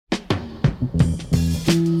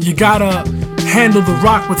You gotta handle the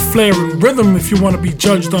rock with flair and rhythm if you want to be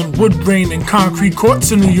judged on wood grain and concrete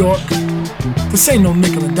courts in New York. This ain't no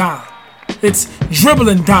nickel and dime. It's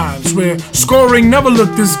dribbling dimes where scoring never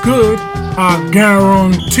looked this good, I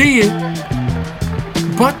guarantee it.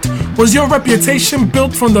 But was your reputation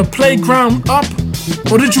built from the playground up?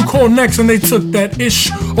 Or did you call next and they took that ish?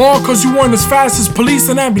 Or cause you weren't as fast as police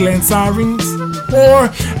and ambulance sirens? Or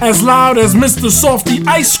as loud as Mr. Softy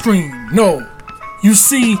Ice Cream? No. You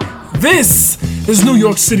see, this is New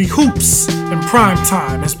York City hoops in prime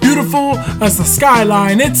time. As beautiful as the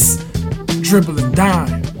skyline, it's dribbling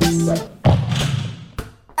dimes.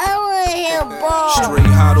 Straight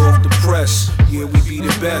hot off the press, yeah, we be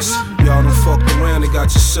the best. Y'all done fucked around and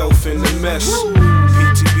got yourself in the mess.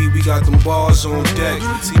 PTB, we got them bars on deck.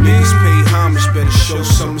 Niggas pay homage, better show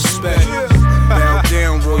some respect. Bow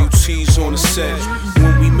down, royalties on the set.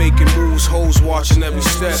 When we making moves, hoes watching every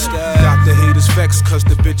step. Got the haters vexed cause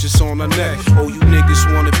the bitches on our neck. Oh, you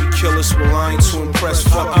niggas wanna be killers, well I ain't too impressed,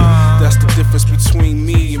 fuck it. That's the difference between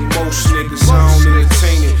me and most niggas. I don't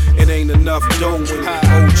entertain it, it ain't enough dough when the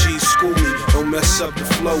OG school me. Don't mess up the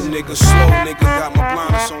flow, nigga. Slow, nigga. Got my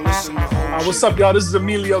blinders on, listen to OG. What's up, y'all? This is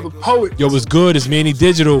Emilio the Poet. Yo, what's good? It's Manny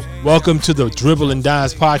Digital. Welcome to the Dribble and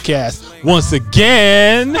Dimes podcast once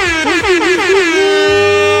again.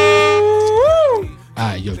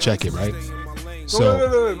 Alright, yo, check it, right?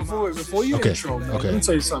 So, wait, before you intro, man, let me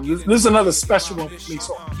tell you something. This is another special one for me.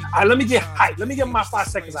 So, let me get hype. Let me get my 5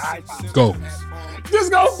 seconds of hype. Go. This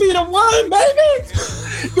gonna be the one, baby.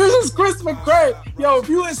 This is Chris McCray. Yo, if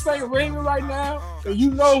you in St. Raymond right now and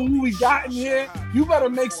you know who we got in here, you better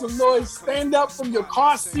make some noise. Stand up from your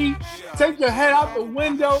car seat. Take your head out the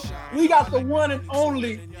window. We got the one and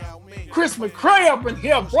only Chris McCray up in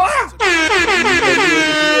here, boy.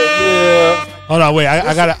 Hold on, wait.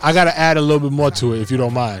 I gotta add a little bit more to it if you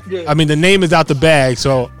don't mind. Yeah. I mean, the name is out the bag,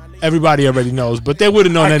 so everybody already knows, but they would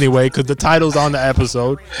have known anyway because the title's on the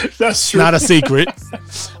episode. That's true. Not a secret.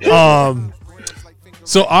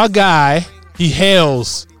 So our guy, he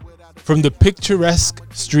hails from the picturesque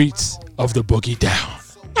streets of the Boogie Down.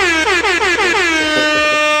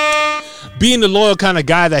 Being the loyal kind of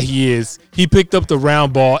guy that he is, he picked up the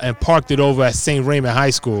round ball and parked it over at St. Raymond High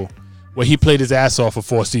School, where he played his ass off for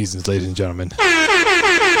 4 seasons, ladies and gentlemen.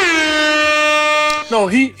 No,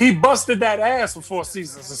 he busted that ass for 4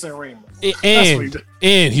 seasons in St. Raymond.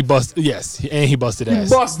 And he busted ass. He busted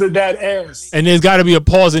that ass. And there's got to be a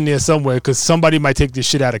pause in there somewhere because somebody might take this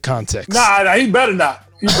shit out of context. Nah, he better not.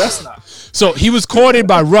 He best not. So he was courted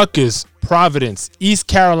by Rutgers, Providence, East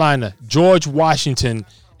Carolina, George Washington,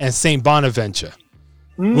 and St. Bonaventure.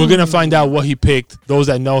 We're going to find out what he picked. Those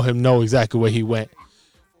that know him know exactly where he went.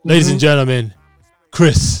 Ladies and gentlemen,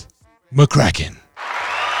 Chris McCracken.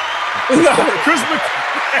 Chris McCracken.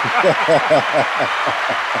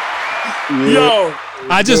 Yo.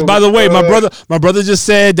 By the way, my brother just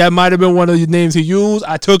said that might have been one of the names he used.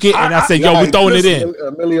 I took it and I said, yo, we're throwing it in.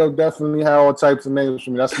 Emilio definitely had all types of names for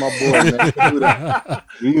me. That's my boy, man.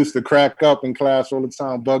 We used to crack up in class all the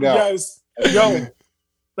time, bug out. Yes. Yo,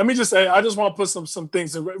 let me just say, I just want to put some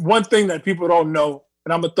things in. One thing that people don't know,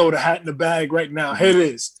 and I'm going to throw the hat in the bag right now. Here it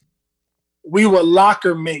is. We were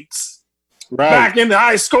locker mates. Right. Back in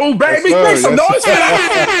high school, baby. Yes, Make some noise for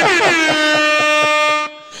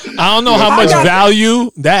I don't know how much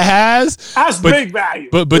value that has. That's big value.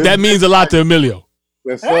 But that means a lot to Emilio.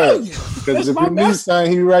 Yes, sir. Because if you need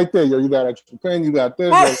something, he right there. Yo, you got extra pen, you got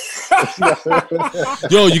this.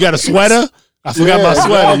 Yo, you got a sweater? I forgot my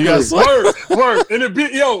sweater. You got a sweater? Word. And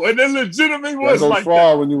then legitimate was that goes like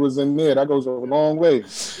far that. when you was in there. That goes a long way.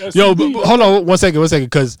 Yes, Yo, but hold on one second,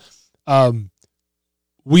 because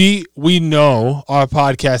we know our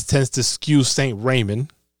podcast tends to skew St.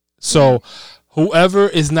 Raymond. So whoever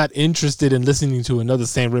is not interested in listening to another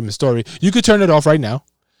St. Raymond story, you could turn it off right now.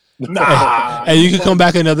 Nah. And you can come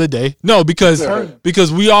back another day. No, because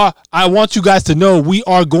I want you guys to know we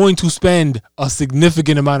are going to spend a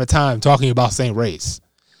significant amount of time talking about St. Ray's.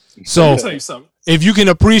 So Let me tell you something. if you can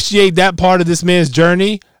appreciate that part of this man's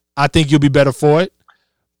journey, I think you'll be better for it.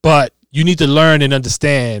 But you need to learn and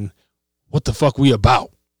understand what the fuck we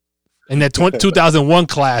about. And that 2001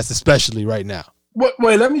 class, especially right now.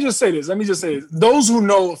 Wait, let me just say this. Those who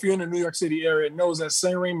know, if you're in the New York City area, knows that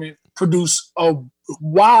St. Raymond produced a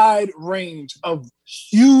wide range of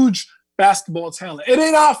huge basketball talent. It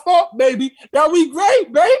ain't our fault, baby. That we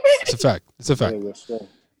great, baby. It's a fact. Yeah,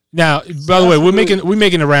 Now, by the way, we're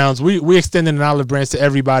making the rounds. We extending an olive branch to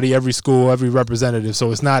everybody, every school, every representative.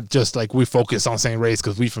 So it's not just like we focus on St. Ray's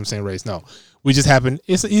because we from St. Ray's. No, we just happen.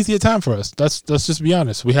 It's an easier time for us. Let's just be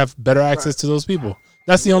honest. We have better access to those people.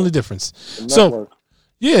 That's the only difference. So,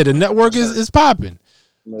 yeah, the network is popping.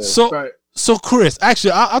 Yeah. So Chris,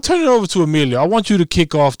 actually, I'll turn it over to Emilio. I want you to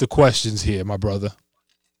kick off the questions here, my brother.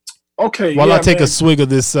 Okay. While I take a swig of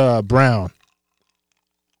this brown.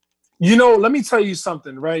 Let me tell you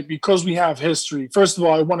something, right? Because we have history. First of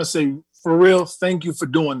all, I want to say, for real, thank you for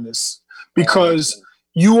doing this, because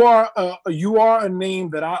you are a name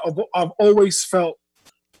that I've always felt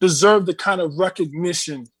deserved the kind of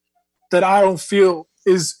recognition that I don't feel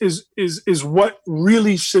is what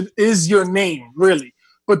really is your name, really.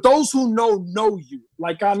 But those who know you,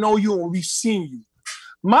 like I know you and we've seen you.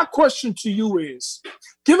 My question to you is,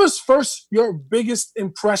 give us first your biggest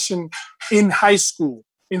impression in high school,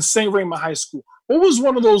 in St. Raymond High School. What was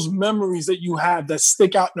one of those memories that you have that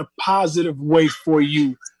stick out in a positive way for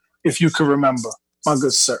you, if you can remember, my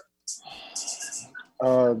good sir?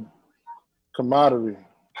 Camaraderie.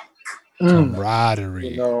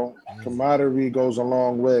 Camaraderie. Camaraderie goes a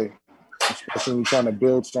long way, especially when you're trying to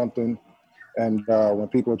build something and when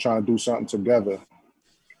people are trying to do something together.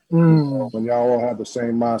 When y'all all have the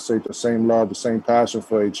same mindset, the same love, the same passion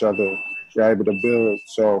for each other, you're able to build.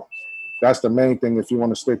 So that's the main thing. If you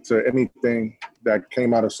want to stick to anything that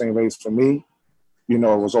came out of St. Ray's for me, it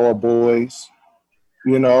was all boys,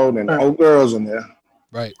 then no girls in there.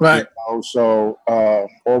 Right. So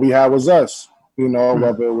all we had was us,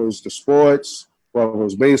 whether it was the sports, whether it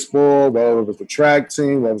was baseball, whether it was the track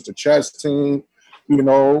team, whether it was the chess team,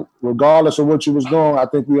 regardless of what you was doing, I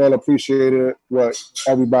think we all appreciated what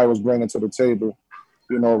everybody was bringing to the table,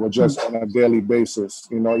 just on a daily basis.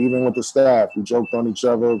 Even with the staff, we joked on each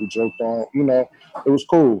other, we joked on, it was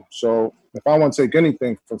cool. So if I want to take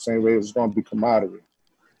anything from St. Ray's, it's going to be camaraderie.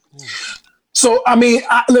 So, I mean,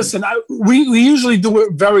 listen, we usually do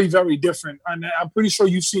it very, very different. And I'm pretty sure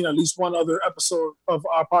you've seen at least one other episode of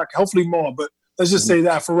our podcast, hopefully more, but let's just say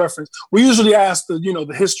that for reference. We usually ask the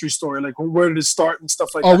history story, like where did it start and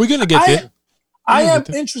stuff like that. Oh, we're going to get there. I am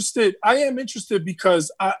interested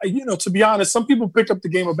because, to be honest, some people pick up the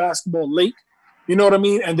game of basketball late, you know what I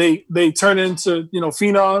mean? And they turn into,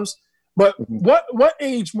 phenoms. But what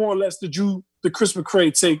age, more or less, did the Chris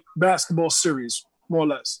McCray take basketball serious, more or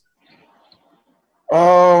less?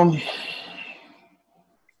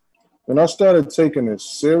 When I started taking it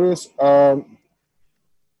serious,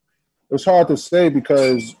 it's hard to say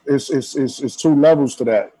because it's two levels to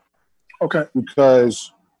that. Okay.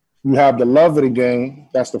 Because you have the love of the game.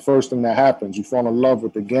 That's the first thing that happens. You fall in love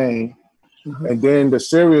with the game. Mm-hmm. And then the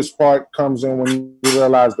serious part comes in when you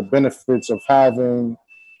realize the benefits of having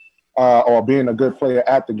or being a good player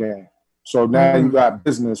at the game. So now you got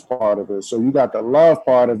business part of it. So you got the love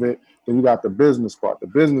part of it, then you got the business part. The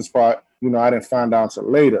business part, I didn't find out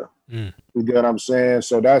until later. You get what I'm saying?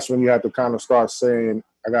 So that's when you have to kind of start saying,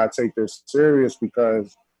 I got to take this serious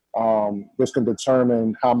because this can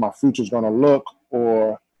determine how my future is going to look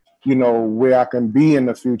or, where I can be in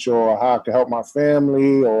the future or how I can help my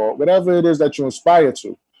family or whatever it is that you aspire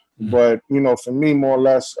to. But, for me, more or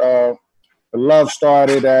less, the love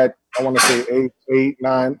started at, I want to say 8,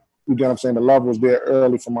 9. You get what I'm saying? The love was there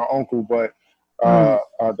early from my uncle, but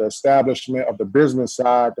the establishment of the business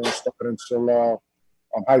side didn't start until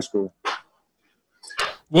high school.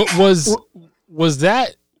 What was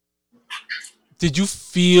that? Did you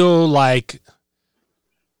feel like,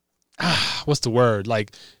 what's the word?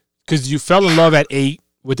 Like, because you fell in love at 8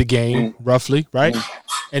 with the game, roughly, right?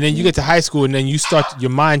 And then you get to high school, and then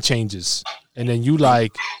your mind changes, and then you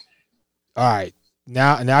like, all right.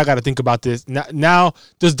 Now I got to think about this. Now,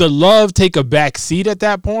 does the love take a back seat at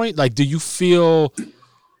that point? Like, do you feel,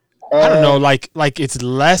 I don't know, like it's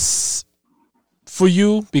less for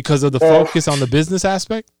you because of the focus on the business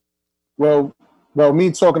aspect? Well,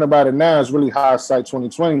 me talking about it now is really hindsight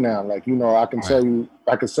 2020 now. Like, I can tell you,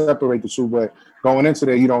 I can separate the two, but going into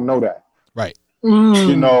there, you don't know that. Right.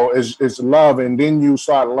 It's love, and then you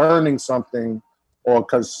start learning something, or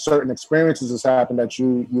because certain experiences has happened that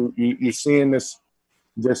you're seeing this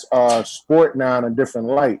sport now in a different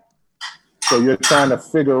light. So you're trying to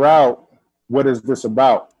figure out what is this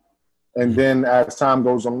about. And then as time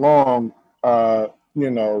goes along,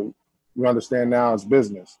 you understand now it's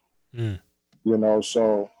business.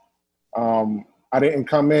 So I didn't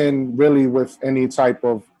come in really with any type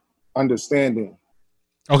of understanding.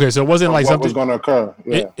 Okay, so it wasn't like what something was going to occur.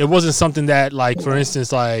 Yeah. It wasn't something that, like, for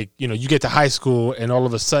instance, like, you get to high school and all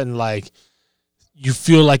of a sudden, like, you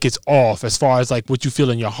feel like it's off as far as like what you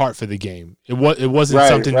feel in your heart for the game. It wasn't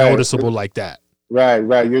something noticeable like that. Right.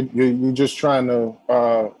 You're just trying to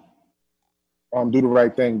do the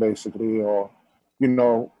right thing, basically, or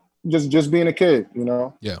just being a kid,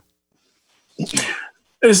 Yeah.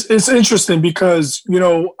 It's interesting because we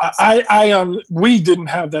didn't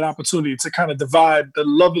have that opportunity to kind of divide the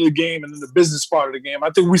love of the game and then the business part of the game.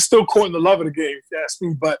 I think we still caught in the love of the game, if you ask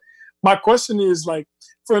me. But my question is, like,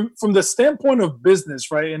 from the standpoint of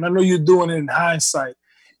business, right? And I know you're doing it in hindsight.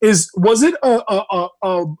 Was it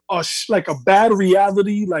like a bad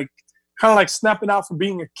reality, like kind of like snapping out from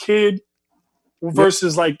being a kid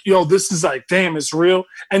versus like, this is like, damn, it's real?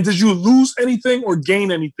 And did you lose anything or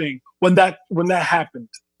gain anything when that happened,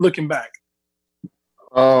 looking back?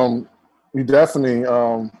 You definitely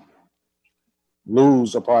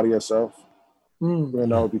lose a part of yourself,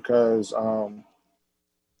 because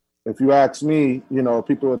if you ask me,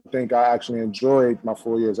 people would think I actually enjoyed my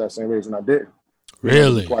 4 years at St. Ray's, and I didn't.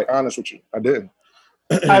 Really? To be quite honest with you, I didn't.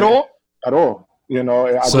 At all? At all.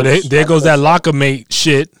 So there goes that locker mate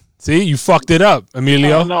shit. See, you fucked it up,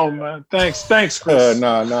 Emilio. Oh, no, man. Thanks, Chris.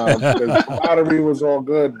 No. The lottery was all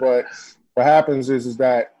good, but what happens is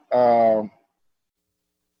that I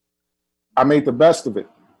made the best of it.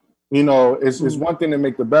 It's one thing to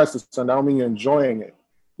make the best of something. I don't mean you're enjoying it.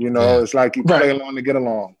 It's like you play along to get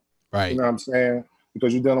along. Right. You know what I'm saying?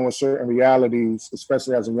 Because you're dealing with certain realities,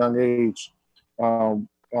 especially as a young age.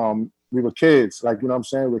 We were kids, like, what I'm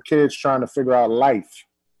saying? We're kids trying to figure out life.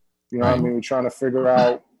 What I mean? We're trying to figure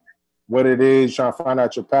out what it is, trying to find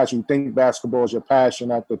out your passion. You think basketball is your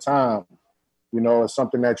passion at the time. It's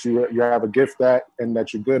something that you have a gift at and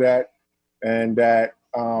that you're good at and that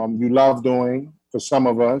you love doing for some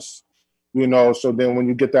of us. So then when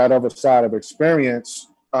you get that other side of experience,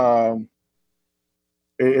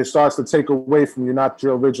 it starts to take away from you, not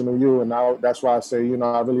your original you. And now that's why I say,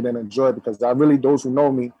 I really didn't enjoy it, because those who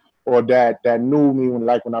know me or that knew me when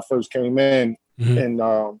I first came in, and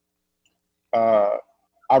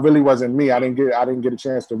I really wasn't me. I didn't get a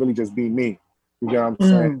chance to really just be me. You get what I'm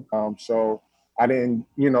saying? So I didn't,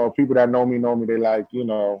 people that know me, they like, you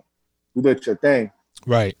did your thing.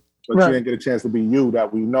 Right. But you didn't get a chance to be you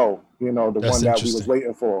that we know, the That's one that we was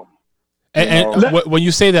waiting for. And when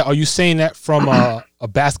you say that, are you saying that from a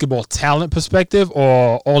basketball talent perspective,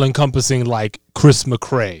 or all encompassing like Chris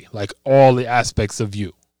McCray, like all the aspects of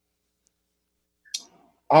you?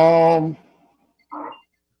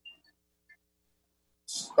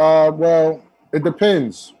 Well, it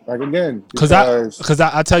depends. Like, again, because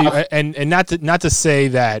I tell you, and not to say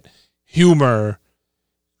that humor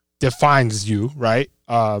defines you, right?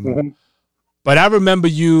 But I remember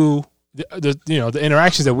you, the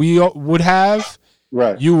interactions that we would have.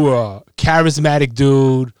 Right. You were a charismatic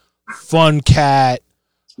dude, fun cat,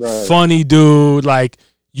 funny dude. Like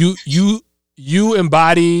you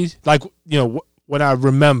embodied, like, when I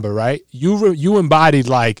remember, right? You embodied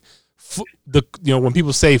like when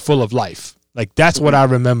people say full of life, like that's what I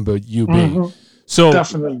remember you being. So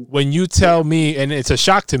definitely, when you tell me, and it's a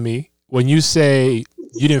shock to me when you say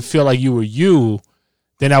you didn't feel like you were you,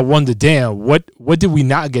 then I wonder, damn, what did we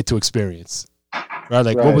not get to experience? Right?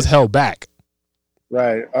 Like what was held back?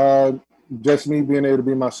 Right. Just me being able to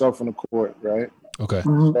be myself on the court, right? Okay.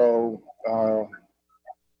 So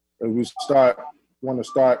if we want to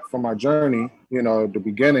start from my journey, the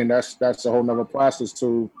beginning, that's a whole nother process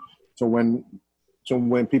to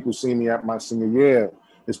when people see me at my senior year.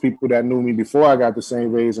 It's people that knew me before I got the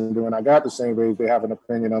St. Ray's, and then when I got the St. Ray's, they have an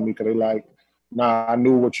opinion on me because they like, nah, I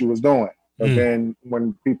knew what you was doing. But then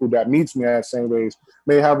when people that meets me at St. Ray's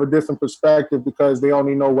may have a different perspective because they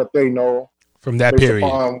only know what they know from that period.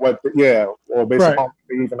 Or based upon what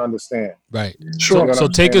they even understand. Right. Sure. So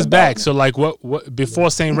take us back. So like what before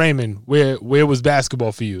St. Raymond, where was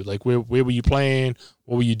basketball for you? Like where were you playing?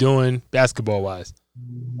 What were you doing basketball wise?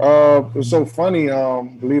 It's so funny,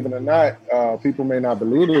 believe it or not, people may not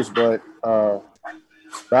believe this, but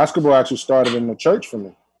basketball actually started in the church for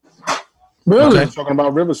me. Really? I'm talking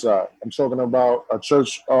about Riverside. I'm talking about a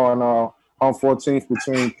church on 14th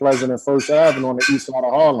between Pleasant and First Avenue on the east side of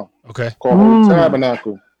Harlem. Okay. Called Holy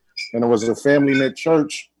Tabernacle. And it was a family-knit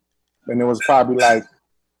church. And there was probably like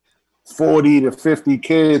 40 to 50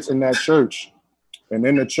 kids in that church. And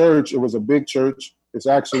in the church, it was a big church. It's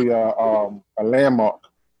actually a landmark.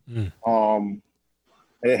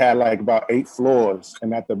 It had like about 8 floors.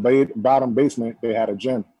 And at the bottom basement, they had a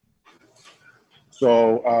gym.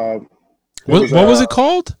 So what was it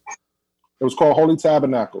called? It was called Holy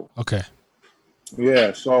Tabernacle. Okay.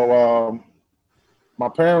 Yeah, so my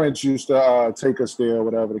parents used to take us there,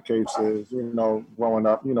 whatever the case is, growing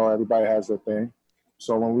up, everybody has their thing.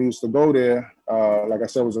 So when we used to go there, like I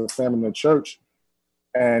said, it was a family in the church.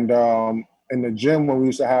 And in the gym, when we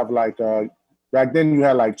used to have like, back then you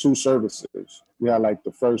had like 2 services. You had like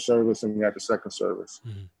the first service and you had the second service.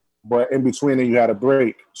 But in between it, you had a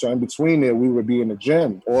break. So in between there, we would be in the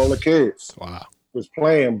gym, all the kids. Wow. was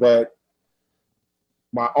playing, but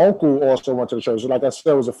my uncle also went to the church. So like I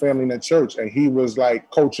said, it was a family in the church, and he was like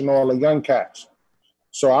coaching all the young cats.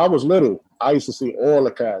 So I was little. I used to see all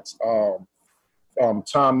the cats.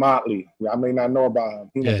 Tom Motley. I may not know about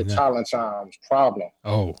him. He went to Talent Times. Problem.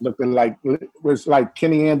 Oh, looking like it was like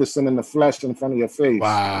Kenny Anderson in the flesh in front of your face.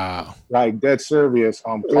 Wow. Like dead serious.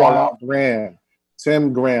 Carl Graham,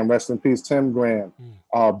 Tim Graham, rest in peace, Tim Graham.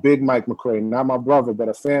 Big Mike McRae, not my brother, but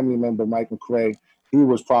a family member, Mike McRae. He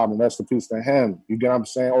was Problem. Rest in peace to him. You get what I'm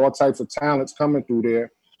saying? All types of talents coming through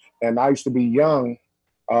there. And I used to be young.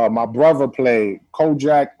 My brother played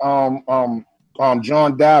Kojak,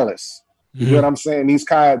 John Dallas. You know what I'm saying? These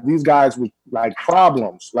guys were like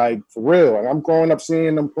problems, like for real. And I'm growing up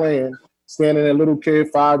seeing them playing, standing there, little kid,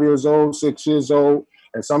 5 years old, 6 years old,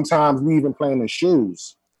 and sometimes we even playing in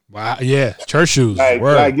shoes. Wow, yeah, church shoes.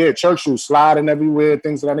 Church shoes, sliding everywhere,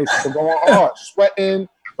 things of that nature. So going hard, sweating.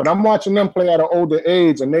 But I'm watching them play at an older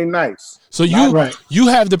age, and they nice. So you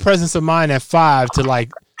have the presence of mind at 5 to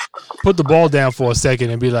like put the ball down for a second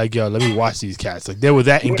and be like, yo, let me watch these cats. Like they were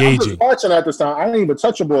that engaging. I was watching at this time. I didn't even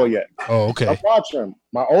touch a ball yet. Oh, okay. I'm watching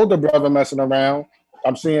my older brother messing around.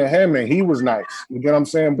 I'm seeing him, and he was nice. You get what I'm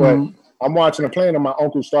saying? But I'm watching him playing, and my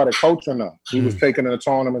uncle started coaching them. He was taking them to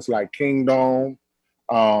tournaments like Kingdom,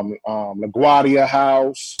 LaGuardia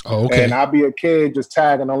House. Oh, okay. And I'd be a kid just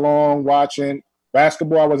tagging along, watching.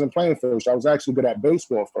 Basketball, I wasn't playing first. I was actually good at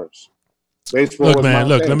baseball first. Baseball was my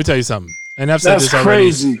thing. Let me tell you something. And I've said this already.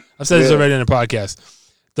 Crazy. I've said this already in the podcast.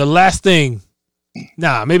 The last thing,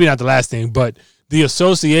 maybe not the last thing, but the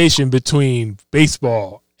association between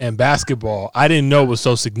baseball and basketball, I didn't know was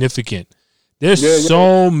so significant. There's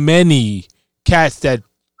so many cats that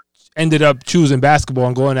ended up choosing basketball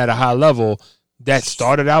and going at a high level that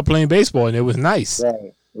started out playing baseball, and it was nice.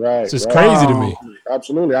 Right. It's just crazy to me.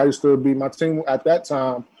 Absolutely. I used to be, my team at that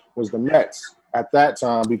time was the Mets at that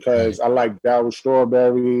time because I liked Darryl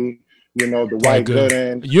Strawberry, the White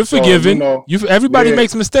Gooden. You're forgiven. So, everybody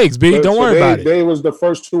makes mistakes, B. Don't worry about it. They was the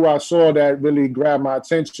first two I saw that really grabbed my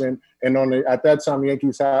attention. And at that time, the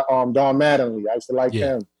Yankees had Don Mattingly. I used to like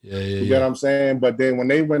him. You get what I'm saying? But then when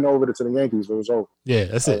they went over to the Yankees, it was over. Yeah,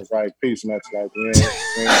 that's it. It was like, peace, Mets. Like, you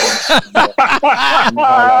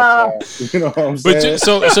know what I'm saying?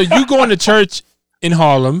 So you going to church in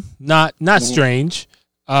Harlem, not strange.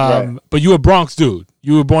 But you a Bronx dude.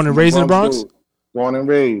 You were born and raised in the Bronx? Dude. Born and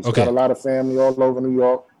raised. Okay. Got a lot of family all over New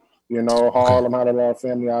York. Harlem had a lot of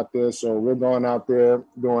family out there. So we're going out there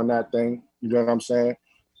doing that thing. You know what I'm saying?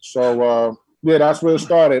 So, that's where it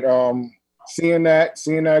started. Seeing that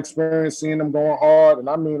experience, seeing them going hard. And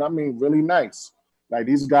I mean, really nice. Like,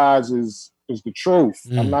 these guys is the truth.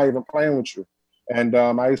 I'm not even playing with you. And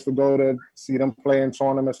I used to go to see them play in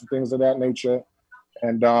tournaments and things of that nature.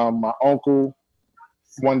 And my uncle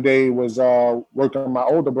one day was working with my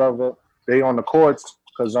older brother. They on the courts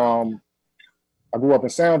because I grew up in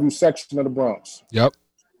Soundview section of the Bronx. Yep.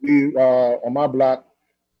 We on my block,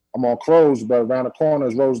 I'm on Crows, but around the corner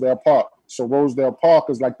is Rosedale Park. So Rosedale Park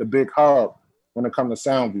is like the big hub when it comes to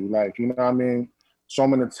Soundview. Like, you know what I mean? So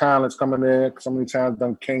many talents coming there. So many talents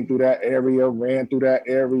done came through that area, ran through that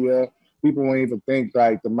area. People won't even think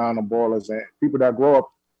like the amount of ballers, and people that grow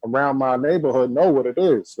up around my neighborhood know what it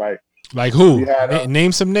is. Like who?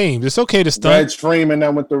 Name some names. It's okay to stunt. Reg Freeman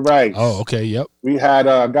that went to Rice. Oh, okay, yep. We had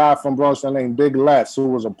a guy from Bronx named Big Les who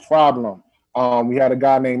was a problem. We had a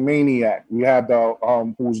guy named Maniac. We had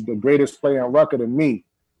who's the greatest player on record and me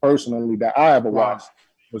personally that I ever watched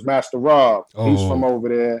was Master Rob. He's from over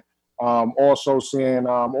there. Also seeing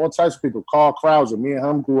all types of people. Carl Krauser. Me and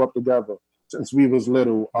him grew up together since we was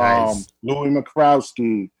little. Nice. Louis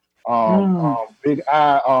McCrowski. Big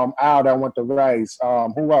Al that went to Rice.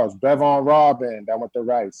 Who else? Bevon Robin that went to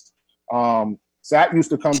Rice. Sack used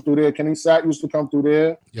to come through there. Kenny Sack used to come through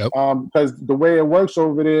there. Yep. Because the way it works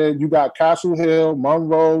over there, you got Castle Hill,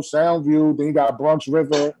 Monroe, Soundview, then you got Bronx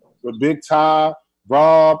River with Big Ty,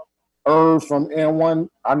 Rob, Irv from N1.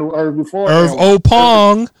 I knew Irv before. Irv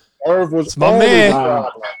Opong. Irv was my man.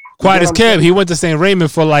 Quiet as kept. He went to St.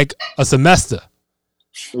 Raymond for like a semester.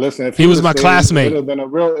 Listen, if he was my classmate, it would have been a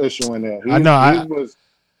real issue in there. I know.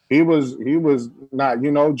 He was not.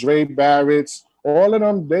 Dre Barrett's. All of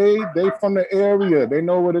them, they from the area. They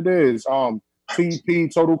know what it is.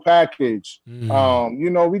 TP, Total Package. We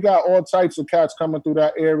got all types of cats coming through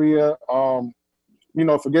that area.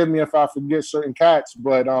 Forgive me if I forget certain cats,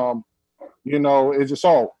 but it's just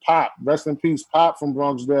all Pop. Rest in peace, Pop from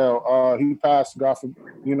Bronxdale. He passed, God for,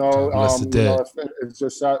 it's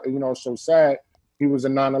just so sad. He was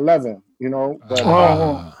in 9/11,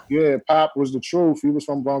 But Pop was the truth. He was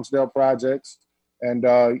from Bronxdale Projects. And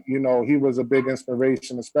you know, he was a big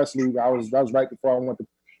inspiration, especially that was right before I went to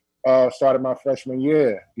started my freshman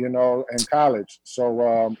year, you know, in college.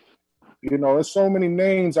 So you know, there's so many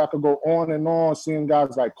names I could go on and on, seeing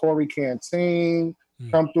guys like Corey Canteen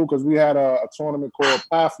come through, because we had a tournament called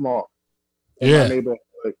Pathmark in my neighborhood,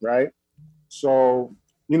 right? So,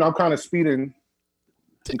 you know, I'm kind of speeding.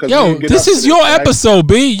 Yo, this is your episode,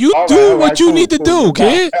 B. You do what you need to do,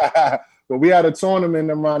 kid. But we had a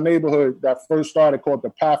tournament in my neighborhood that first started called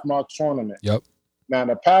the Pathmark Tournament. Yep. Now,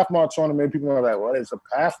 the Pathmark Tournament, people are like, what is a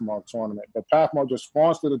Pathmark Tournament? But Pathmark just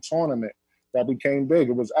sponsored a tournament that became big.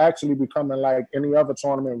 It was actually becoming like any other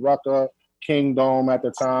tournament, Rucker, Kingdom at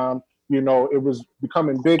the time. You know, it was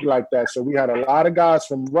becoming big like that. So we had a lot of guys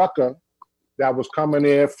from Rucker that was coming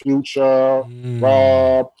there, Future,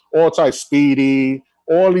 Rob, all types, Speedy.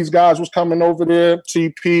 All these guys was coming over there,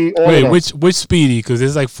 TP. Wait, which Speedy? Because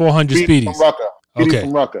there's like 400 Speedy Speedies. from Rucker. Speedy Okay.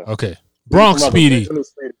 from Rucker. Okay. Bronx Speedy.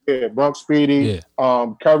 Yeah, Bronx Speedy. Yeah.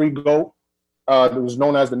 Curry Goat. It was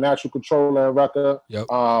known as the Natural Controller in Rucker. Yep.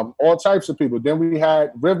 All types of people. Then we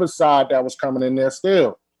had Riverside that was coming in there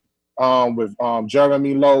still. With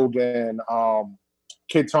Jeremy Logan.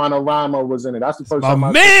 Kid Tana Rhymer was in it. That's the first time.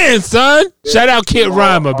 My man, son. Shout out Kid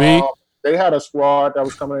Rhymer, B. They had a squad that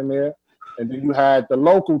was coming in there. And then you had the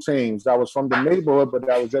local teams that was from the neighborhood, but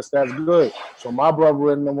that was just as good. So my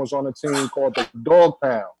brother and them was on a team called the Dog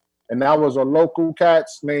Pound. And that was a local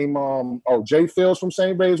cats named Jay Fields from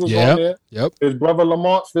St. Bays was on there. Yep. His brother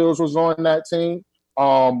Lamont Fields was on that team.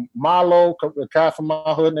 Milo, a cat from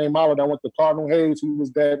my hood named Milo that went to Cardinal Hayes, he was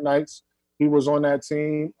Dead Knights. He was on that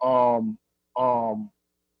team.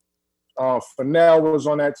 Fennell was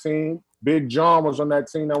on that team. Big John was on that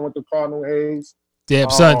team that went to Cardinal Hayes.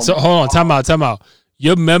 Damn, son. So hold on, time out.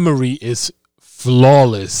 Your memory is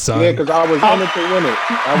flawless, son. Yeah, because I was in it to win it.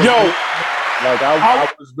 I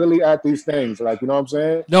was really at these things. Like, you know what I'm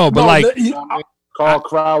saying? No, but Carl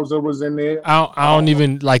Krauser was in there. I don't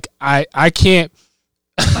even like. I can't.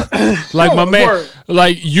 Like my man, word.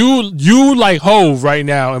 Like you like Hove right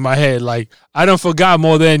now in my head. Like I done forgot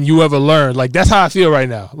more than you ever learned. Like that's how I feel right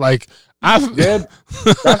now. Like that's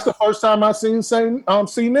the first time I seen see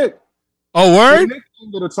Nick. Oh, word? Nick came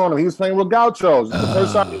to the tournament. He was playing with Gauchos. The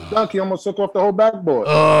first time he dunked, he almost took off the whole backboard.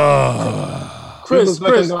 Chris was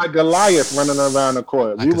looking like Goliath running around the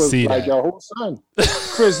court. We was like, yo, who's son?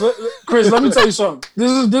 Chris, let me tell you something.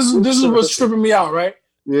 This is what's tripping me out, right?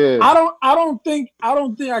 Yeah. I don't think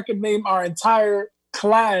I could name our entire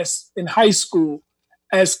class in high school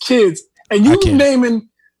as kids. And you naming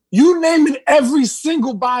every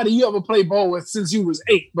single body you ever played ball with since you was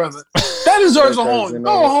 8, brother. That deserves a horn.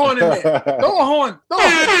 Throw a horn in there. Throw a horn.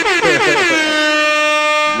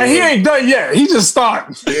 And he ain't done yet. He just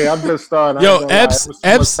starting. Yeah, I'm just starting. Yo, Epps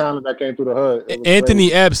talent that came through the hood. Anthony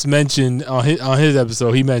crazy. Epps mentioned on his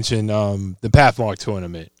episode. He mentioned the Pathmark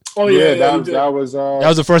tournament. Oh yeah, that was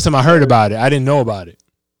the first time I heard about it. I didn't know about it.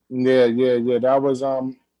 Yeah. That was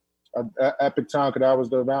an epic time because that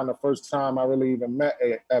was around the first time I really even met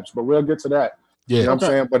Epps. But we'll get to that. Yeah, you know what I'm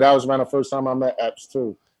saying. But that was around the first time I met Epps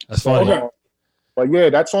too. That's funny. But yeah,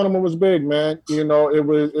 that tournament was big, man. You know, it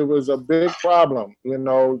was a big problem. You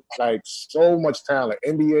know, like so much talent.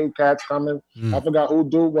 NBA cats coming. I forgot who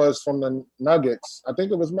dude was from the Nuggets. I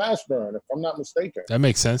think it was Mashburn, if I'm not mistaken. That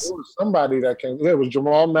makes sense. It was somebody that came. Yeah, it was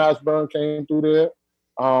Jamal Mashburn came through there.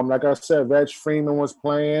 Like I said, Reg Freeman was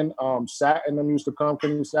playing. Sat and them used to come.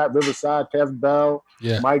 Kenny Sat, Riverside, Kev Bell,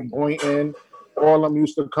 Mike Boynton. All of them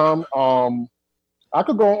used to come. I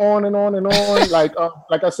could go on and on and on.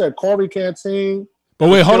 like I said, Corey Canteen. But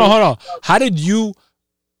wait, hold on. How did you,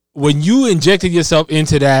 when you injected yourself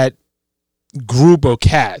into that group of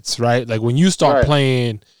cats, right? Like when you start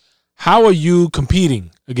playing, how are you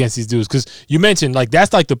competing against these dudes? Because you mentioned like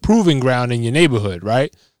that's like the proving ground in your neighborhood,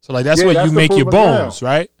 right? So like that's where you make your bones,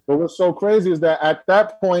 right? But what's so crazy is that at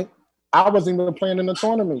that point, I wasn't even playing in the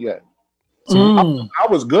tournament yet. So I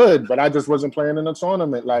was good, but I just wasn't playing in the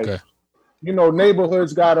tournament. Like. Okay. You know,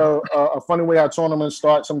 neighborhoods got a funny way how tournaments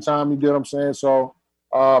start sometime, you get what I'm saying? So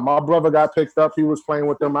my brother got picked up. He was playing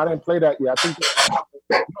with them. I didn't play that yet. I think,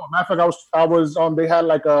 matter of fact, I was they had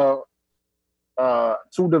like 2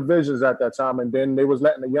 divisions at that time, and then they was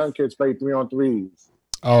letting the young kids play 3-on-3s.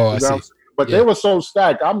 Oh, I see. But they were so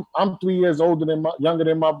stacked. I'm 3 years younger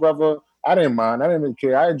than my brother. I didn't mind. I didn't even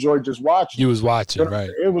care. I enjoyed just watching. You was watching, right?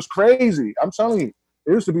 It was crazy. I'm telling you.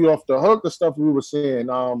 It used to be off the hook, the stuff we were seeing.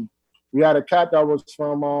 We had a cat that was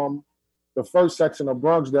from the first section of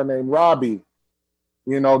Bronx that named Robbie.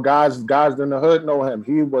 You know, guys in the hood know him.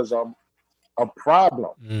 He was a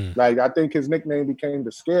problem. Like I think his nickname became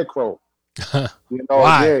the Scarecrow. You know,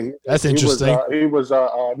 Why? yeah, That's interesting. He was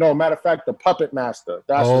no, matter of fact, the puppet master.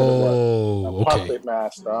 That's what it was. The Okay. puppet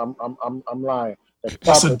master. I'm lying. The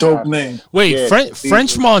That's a puppet dope master. name. Wait, Yeah,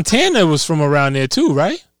 French Montana was from around there too,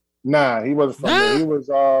 right? Nah, he wasn't from Nah? there. He was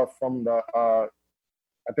from the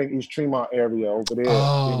I think East Tremont area over there.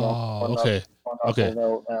 Oh, okay. Okay.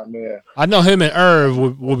 Down there. I know him and Irv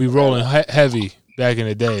will be rolling heavy back in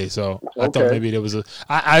the day, so I thought maybe there was a.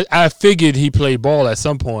 I figured he played ball at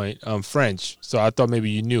some point, French, so I thought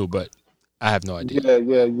maybe you knew, but I have no idea.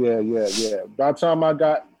 Yeah. By the time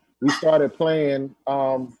we started playing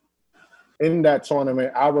in that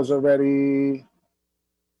tournament, I was in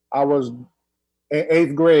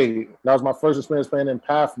 8th grade. That was my first experience playing in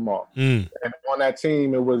Pathmark. And on that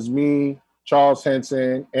team, it was me, Charles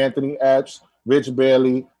Henson, Anthony Epps, Rich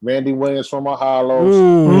Bailey, Randy Williams from Mahalos,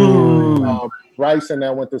 Bryson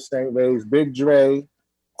that went to St. Ray's, Big Dre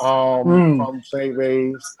from St.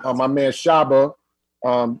 Ray's, my man Shaba,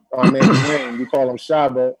 our man Wayne, we call him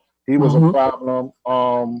Shaba. He was a problem.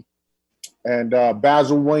 And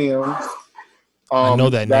Basil Williams. I know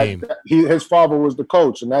that name. His father was the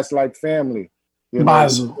coach, and that's like family. You know,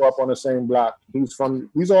 Basil. we grew up on the same block. These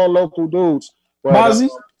all local dudes. Bozzy?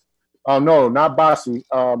 No, not Bossy.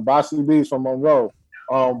 Bossy B's from Monroe.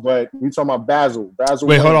 But we talking about Basil.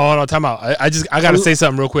 Wait, hold on, time out. I gotta say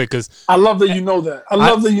something real quick because I love that you know that. I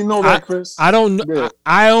love that you know that, Chris. I don't know. Yeah.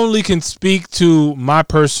 I only can speak to my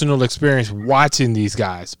personal experience watching these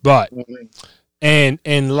guys, but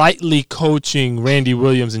and lightly coaching Randy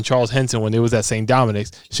Williams and Charles Henson when they was at St.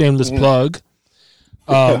 Dominic's. Shameless plug.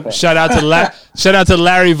 Shout out to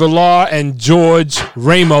Larry Villar and George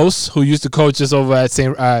Ramos, who used to coach us over at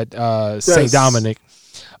St. Dominic.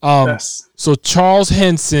 So Charles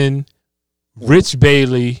Henson, Rich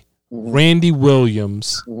Bailey, Randy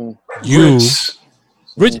Williams, Rich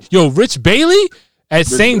Bailey at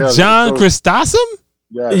St. John Chrysostom.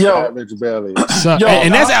 Yeah, Rich Bailey.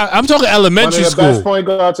 And that's I'm talking elementary school. One of the best point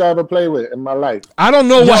guards I ever played with in my life. I don't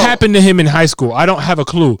know what happened to him in high school. I don't have a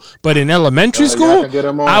clue. But in elementary school,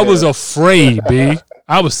 I was afraid, B.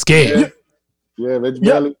 I was scared. Yeah, Rich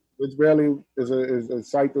Bailey is a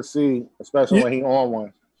sight to see, especially when he on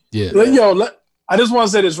one. Yeah. I just want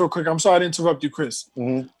to say this real quick. I'm sorry to interrupt you, Chris.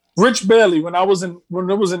 Rich Bailey, when I was in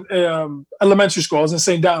elementary school, I was in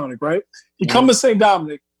St. Dominic, right? He come to St.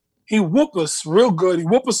 Dominic. He whooped us real good. He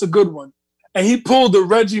whooped us a good one. And he pulled the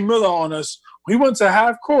Reggie Miller on us. We went to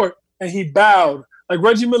half court and he bowed. Like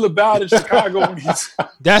Reggie Miller bowed in Chicago. When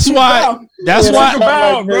That's why,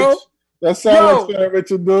 bro. That sounds like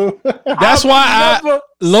Richard do. That's why I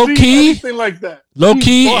low key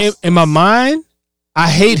in my mind, I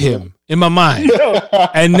hate him in my mind.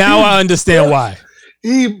 And now I understand why.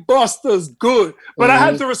 He bust us good. But I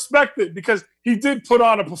had to respect it because he did put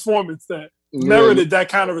on a performance that merited that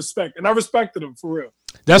kind of respect, and I respected him for real.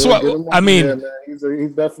 That's what I mean. Man.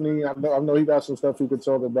 He's definitely. I know he got some stuff he could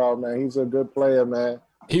talk about, man. He's a good player, man.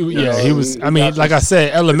 He was. Like I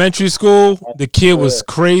said, elementary school, the kid was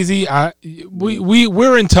crazy.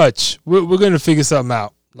 We're in touch. We're gonna figure something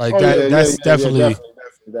out. Like that's definitely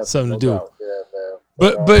something to do.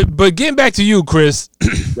 But getting back to you, Chris.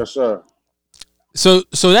 Yes, sir. So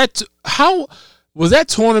that how was that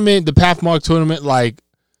tournament, the Pathmark tournament, like?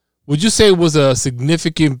 Would you say it was a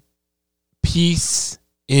significant piece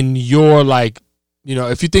in your, like, you know,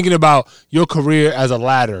 if you're thinking about your career as a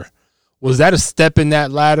ladder, was that a step in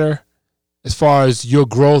that ladder as far as your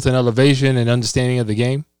growth and elevation and understanding of the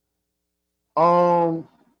game? I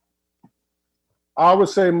would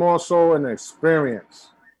say more so an experience.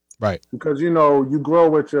 Right. Because, you know, you grow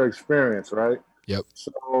with your experience, right? Yep.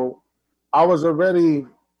 So I was already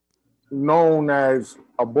known as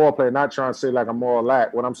a ball player, not trying to say like I'm all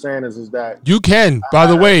that. What I'm saying is that you can. By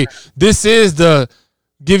the way, this is the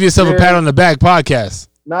Give Yourself a Pat on the Back podcast.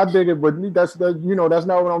 Not bigger, but that's that's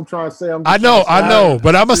not what I'm trying to say. I know,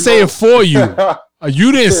 but I'm gonna say it for you.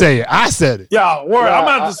 You didn't say it. I said it. Yeah, word. I'm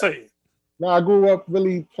about to say it. No, I grew up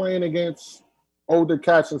really playing against older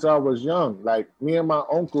cats since I was young. Like me and my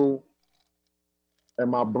uncle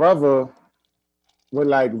and my brother would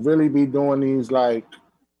like really be doing these like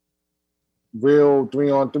real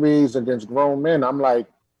 3-on-3s against grown men. I'm like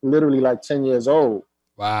literally like 10 years old.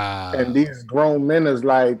 Wow. And these grown men is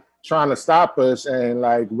like trying to stop us, and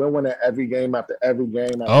like we're winning every game after every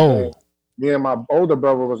game. Game. Me and my older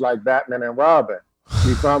brother was like Batman and Robin. You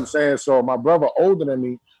know what I'm saying? So my brother older than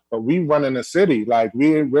me, but we run in the city. Like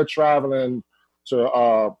we're traveling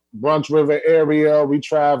to Brunch River area. We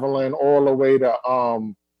traveling all the way to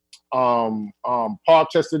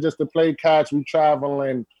Parkchester just to play catch. We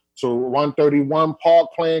traveling to 131 Park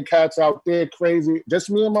playing cats out there, crazy. Just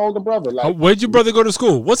me and my older brother. Like, where'd your brother go to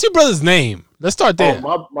school? What's your brother's name? Let's start there.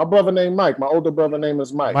 My brother named Mike. My older brother name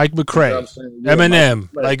is Mike. Mike McCray. You know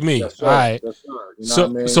Eminem, Mike like me. Yes, all right. Yes, you know what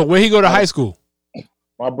I mean? So where he go to high school?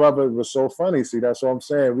 My brother was so funny. See, that's what I'm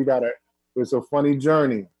saying. It's a funny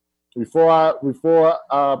journey. Before I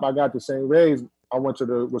got to St. Ray's, I went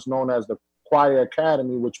to what's known as the Choir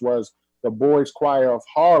Academy, which was the Boys Choir of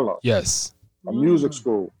Harlem. Yes. A music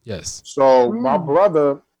school. Yes. So my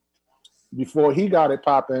brother, before he got it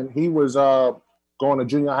popping, he was going to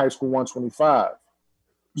junior high school 125.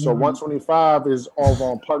 So 125 is over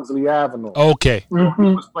on Pugsley Avenue. Okay. He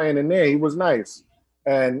was playing in there. He was nice.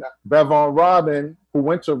 And Bevon Robin, who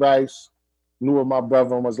went to Rice, knew of my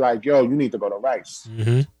brother and was like, yo, you need to go to Rice.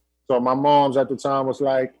 Mm-hmm. So my mom's at the time was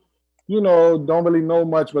like, don't really know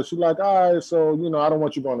much, but she's like, all right, so, I don't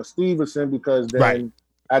want you going to Stevenson because then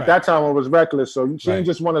at that time it was reckless. So she didn't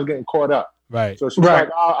just want us getting caught up. Right. So she's like,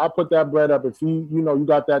 I'll put that bread up. If you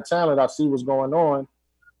got that talent, I see what's going on.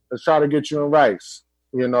 Let's try to get you in Rice,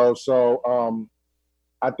 So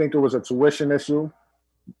I think it was a tuition issue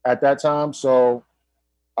at that time. So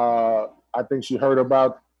I think she heard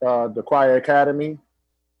about the Choir Academy.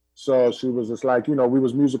 So she was just like, we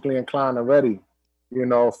was musically inclined already,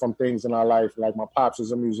 from things in our life. Like my pops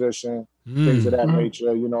is a musician, things of that nature,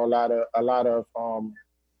 a lot of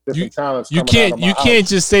different talents. You can't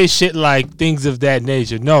just say shit like things of that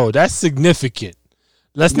nature. No, that's significant.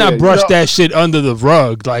 Let's not brush that shit under the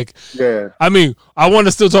rug. Like, I mean, I want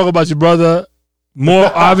to still talk about your brother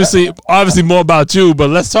more, obviously more about you, but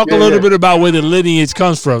let's talk a little bit about where the lineage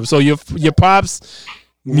comes from. So your pops,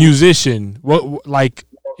 musician,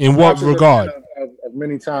 in what regard? Of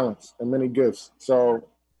many talents and many gifts. So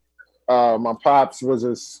my pops was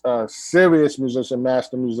a serious musician,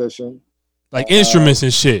 master musician. Like instruments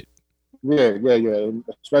and shit. Yeah.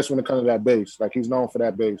 Especially when it comes to that bass. Like he's known for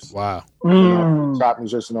that bass. Wow. Top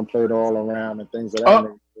musician and played all around and things of that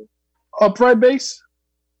nature. Upright bass?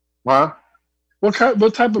 Huh? What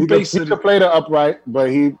type of bass? He could play the upright, but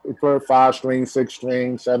he played 5 string, 6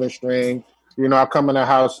 string, 7 string. I come in the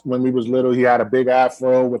house when we was little. He had a big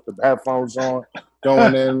afro with the headphones on,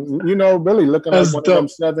 going in. Really looking like one of them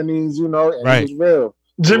 70s. And he was real.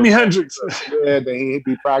 Jimi Hendrix. Then he'd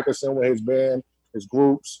be practicing with his band, his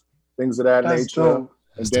groups, things of that nature. Dope.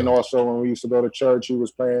 And then also when we used to go to church, he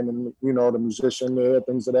was playing, the musician there,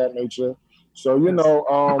 things of that nature. So we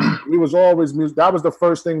was always music. That was the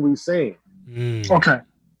first thing we seen. Okay,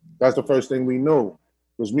 that's the first thing we knew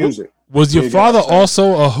was music. Was your father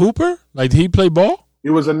also a hooper? Like, did he play ball? He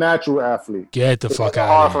was a natural athlete. Get the fuck out of here. It wasn't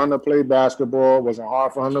hard for him to play basketball. It wasn't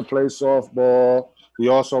hard for him to play softball. He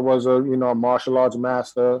also was a martial arts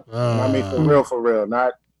master. I mean, for real,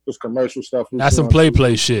 not just commercial stuff. That's some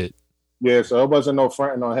play shit. Yeah, so it wasn't no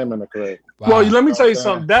fronting on him in the crib. Wow. Well, let me tell you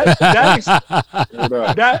something. That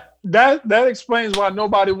explains why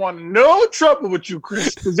nobody wanted no trouble with you,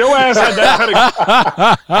 Chris. Because your ass had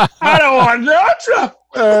that. I don't want no trouble.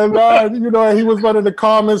 And he was one of the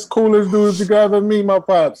calmest, coolest dudes you could ever meet. My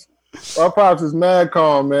pops. My pops is mad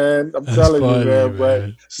calm, man. I'm telling you, man.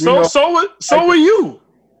 But so were you.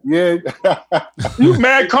 Yeah, you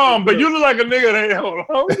mad calm, but you look like a nigga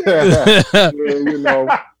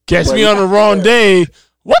that catch me on the wrong day.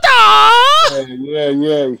 What the?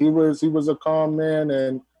 Yeah. He was a calm man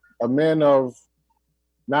and a man of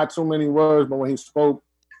not too many words, but when he spoke,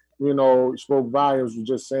 spoke volumes, was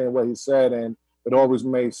just saying what he said, and it always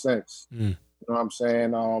made sense. You know what I'm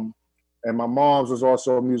saying? And my mom's was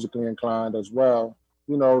also musically inclined as well,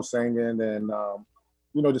 singing and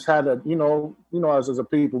just had a, us as a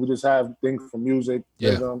people, we just have things for music,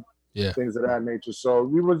 rhythm, things of that nature. So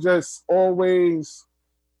we were just always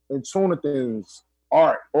in tune to things,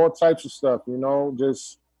 art, all types of stuff,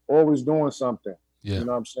 just always doing something. Yeah. You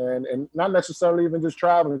know what I'm saying? And not necessarily even just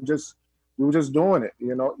traveling, we were just doing it,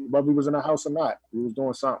 whether we was in a house or not. We was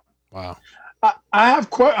doing something. Wow. I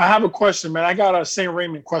have a question, man. I got a St.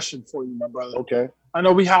 Raymond question for you, my brother. Okay. I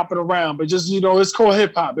know we hopping around, but just, it's called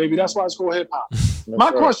hip hop, baby. That's why it's called hip hop.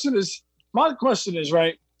 My question is,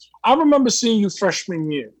 right? I remember seeing you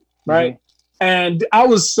freshman year, right? Mm-hmm. And I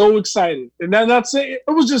was so excited. And that's it.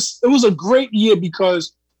 It was a great year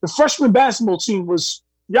because the freshman basketball team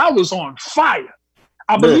y'all was on fire.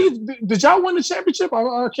 I believe, did y'all win the championship?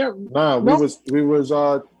 I can't. Nah, we was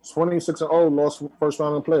 26-0, lost first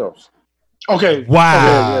round in the playoffs. Okay.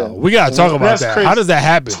 Wow. Yeah. We gotta talk about that. Crazy. How does that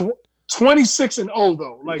happen? 26-0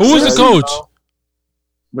 though. Like, who was the coach?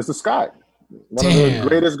 Mr. Scott. One of the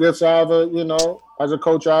greatest gifts I ever, as a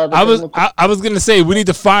coach I ever. I was gonna say we need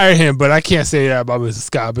to fire him, but I can't say that about Mr.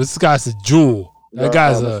 Scott. Mr. Scott's a jewel. That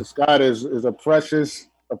guy's Mr. Scott is a precious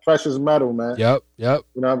a precious metal, man. Yep. You know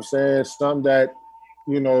what I'm saying? Something that,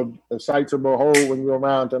 a sight to behold when you're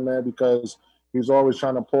around him, man, because he's always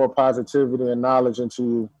trying to pour positivity and knowledge into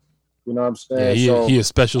you. You know what I'm saying? Yeah, he a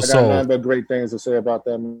special soul. I got nothing but great things to say about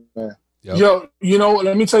that, man. Yep. Yo,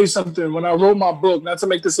 let me tell you something. When I wrote my book, not to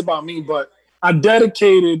make this about me, but I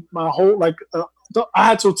dedicated my whole, I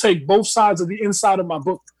had to take both sides of the inside of my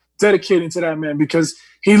book, dedicating to that man, because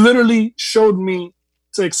he literally showed me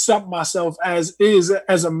to accept myself as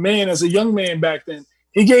a man, as a young man back then.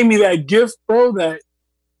 He gave me that gift, bro, that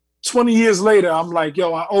 20 years later, I'm like,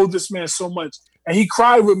 yo, I owe this man so much. And he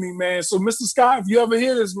cried with me, man. So, Mr. Scott, if you ever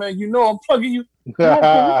hear this, man, I'm plugging you.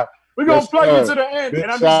 We're going to plug you to the end.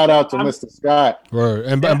 And shout out to Mr. Scott. Word.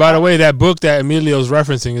 And by the way, that book that Emilio's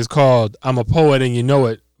referencing is called I'm a Poet and You Know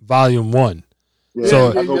It, Volume 1. Yeah,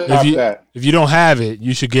 so if you don't have it,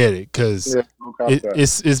 you should get it, because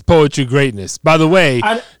it's poetry greatness. By the way,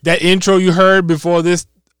 that intro you heard before this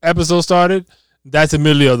episode started, that's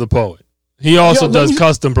Emilio the Poet. He also does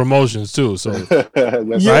custom promotions too. So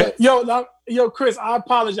right? Yo, Chris, I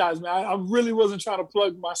apologize, man. I really wasn't trying to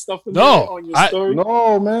plug my stuff in on your story.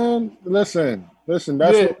 No, man. Listen. That's what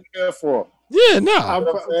we're here for. Yeah,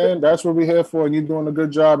 no. That's what we're here for. And you're doing a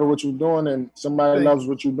good job of what you're doing, and somebody loves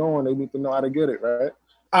what you're doing. They need to know how to get it, right?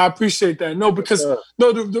 I appreciate that. No, because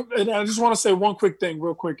and I just want to say one quick thing,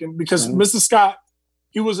 real quick, and because Mr. Scott,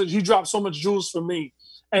 he dropped so much jewels for me.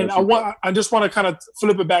 And I just want to kind of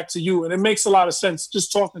flip it back to you. And it makes a lot of sense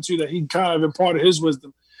just talking to you that he kind of imparted his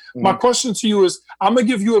wisdom. My question to you is, I'm going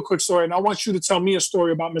to give you a quick story, and I want you to tell me a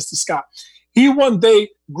story about Mr. Scott. He one day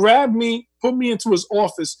grabbed me, put me into his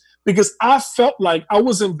office, because I felt like I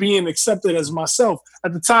wasn't being accepted as myself.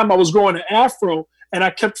 At the time, I was growing an afro, and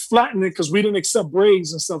I kept flattening it because we didn't accept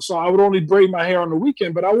braids and stuff. So I would only braid my hair on the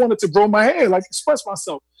weekend, but I wanted to grow my hair, like express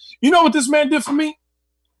myself. You know what this man did for me?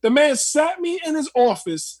 The man sat me in his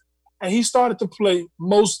office, and he started to play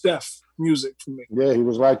Mos Def music for me. Yeah, he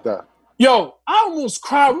was like that. Yo, I almost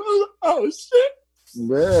cried. Oh, shit.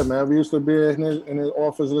 Yeah, man. We used to be in his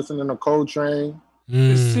office listening to Coltrane.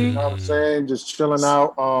 You know what I'm saying? Just chilling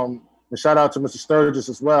out. And shout out to Mr. Sturgis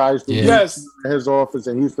as well. I used to be in his office,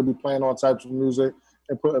 and he used to be playing all types of music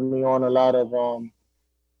and putting me on a lot of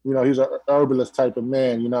he's an herbalist type of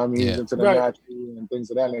man, you know what I mean? He's into the natural and things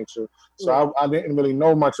of that nature. So I didn't really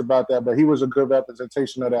know much about that, but he was a good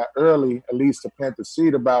representation of that early, at least to plant the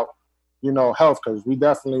seed about, health, because we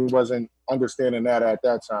definitely wasn't understanding that at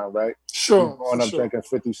that time, right? Sure. Growing up drinking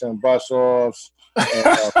 50 Cent bus-offs, and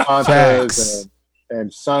Contas,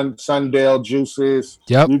 and Sundale juices.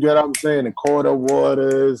 Yep. You get what I'm saying? And quarter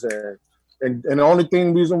waters, and the only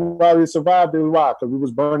reason why we survived is why? Because we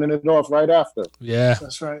was burning it off right after. Yeah.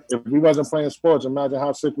 That's right. If we wasn't playing sports, imagine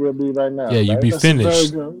how sick we'd be right now. Yeah, you'd be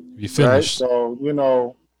finished. You'd be finished. Right?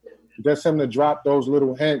 So, just him to drop those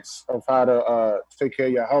little hints of how to take care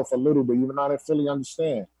of your health a little bit, even though I didn't fully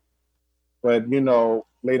understand. But,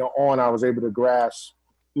 later on, I was able to grasp,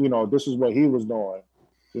 this is what he was doing,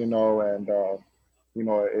 and,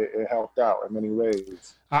 it helped out in many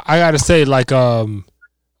ways. I got to say,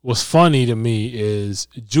 what's funny to me is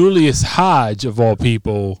Julius Hodge, of all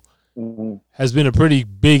people, has been a pretty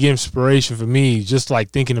big inspiration for me, just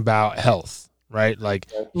thinking about health, right?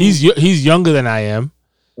 He's younger than I am,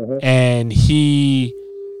 and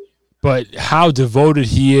but how devoted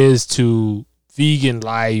he is to vegan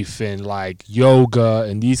life and yoga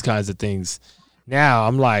and these kinds of things. Now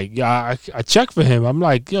I'm I check for him. I'm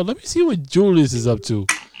let me see what Julius is up to.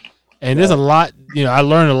 And there's a lot, I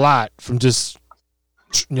learned a lot from just,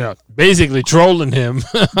 basically trolling him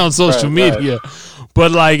on social media.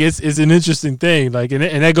 But it's an interesting thing.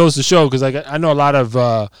 And that goes to show, because I know a lot of,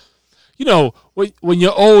 when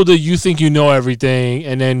you're older, you think you know everything,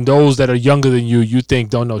 and then those that are younger than you think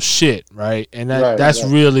don't know shit, right? And that's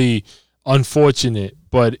really unfortunate,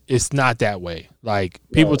 but it's not that way.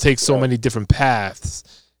 People take so many different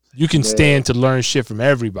paths. You can stand to learn shit from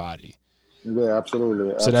everybody. Yeah,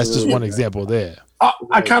 absolutely. So that's just one example there.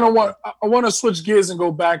 I kind of want to switch gears and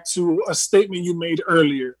go back to a statement you made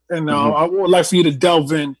earlier, and I would like for you to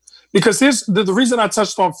delve in, because here's the reason I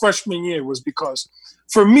touched on freshman year was because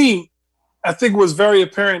for me, I think it was very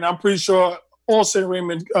apparent. I'm pretty sure all St.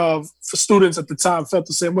 Raymond for students at the time felt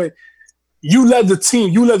the same way. You led the team.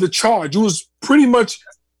 You led the charge. You was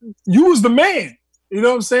the man. You know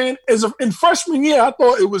what I'm saying? In freshman year, I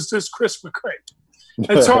thought it was just Chris McCray.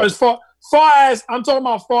 As far as I'm talking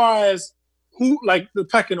about, far as who, the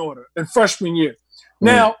pecking order in freshman year.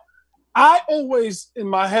 Now, I always in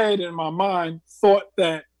my head and my mind thought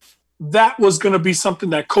that was going to be something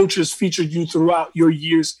that coaches featured you throughout your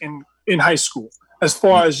years in high school, as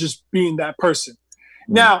far as just being that person.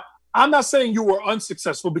 Now, I'm not saying you were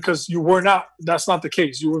unsuccessful because you were not. That's not the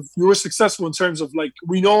case. You were successful in terms of like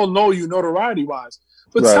we all know you notoriety wise.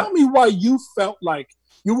 But tell me why you felt like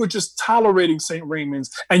you were just tolerating St.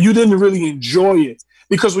 Raymond's and you didn't really enjoy it.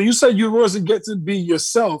 Because when you said you wasn't getting to be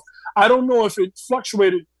yourself, I don't know if it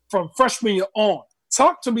fluctuated from freshman year on.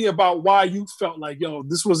 Talk to me about why you felt like, yo,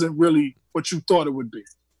 this wasn't really what you thought it would be.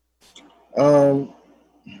 Well,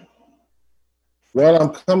 I'm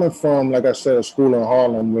coming from, like I said, a school in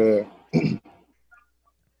Harlem where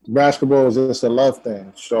basketball is just a love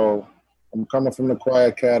thing. So I'm coming from the choir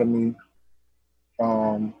academy.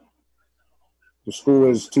 The school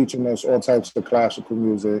is teaching us all types of classical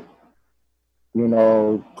music. You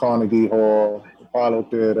know, Carnegie Hall, Apollo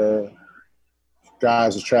Theater.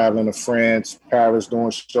 Guys are traveling to France, Paris,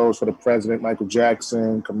 doing shows for the president, Michael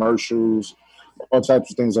Jackson, commercials, all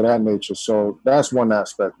types of things of that nature. So that's one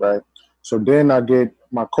aspect, right? So then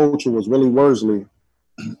my coach was Willie Worsley,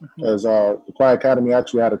 as the choir academy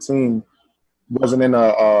actually had a team. Wasn't in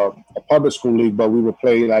a public school league, but we would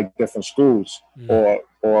play like different schools or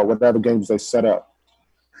whatever games they set up.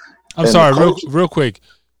 I'm sorry, real quick.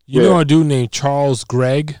 You know a dude named Charles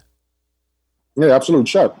Gregg? Yeah, absolute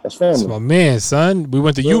Chuck. That's family. That's my man, son. We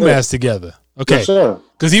went to UMass together. Okay, yes, sir.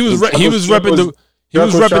 Because he was repping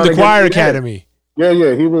the choir academy.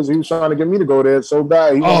 Yeah. He was trying to get me to go there so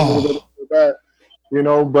bad. He wanted me to go so bad. You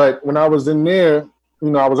know, but when I was in there, you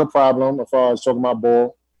know, I was a problem as far as talking about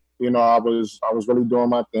ball. You know, I was really doing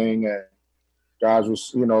my thing, and guys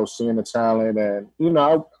was, you know, seeing the talent, and you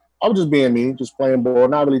know, I was just being me, just playing ball,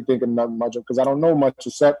 not really thinking nothing much because I don't know much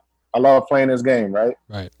except I love playing this game, right?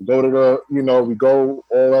 Right. We go to we go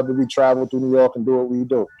all over, we travel through New York and do what we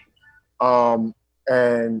do.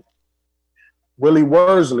 And Willie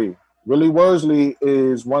Worsley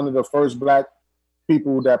is one of the first black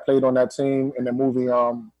people that played on that team in the movie.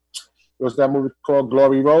 Was that movie called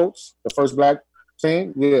Glory Roads? The first black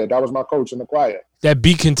team? Yeah, that was my coach in the choir. That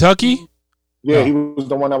beat Kentucky? Yeah, he was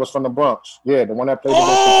the one that was from the Bronx. Yeah, the one that played against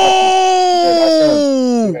Kentucky.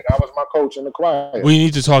 Yeah, that was my coach in the choir. We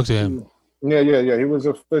need to talk to him. Yeah. He was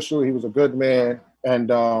official. He was a good man.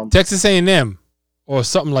 And Texas A&M or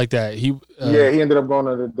something like that. He ended up going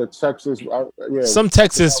to the Texas. Some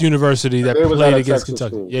Texas university that played against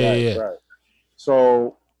Kentucky. School. Yeah. Right.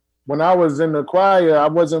 So when I was in the choir, I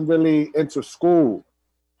wasn't really into school.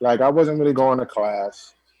 Like I wasn't really going to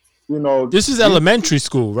class. You know, this is elementary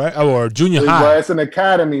school, right? Or junior high. Well, it's an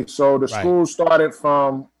academy. So the school started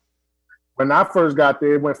from when I first got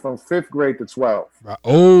there. It went from 5th grade to 12th. Right.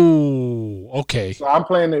 Oh, okay. So I'm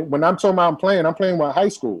playing it. When I'm talking about I'm playing with high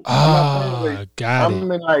school. Got it. I'm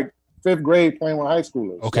in like 5th grade playing with high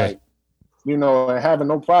schoolers. Okay. Like, you know, and having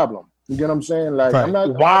no problem. You get what I'm saying? Like right. I'm not.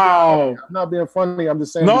 Wow. I'm not being funny. I'm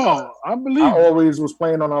just saying. No, I believe. I always was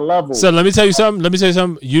playing on a level. So let me tell you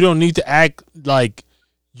something. You don't need to act like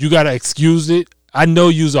you gotta excuse it. I know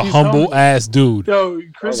you's a humble ass dude. Yo,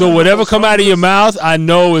 Chris, so whatever come out of your mouth, I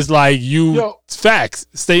know is like facts,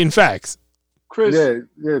 stating facts. Chris.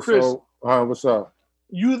 Yeah. Chris, so what's up?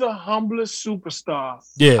 You the humblest superstar.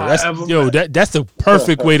 Yeah, that's the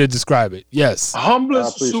perfect way to describe it. Yes.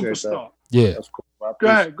 Humblest superstar. That. Yeah. That's cool. Go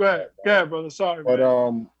ahead, brother. Sorry. But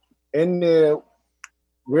in there,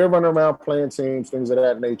 we're running around playing teams, things of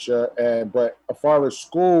that nature. But as far as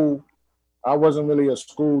school, I wasn't really a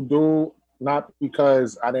school dude. Not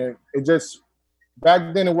because I didn't. It just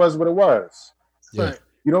back then it was what it was. Yeah. Right.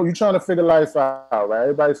 You know, you're trying to figure life out, right?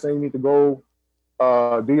 Everybody's saying you need to go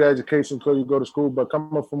do your education until you go to school. But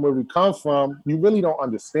coming from where we come from, you really don't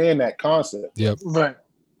understand that concept. Yep. Right.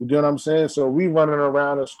 You get what I'm saying? So we running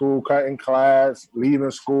around at school, cutting class, leaving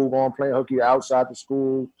school, going playing hooky outside the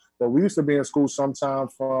school. But we used to be in school sometime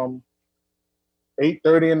from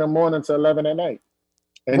 8:30 in the morning to 11 at night.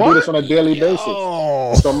 And do this on a daily basis.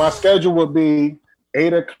 So my schedule would be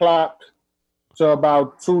 8 o'clock to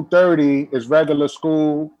about 2:30 is regular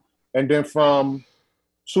school. And then from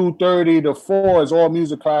 2:30 to 4 is all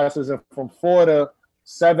music classes. And from 4 to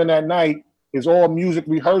 7 at night is all music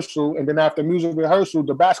rehearsal. And then after music rehearsal,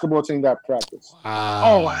 the basketball team got practice. Wow.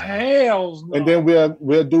 Oh, hell no. And then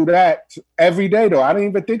we'll do that every day, though. I didn't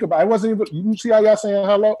even think about it. I wasn't even, you see how y'all saying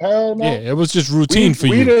hell no? Yeah, it was just routine for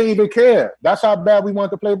you. We didn't even care. That's how bad we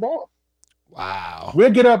wanted to play ball. Wow.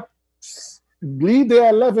 We'll get up, leave there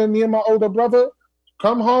at 11, me and my older brother,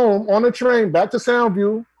 come home on the train back to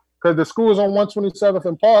Soundview, because the school is on 127th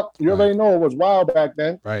and Park. You already know it was wild back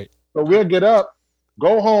then. Right. So we'll get up,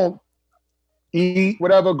 go home, eat,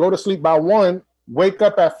 whatever, go to sleep by 1, wake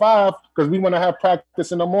up at 5, because we want to have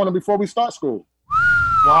practice in the morning before we start school.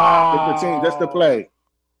 Wow. With the team, just to play.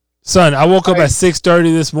 Son, I woke up at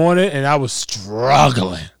 6:30 this morning and I was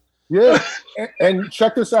struggling. Yeah, and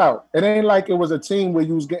check this out. It ain't like it was a team where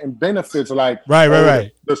you was getting benefits, like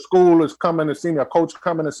right. The school is coming to see me, a coach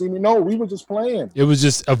coming to see me. No, we were just playing. It was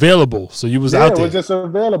just available, so you was out there. It was just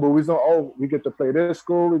available. We thought, we get to play this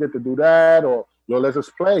school, we get to do that, or let's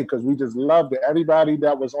just play because we just loved it. Everybody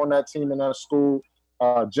that was on that team in that school,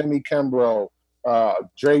 Jimmy Kimbrough,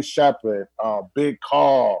 Dre Shepard, Big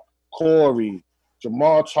Carl, Corey,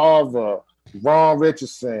 Jamal Tarver, Ron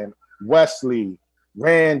Richardson, Wesley,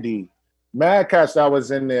 Randy, mad cats that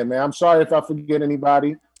was in there, man. I'm sorry if I forget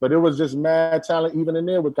anybody, but it was just mad talent even in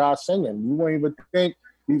there with guys singing. You won't even think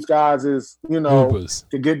these guys is,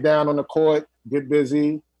 to get down on the court, get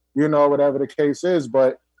busy, whatever the case is.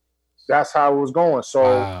 But that's how it was going.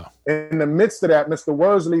 So in the midst of that, Mr.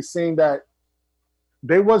 Worsley seen that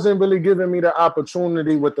they wasn't really giving me the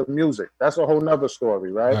opportunity with the music. That's a whole nother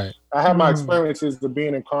story, right? I had my experiences of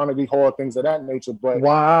being in Carnegie Hall, things of that nature, but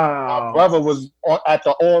my brother was at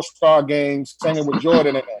the All-Star game singing with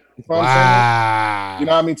Jordan in it. You know what I'm saying? You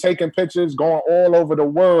know what I mean? Taking pictures, going all over the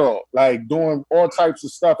world, like doing all types of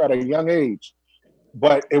stuff at a young age.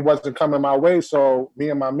 But it wasn't coming my way, so me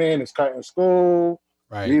and my man is cutting school.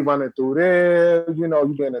 We running through there. You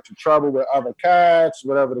getting into trouble with other cats,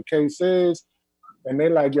 whatever the case is. And they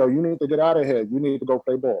like, yo, you need to get out of here. You need to go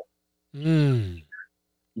play ball. You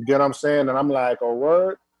get what I'm saying? And I'm like, oh,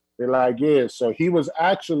 word? They're like, yeah. So he was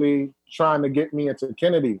actually trying to get me into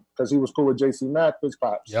Kennedy because he was cool with J.C. Mack, his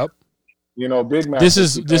pops. Yep. Big Mac. This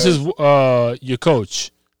is your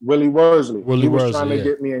coach. Willie Worsley. He was trying to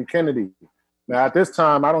get me in Kennedy. Now, at this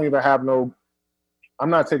time, I don't even have I'm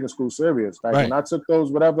not taking school serious. Like when I took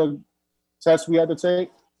those whatever tests we had to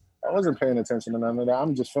take, I wasn't paying attention to none of that.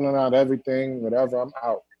 I'm just filling out everything, whatever, I'm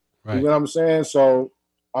out. You know what I'm saying? So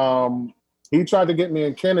he tried to get me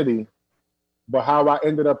in Kennedy, but how I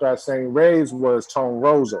ended up at St. Ray's was Tone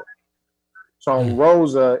Rosa. Tone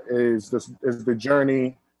Rosa is the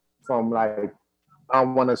journey from like, I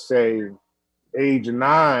want to say age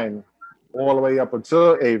 9 all the way up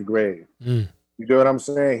until 8th grade. You know what I'm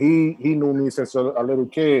saying? He knew me since a little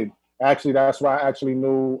kid. Actually, that's why I actually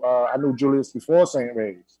knew I knew Julius before St.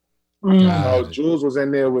 Ray's. Jules was in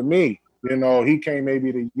there with me. He came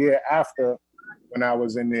maybe the year after when I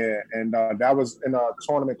was in there. And that was in a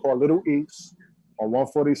tournament called Little East on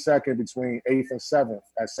 142nd between 8th and 7th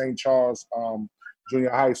at St. Charles Junior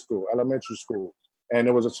High School, elementary school. And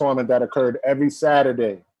it was a tournament that occurred every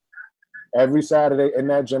Saturday in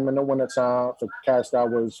that gym in the wintertime for cats that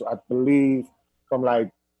was, I believe, from like,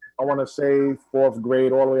 I want to say 4th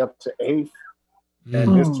grade all the way up to 8th.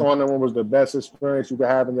 And this tournament was the best experience you could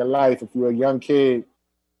have in your life if you're a young kid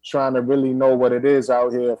trying to really know what it is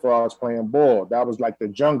out here for us playing ball. That was like the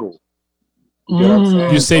jungle. You know what I'm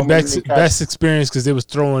saying? You say best experience because they was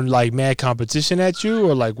throwing like mad competition at you,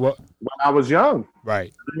 or like what? When I was young.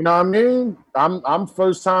 Right. You know what I mean? I'm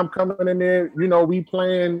first time coming in there, we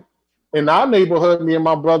playing in our neighborhood, me and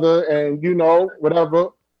my brother, and whatever.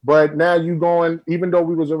 But now you going, even though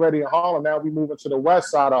we was already in Harlem, now we moving to the west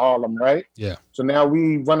side of Harlem, right? Yeah. So now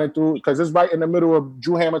we running through, because it's right in the middle of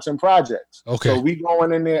Drew Hamilton Projects. Okay. So we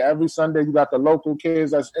going in there every Sunday. You got the local kids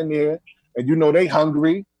that's in there, and they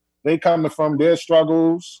hungry. They coming from their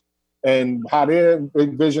struggles and how their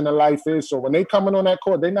big vision of life is. So when they coming on that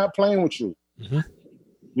court, they not playing with you.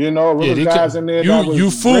 Guys in there. You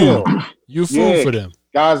fool. You fool for them.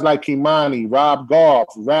 Guys like Kimani, Rob Goff,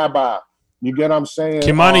 Rabbi. You get what I'm saying?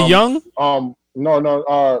 Kimani Young? No.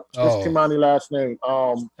 What's Kimani last name?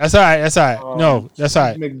 That's all right. No, that's all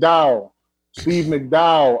right. Steve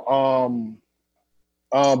McDowell.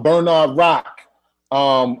 Bernard Rock.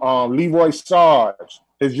 Leroy Sarge.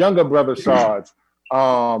 His younger brother Sarge.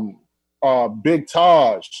 Big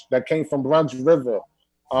Taj that came from Bruns River.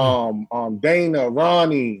 Dana,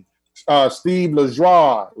 Ronnie, Steve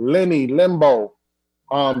LaJoie, Lenny, Limbo.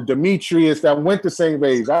 Demetrius that went to St.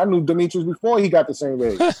 Ray's. I knew Demetrius before he got to St.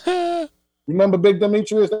 Ray's. You remember Big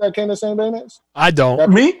Demetrius that came to St. Ray's? I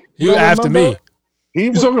don't. Me? You after me. He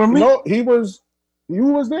was. No, he was. You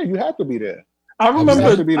was there. You had to be there. I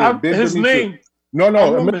remember his name. No,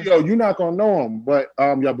 Emilio, you're not gonna know him, but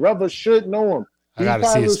your brother should know him. I gotta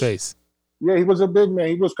see his face. Yeah, he was a big man.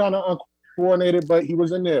 He was kind of uncoordinated, but he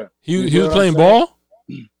was in there. He was playing ball?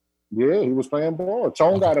 Yeah, he was playing ball.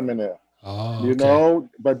 Tone got him in there. Oh, okay.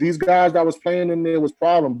 But these guys that was playing in there was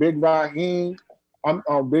problem. Big Raheem,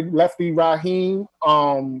 big lefty Raheem,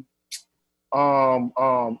 the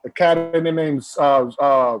cat in the name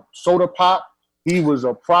Soda Pop, he was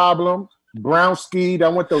a problem. Brownski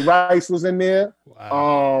that went to Rice was in there.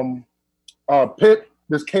 Wow. Pip,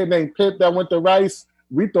 this kid named Pip that went to Rice,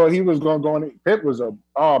 we thought he was gonna go in. Pip was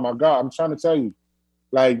oh my God, I'm trying to tell you.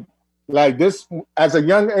 Like Like this, as a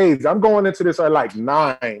young age, I'm going into this at like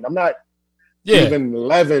 9. I'm not even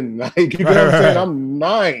 11. Like, you know what I'm saying? I'm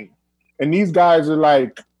 9. And these guys are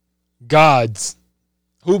like gods.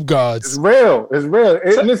 Hoop gods. It's real. It's real.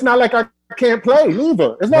 And it's not like I can't play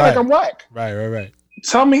neither. It's not like I'm whack. Right.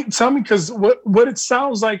 Tell me, because what it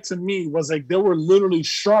sounds like to me was like they were literally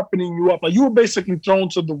sharpening you up. Like you were basically thrown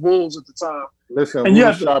to the wolves at the time. Listen, we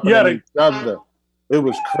were sharpening each other. It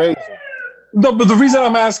was crazy. No, but the reason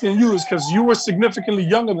I'm asking you is because you were significantly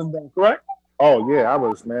younger than them, correct? Oh, yeah, I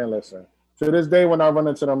was, man, listen. To this day, when I run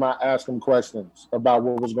into them, I ask them questions about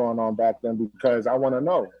what was going on back then because I want to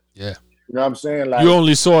know. Yeah. You know what I'm saying? Like, you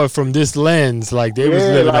only saw it from this lens. Like, they was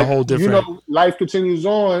living a whole different... You know, life continues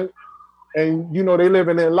on, and, you know, they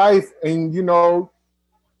living their life, and, you know,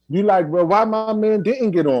 you like, well, why my man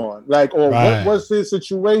didn't get on? Like, or what was his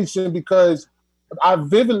situation? Because I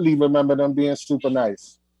vividly remember them being super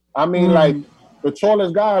nice. I mean, like, the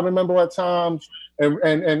tallest guy I remember at times, and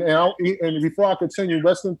before I continue,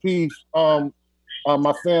 rest in peace,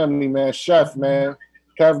 my family, man, Chef, man,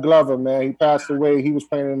 Kev Glover, man, he passed away. He was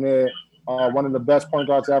playing in there, one of the best point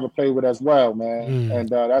guards I ever played with as well, man. And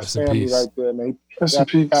that's family right there, man.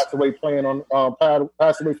 He passed away playing on,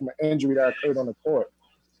 passed away from an injury that occurred on the court.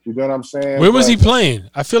 You know what I'm saying? Where was he playing?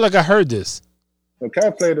 I feel like I heard this.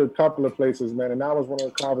 Kev played a couple of places, man, and that was one of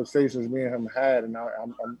the conversations me and him had, and I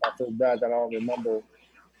feel bad that I don't remember.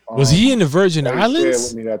 Was he in the Virgin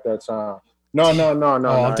Islands? With me at that time. No.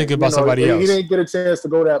 Oh, I'm thinking about somebody else. He didn't get a chance to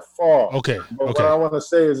go that far. Okay. But what I want to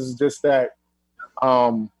say is just that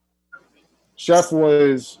Chef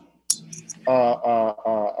was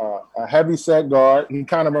a heavy set guard. He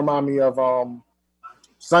kind of reminded me of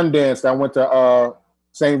Sundance that went to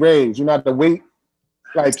St. Ray's. You know, the weight,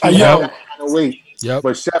 like he had that kind of weight. Yep.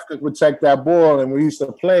 But Chef could protect that ball, and we used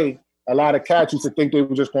to play. A lot of cats used to think they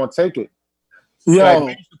were just going to take it. Yeah, like, we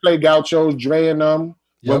used to play Gauchos, Dre and them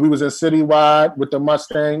when we was in Citywide with the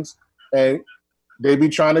Mustangs, and they be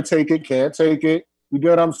trying to take it, can't take it. You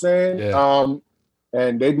get what I'm saying? Yeah.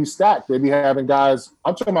 And they be stacked. They be having guys.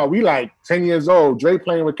 I'm talking about we like 10 years old. Dre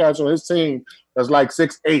playing with cats on his team that's like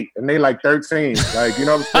 6'8", and they like 13. Like, you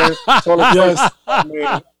know what I'm saying? Yes.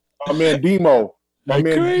 My man Demo. My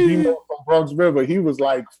man Demo from Bronx River. He was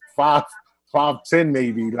like 5'10"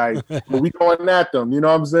 maybe. Like, but we going at them. You know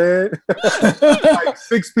what I'm saying? Like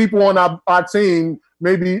 6 people on our team,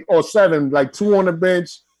 maybe, or 7, like 2 on the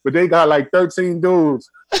bench, but they got like 13 dudes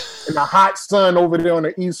in the hot sun over there on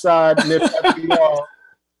the east side near FDR,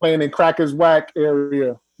 playing in Crackers Whack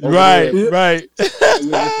area. Right. Yeah,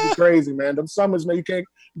 it's crazy, man. Them summers, man, you can't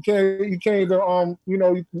even you can't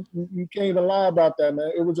even lie about that,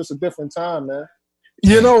 man. It was just a different time, man.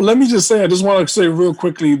 You know, let me just say, I just want to say real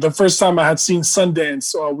quickly, the first time I had seen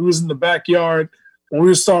Sundance, we was in the backyard when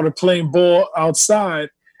we started playing ball outside,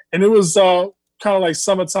 and it was kind of like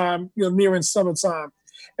summertime, you know, nearing summertime.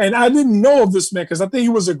 And I didn't know of this man because I think he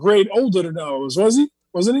was a grade older than ours, was he?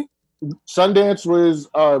 Wasn't he? Sundance was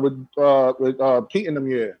with Pete in them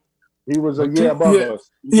year. He was a year above us.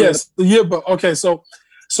 Yes, the year above. Okay, so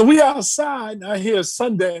we outside, and I hear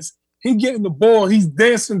Sundance. He getting the ball, he's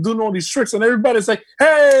dancing, doing all these tricks, and everybody's like,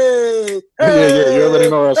 hey! Yeah, you already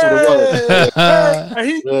know that's what it was.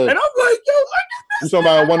 And I'm like, yo, you talking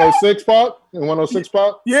about 106 Park? In 106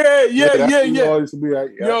 Park? Yeah. Used to be like,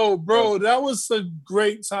 Yo, bro, that was some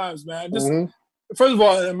great times, man. Just, First of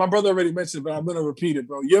all, and my brother already mentioned it, but I'm going to repeat it,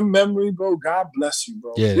 bro. Your memory, bro, God bless you,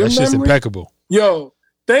 bro. Yeah, that's just impeccable. Yo,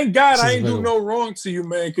 thank God I ain't do no wrong to you,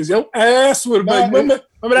 man, because your ass would have been, remember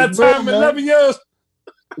that time, 11 years?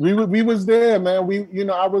 We was there, man.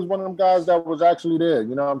 I was one of them guys that was actually there.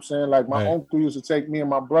 You know what I'm saying? Like, my uncle used to take me and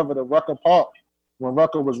my brother to Rucker Park when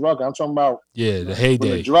Rucker was Rucker. I'm talking about the heyday.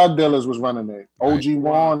 When the drug dealers was running it. OG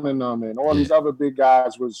Juan and all these other big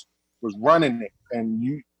guys was running it.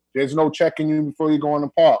 And there's no checking you before you go in the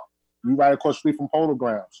park. You right across the street from Polo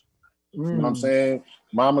Grounds. You know what I'm saying?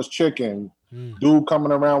 Mama's Chicken. Dude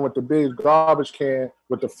coming around with the big garbage can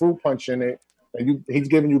with the fruit punch in it. And he's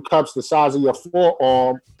giving you cups the size of your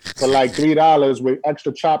forearm for like $3 with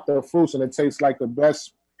extra chopped up fruits, and it tastes like the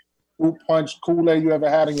best fruit punch Kool-Aid you ever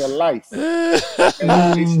had in your life.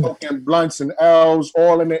 And he's smoking blunts and L's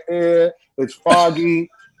all in the air. It's foggy,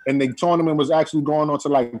 and the tournament was actually going on to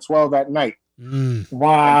like 12 at night.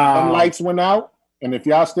 Wow! Some lights went out, and if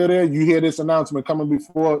y'all still there, you hear this announcement coming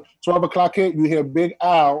before 12 o'clock hit. You hear Big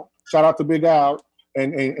Al. Shout out to Big Al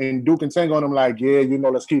and Duke and Tango on them like,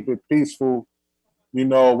 let's keep it peaceful. You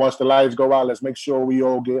know, once the lights go out, let's make sure we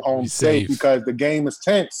all get home safe because the game is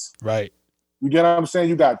tense. Right. You get what I'm saying?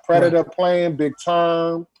 You got Predator playing, Big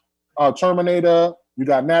Term, Terminator. You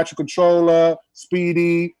got Natural Controller,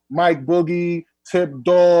 Speedy, Mike Boogie, Tip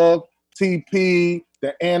Dog. TP,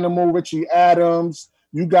 the Animal, Richie Adams.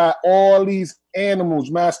 You got all these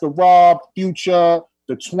animals, Master Rob, Future,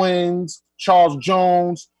 the Twins, Charles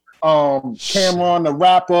Jones, Cameron the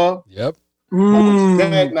rapper. Yep.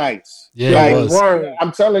 Dead Nights. Yeah, it was.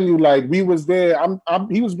 I'm telling you, like we was there.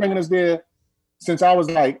 He was bringing us there since I was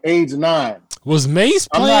like age 9. Was Mace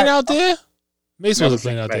playing out there? Mace wasn't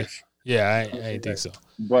playing out there. Yeah, I didn't think so.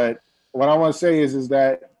 But what I want to say is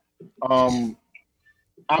that I'm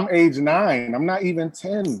age 9. I'm not even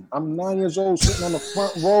 10. I'm 9 years old, sitting on the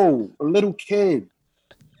front row, a little kid.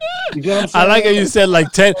 You get what I'm saying? I like how you said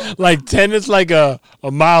like 10. Like 10 is like a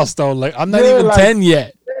milestone. Like I'm not even 10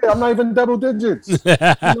 yet. Yeah, I'm not even double digits.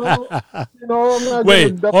 I'm not.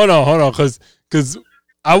 Wait, hold on, because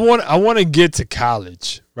I want to get to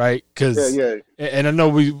college, right? Because and I know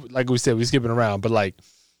we said we're skipping around, but like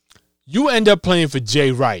you end up playing for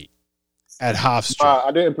Jay Wright at Hofstra.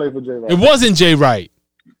 I didn't play for Jay Wright. It wasn't Jay Wright.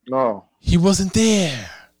 No, he wasn't there.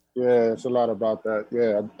 Yeah, it's a lot about that.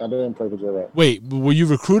 Yeah, I didn't play for Jay Wright. Wait, were you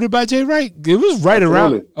recruited by Jay Wright? It was right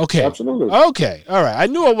around. Okay, absolutely. Okay, all right. I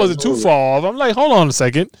knew I wasn't too far off. I'm like, hold on a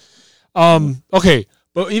second. Okay,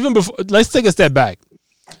 but even before, let's take a step back.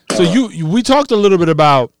 So we talked a little bit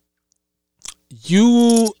about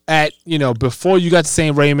you at before you got to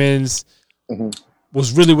St. Raymond's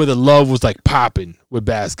was really where the love was like popping with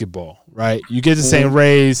basketball, right? You get to St.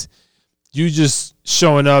 Ray's, you just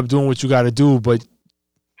showing up, doing what you got to do, but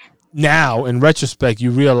now in retrospect,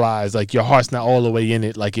 you realize like your heart's not all the way in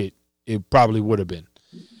it like it probably would have been.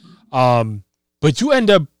 But you end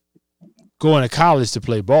up going to college to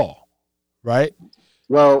play ball, right?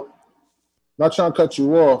 Well, not trying to cut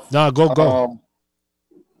you off. No, go.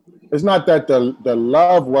 It's not that the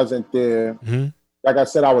love wasn't there. Mm-hmm. Like I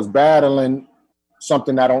said, I was battling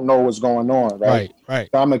something I don't know what's going on, right? Right.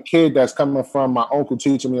 So I'm a kid that's coming from my uncle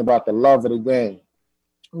teaching me about the love of the game.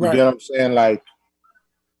 You get what I'm saying? Like,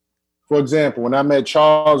 for example, when I met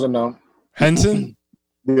Charles and them. Henson?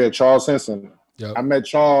 Yeah, Charles Henson. Yep. I met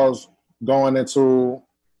Charles going into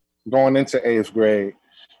 8th grade.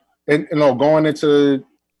 And going into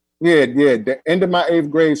the end of my 8th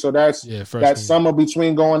grade. So that's that summer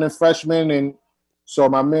between going in freshman. And so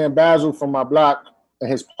my man Basil from my block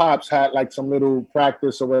and his pops had like some little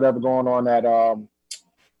practice or whatever going on at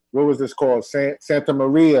what was this called? Santa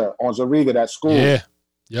Maria on Zariga, that school. Yeah.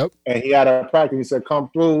 Yep. And he had a practice. He said, come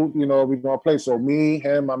through, we're gonna play. So me,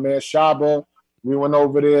 him, my man Shaba, we went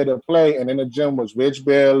over there to play, and in the gym was Rich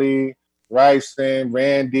Bailey, Ryson,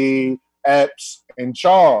 Randy, Epps, and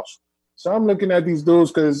Charles. So I'm looking at these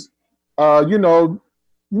dudes because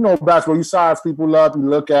basketball, you size people up, you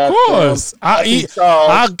look at. Of course.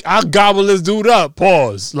 I'll gobble this dude up.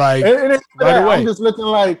 Pause. Like right away. I'm just looking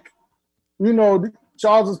like,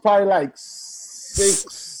 Charles is probably like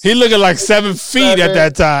 6. He looking like 7 feet at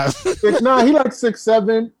that time. He like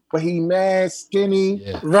 6'7", but he mad, skinny.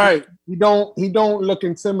 Yeah. Right. He don't look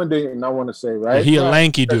intimidating, I want to say, right? Yeah, he a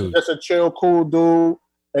lanky dude. Just a chill, cool dude.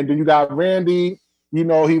 And then you got Randy, he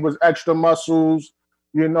was extra muscles,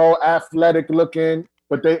 athletic looking,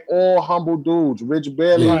 but they all humble dudes. Rich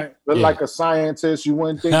Bailey looked like a scientist. You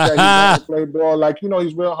wouldn't think that he wanted to play ball. Like,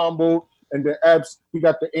 he's real humble. And then Epps, he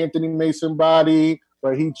got the Anthony Mason body,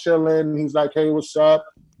 but he chilling. He's like, hey, what's up?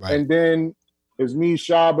 Right. And then it's me,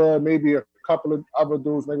 Shaba, maybe a couple of other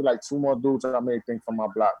dudes, maybe like 2 more dudes that I may think from my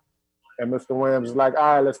block. And Mr. Williams is like,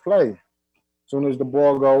 all right, let's play. As soon as the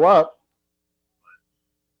ball go up,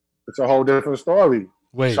 it's a whole different story.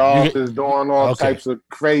 Wait, Charles is doing all types of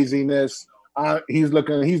craziness. He's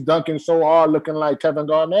dunking so hard, looking like Kevin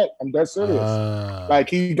Garnett. I'm dead serious. Like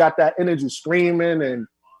he got that energy, screaming, and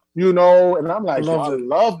and I'm like, I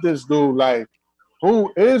love this dude. Like,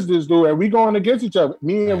 who is this dude? And we going against each other.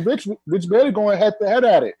 Me and Rich Bailey going head to head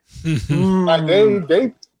at it. Like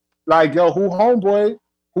they like, yo, who homeboy,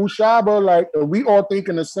 who Shaba, like, we all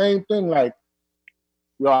thinking the same thing. Like,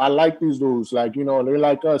 yo, I like these dudes. Like, they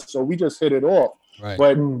like us. So we just hit it off. Right.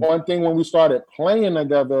 But one thing when we started playing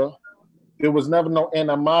together, there was never no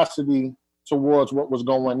animosity towards what was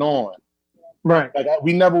going on. Right. Like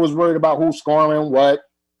we never was worried about who's scoring what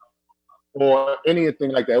or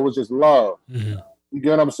anything like that. It was just love. Mm-hmm. You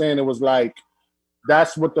get what I'm saying? It was like,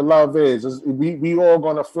 that's what the love is. We all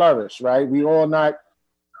gonna flourish, right? We all not.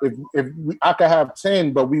 I could have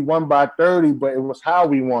 10, but we won by 30. But it was how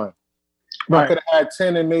we won. Right. I could have had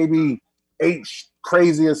 10 and maybe 8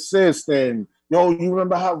 crazy assists. And you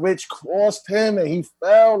remember how Rich crossed him and he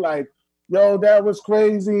fell? Like, that was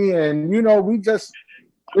crazy. And we just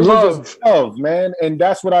love, man. And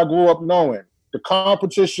that's what I grew up knowing: the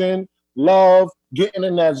competition, love, getting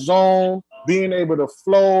in that zone, being able to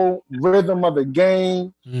flow, rhythm of the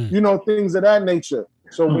game, things of that nature.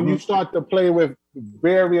 So when you start to play with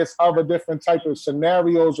various other different type of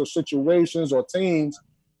scenarios or situations or teams,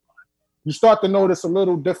 you start to notice a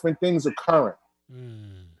little different things occurring.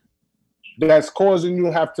 That's causing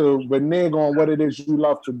you have to renege on what it is you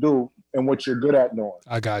love to do and what you're good at doing.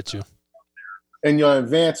 I got you. And your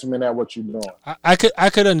advancement at what you're doing. I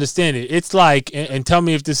could understand it. It's like, and tell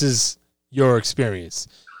me if this is your experience.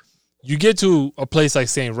 You get to a place like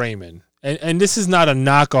St. Raymond, and this is not a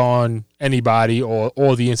knock on anybody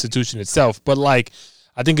or the institution itself, but like,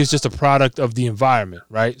 I think it's just a product of the environment,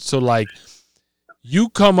 right? So like, you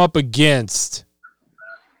come up against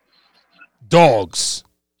dogs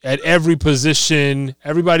at every position.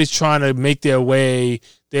 Everybody's trying to make their way.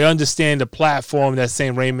 They understand the platform that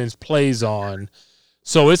St. Raymond's plays on.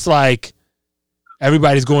 So it's like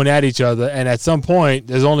everybody's going at each other. And at some point,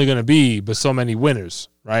 there's only going to be but so many winners,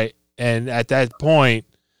 right? And at that point,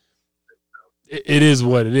 it is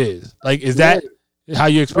what it is. Like, is that how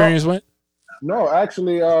your experience went? No,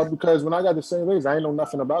 actually, because when I got to St. Raymond's, I didn't know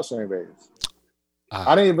nothing about St. Raymond's.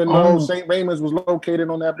 I didn't even know St. Raymond's was located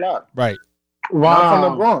on that block. Right. Wow. I'm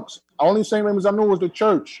from the Bronx. Only St. Raymond's I knew was the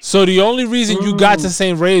church. So the only reason you got to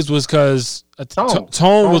St. Ray's was because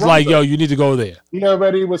Tone was like, yo, you need to go there. He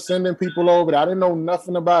already was sending people over there. I didn't know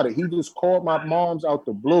nothing about it. He just called my mom's out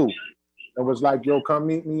the blue and was like, yo, come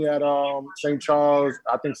meet me at St. Charles.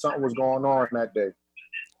 I think something was going on that day.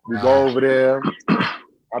 We go over there.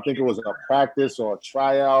 I think it was a practice or a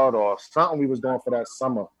tryout or something we was doing for that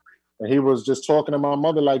summer. And he was just talking to my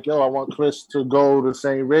mother like, yo, I want Chris to go to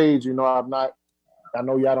St. Ray's. You know, I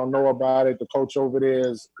know y'all don't know about it. The coach over there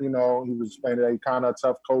is, you know, he was explaining that he's kind of a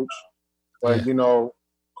tough coach. But, you know,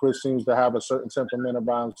 Chris seems to have a certain temperament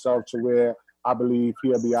about himself to where I believe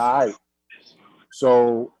he'll be all right.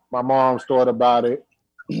 So my mom's thought about it,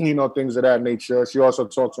 you know, things of that nature. She also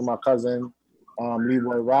talked to my cousin,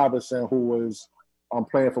 Leroy Robinson, who was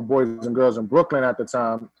playing for Boys and Girls in Brooklyn at the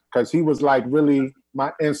time, because he was like really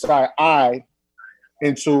my inside eye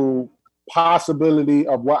into possibility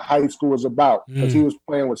of what high school was about, because he was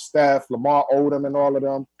playing with Steph, Lamar Odom, and all of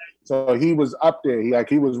them. So he was up there.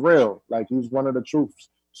 He was real. Like, he was one of the troops.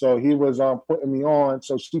 So he was putting me on.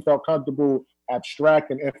 So she felt comfortable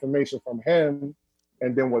abstracting information from him.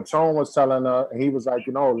 And then what Tone was telling her, and he was like,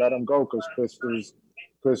 you know, let him go because Chris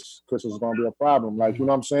is going to be a problem. Like, you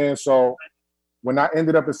know what I'm saying? So when I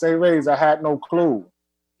ended up at St. Ray's, I had no clue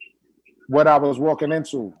what I was walking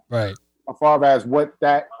into. Right. As far as what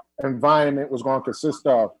that environment was going to consist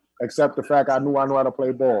of, except the fact I knew how to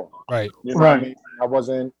play ball. Right. You know what I mean? I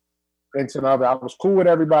wasn't into another. I was cool with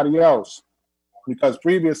everybody else, because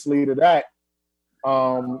previously to that,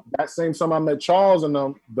 that same summer I met Charles and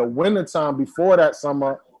them, the winter time before that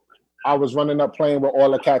summer, I was running up playing with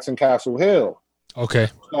all the cats in Castle Hill. Okay.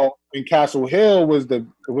 So in Castle Hill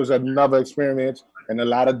was another experience, and a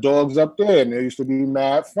lot of dogs up there, and it used to be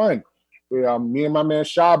mad fun. Me and my man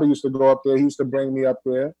Shaba used to go up there. He used to bring me up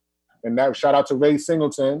there. And that shout out to Ray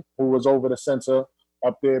Singleton, who was over the center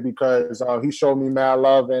up there, because he showed me mad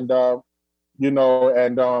love, and you know,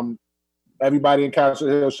 and everybody in Castle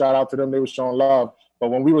Hill, shout out to them. They were showing love.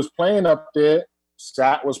 But when we was playing up there,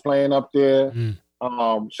 Sat was playing up there.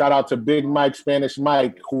 Shout out to Big Mike, Spanish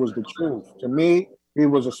Mike, who was the truth. To me, he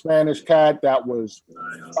was a Spanish cat that was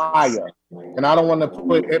fire. And I don't want to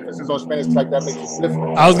put emphasis on Spanish like that makes it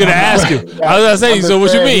different. I was going to ask you. I was going to say, so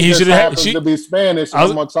what you mean? He should have to be Spanish.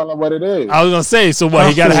 I'm going to tell him what it is. I was going to say, so what?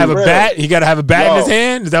 He got to have a bat? He got to have a bat in his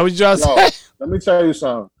hand? Is that what you trying to say? Let me tell you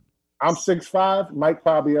something. I'm 6'5". Mike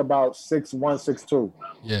probably about 6'1", 6'2".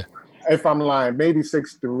 Yeah. If I'm lying, maybe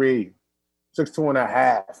 6'3",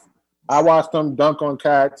 6'2.5". I watched him dunk on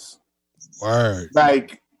cats. Word.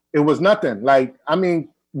 Like, it was nothing. Like, I mean,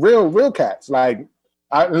 real cats. Like, in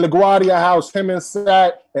LaGuardia House, him and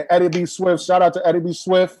Sat and Eddie B. Swift. Shout out to Eddie B.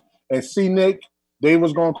 Swift and C. Nick. They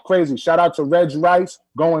was going crazy. Shout out to Reg Rice,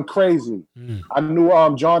 going crazy. I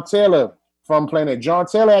knew John Taylor from playing it. John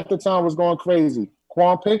Taylor at the time was going crazy.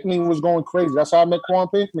 Quan Pinkney was going crazy. That's how I met Quan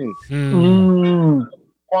Pinkney.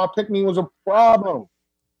 Quan Pinkney was a problem.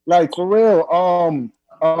 Like, for real.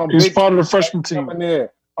 He's part of the freshman team. In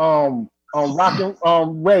there.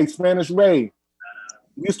 Rockin' Ray, Spanish Ray.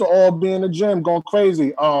 We used to all be in the gym going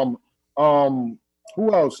crazy. Who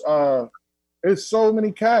else? There's so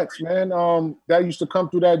many cats, man, that used to come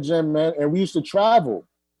through that gym, man, and we used to travel.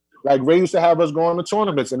 Like, Ray used to have us going to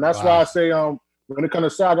tournaments, and that's why I say when it comes to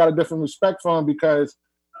Sal, I got a different respect for him, because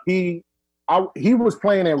he was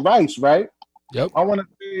playing in Rice, right? Yep. I want to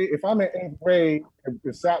say, if I'm in 8th grade,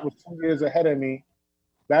 if Sat was 2 years ahead of me,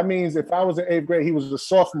 that means if I was in 8th grade, he was a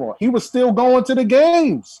sophomore. He was still going to the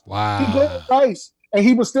games. Wow. He played Rice, and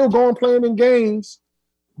he was still going playing in games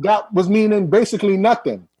that was meaning basically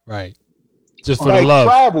nothing. Right. Just for like the love.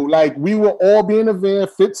 Travel. Like we will all be in a van,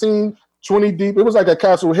 15, 20 deep. It was like a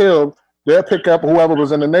Castle Hill. They'll pick up whoever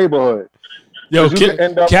was in the neighborhood. Yo,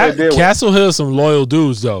 Castle Hill, some loyal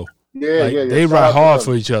dudes though. Yeah. They ride hard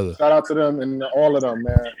for each other. Shout out to them and all of them,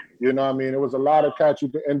 man. You know what I mean? It was a lot of cats you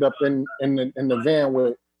could end up in the van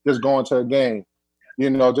with just going to a game. You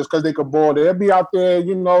know, just because they could ball. They'll be out there,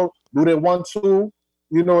 you know, do their 1-2.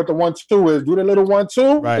 You know what the 1-2 is. Do the little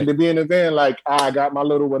 1-2. Right. And they be in the van like, I got my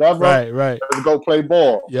little whatever. Right. Let's go play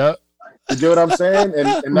ball. Yep. You get what I'm saying?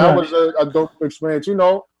 And that was a dope experience, you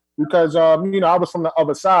know, because, you know, I was from the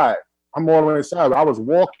other side. I'm all the way inside. I was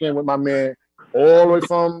walking with my man all the way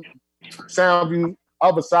from Soundview,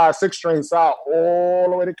 other side, 6th Train side, all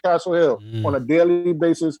the way to Castle Hill on a daily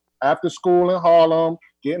basis after school in Harlem,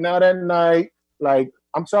 getting out at night. Like,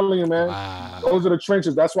 I'm telling you, man, those are the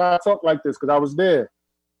trenches. That's why I talk like this, because I was there.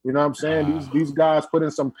 You know what I'm saying? These guys put in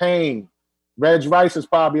some pain. Reg Rice is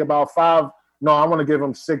probably about 5. No, I want to give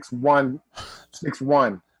him 6'1",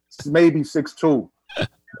 maybe 6'2".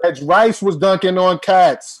 Reg Rice was dunking on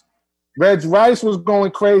cats. Reg Rice was going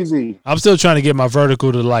crazy. I'm still trying to get my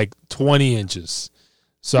vertical to like 20 inches.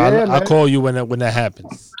 So I'll call you when that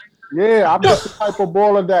happens. Yeah, I'm just the type of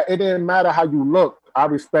baller that it didn't matter how you look. I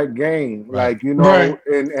respect game. Right. Like, you know,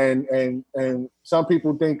 and some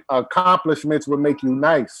people think accomplishments would make you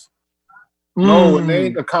nice. No, it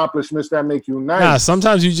ain't accomplishments that make you nice. Nah,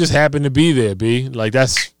 sometimes you just happen to be there, B. Like,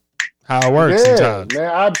 that's how it works sometimes. Man,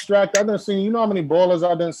 abstract. I done seen, you know how many ballers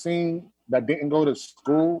I done seen that didn't go to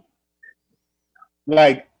school?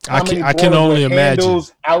 Like, I can only imagine.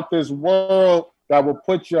 Out this world that will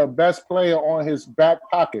put your best player on his back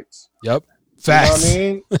pockets. Yep. Facts. You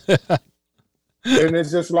know what I mean? And it's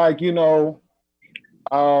just like, you know,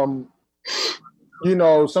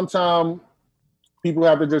 sometimes people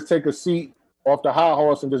have to just take a seat off the high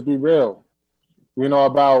horse and just be real, you know,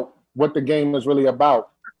 about what the game is really about,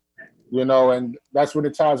 you know, and that's when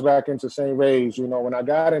it ties back into St. Ray's. You know, when I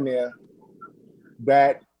got in there,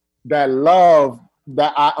 that love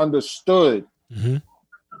that I understood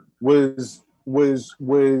was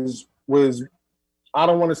I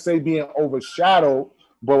don't want to say being overshadowed,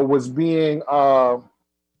 but was being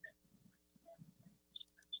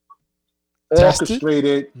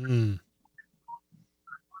orchestrated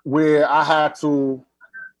where I had to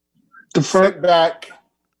sit back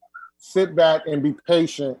and be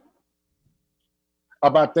patient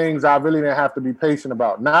about things I really didn't have to be patient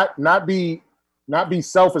about. Not be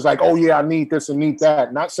selfish, like, oh yeah, I need this and need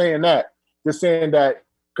that. Not saying that. Just saying that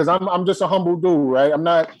because I'm just a humble dude, right? I'm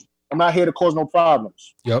not here to cause no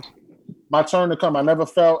problems. Yep. My turn to come. I never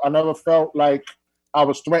felt like I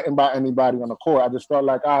was threatened by anybody on the court. I just felt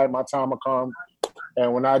like, all right, my time will come.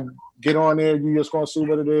 And when I get on there, you just gonna see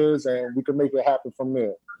what it is, and we can make it happen from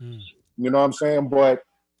there. You know what I'm saying? But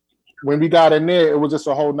when we got in there, it was just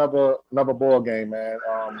a whole another ball game, man.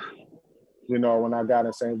 You know, when I got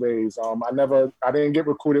in St. Ray's, I didn't get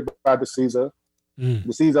recruited by the Caesar.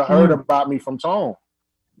 The Caesar heard about me from Tone.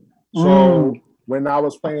 So when I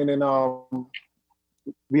was playing in,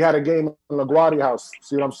 we had a game in LaGuardia House.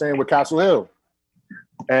 See what I'm saying, with Castle Hill.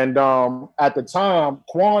 And at the time,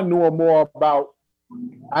 Quan knew more about.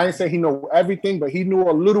 I didn't say he knew everything, but he knew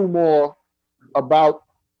a little more about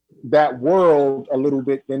that world a little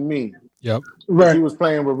bit than me. Yep. Right. He was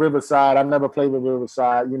playing with Riverside. I never played with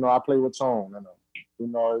Riverside. You know, I play with Tone. You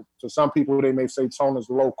know, to some people, they may say Tone is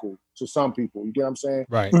local. To some people, you get what I'm saying?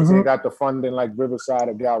 Right. They got the funding like Riverside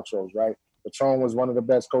or Gauchos, right? But Tone was one of the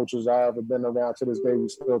best coaches I ever been around. To this day, we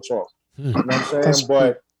still talk. You know what I'm saying?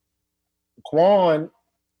 But Quan,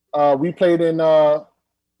 we played in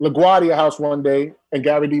LaGuardia House one day, and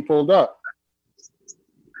Gary D pulled up.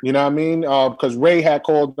 You know what I mean? Because Ray had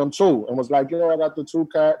called them too and was like, yo, I got the 2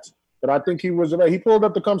 cats. But I think he was ready. He pulled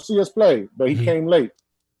up to come see us play, but he came late.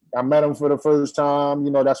 I met him for the first time.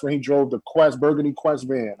 You know, that's when he drove the Burgundy Quest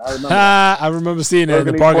van. I remember seeing that in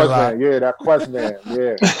the parking lot. Yeah, that Quest van.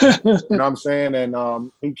 Yeah. You know what I'm saying?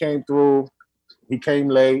 And he came through. He came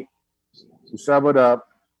late. We subbed up.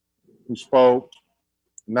 We spoke.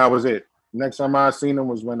 And that was it. Next time I seen him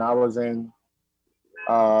was when I was in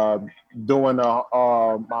doing my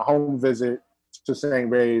home visit to St.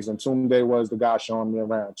 Ray's, and Tunde was the guy showing me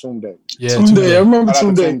around. Tunde. Yeah, Tunde. I remember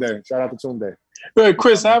Tunde. Shout out to Tunde. Hey,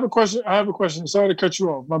 Chris, I have a question. Sorry to cut you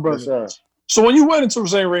off, my brother. Yes, sir. So when you went into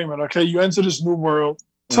St. Raymond, okay, you entered this new world.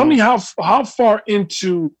 Tell me how far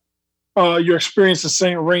into your experience at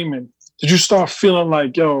St. Raymond did you start feeling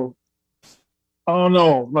like, yo, I don't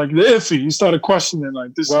know, like the iffy? You started questioning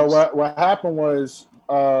like this. Well, what happened was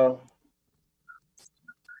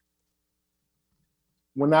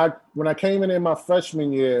when I came in my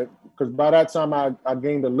freshman year, because by that time I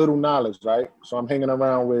gained a little knowledge, right? So I'm hanging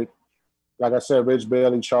around with, like I said, Rich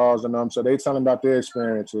Bailey, Charles, and them. So they telling about their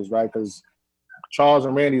experiences, right? Because Charles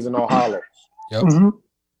and Randy's in All Hollows. Yep. Mm-hmm.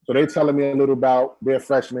 So they telling me a little about their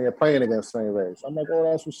freshman year playing against St. Ray's. I'm like, oh,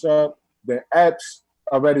 that's what's up. The Epps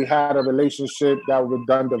already had a relationship that was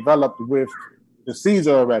done developed with the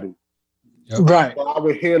Caesar already. Yep. Right. So I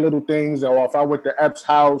would hear little things, or if I went to Epps'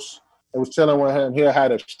 house and was chilling with him, he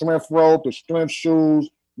had a strength rope, the strength shoes,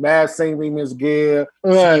 mad St. Remus gear,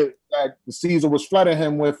 Right. that the Caesar was flooding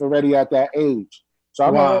him with already at that age. So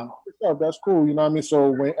I'm like, oh, what's up? That's cool. You know what I mean?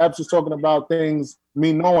 So when Epps is talking about things,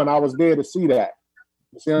 me knowing, I was there to see that.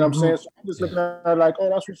 You see what I'm saying? So I'm just looking at it like, oh,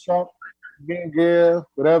 that's what's up. Getting gear,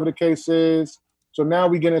 whatever the case is. So now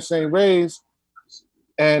we get in St. Ray's,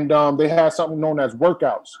 and they had something known as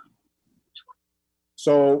workouts.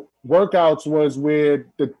 So workouts was where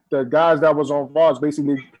the guys that was on Raws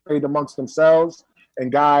basically played amongst themselves,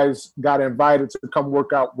 and guys got invited to come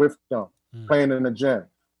work out with them, playing in the gym.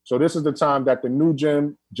 So this is the time that the new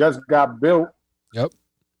gym just got built. Yep.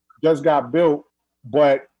 Just got built,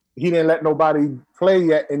 but he didn't let nobody play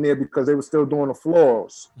yet in there because they were still doing the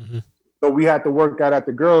floors. Mm-hmm. So we had to work out at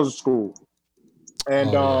the girls' school.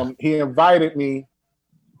 And he invited me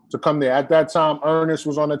to come there. At that time, Ernest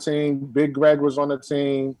was on the team. Big Greg was on the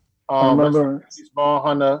team. I remember. Vaughn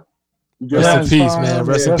Hunter. Rest in peace, man.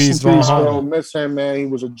 Rest in peace, Vaughn Hunter. Miss him, man. He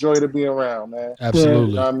was a joy to be around, man. Absolutely.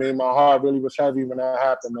 You know what I mean? My heart really was heavy when that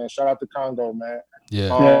happened, man. Shout out to Congo, man.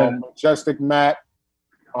 Yeah. Majestic Matt,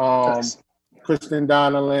 Kristen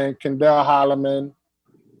Donnellan, Kendall Holloman,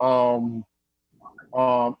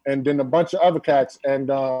 and then a bunch of other cats.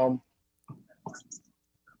 And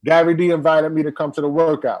Gary D invited me to come to the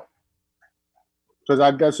workout because I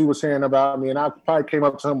guess he was hearing about me, and I probably came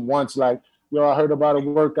up to him once like, yo, I heard about a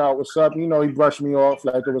workout. What's up? You know, he brushed me off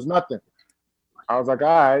like it was nothing. I was like, all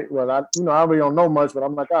right, well, I really don't know much, but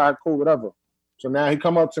I'm like, all right, cool, whatever. So now he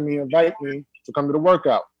come up to me, invite me to come to the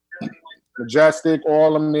workout. Majestic,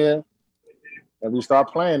 all of them there. And we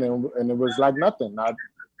start playing, and it was like nothing. I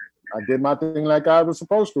did my thing like I was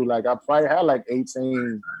supposed to. Like, I probably had like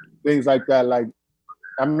 18 things like that. Like,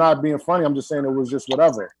 I'm not being funny. I'm just saying it was just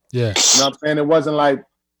whatever. Yeah. You know what I'm saying? It wasn't like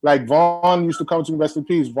Vaughn used to come to me, rest in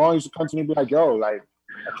peace. Vaughn used to come to me and be like, yo, like,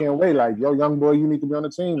 I can't wait. Like, yo, young boy, you need to be on the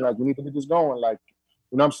team. Like, we need to get this going. Like,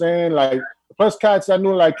 you know what I'm saying? Like, the first cats I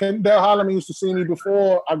knew, like, Kendall Holloman used to see me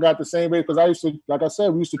before I got the same way because I used to, like I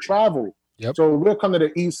said, we used to travel. Yep. So we'll come to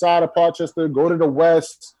the east side of Parchester, go to the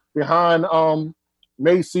west behind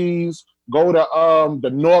Macy's, go to the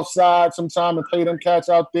north side sometime and play them cats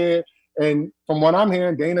out there. And from what I'm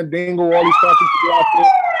hearing, Dana Dingle, all these cats used to be out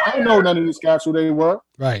there. I didn't know none of these cats who they were.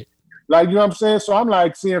 Right. Like, you know what I'm saying? So I'm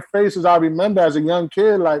like seeing faces I remember as a young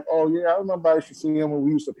kid, like, oh yeah, I remember I used to see them when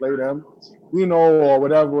we used to play them, you know, or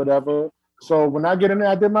whatever. So when I get in there,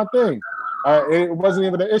 I did my thing. It wasn't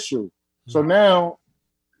even an issue. So now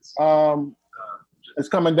it's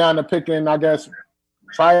coming down to picking, I guess,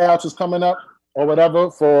 tryouts is coming up or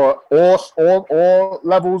whatever for all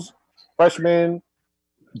levels, freshmen,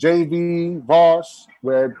 JV, Voss,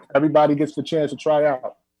 where everybody gets the chance to try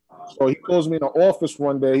out. So he calls me in the office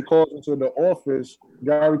one day. He calls into the office.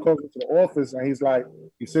 Gary calls me to the office, and he's like,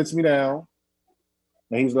 he sits me down,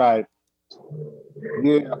 and he's like,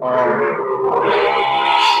 yeah,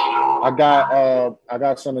 I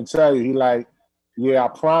got something to tell you. He like, yeah, I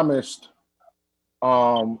promised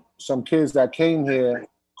some kids that came here,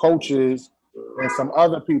 coaches, and some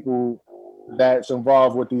other people that's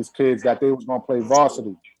involved with these kids that they was gonna play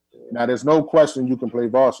varsity. Now, there's no question you can play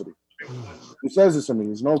varsity. He says this to me.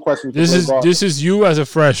 There's no question. This is you as a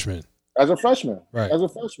freshman. As a freshman, right? As a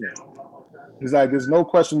freshman, he's like, there's no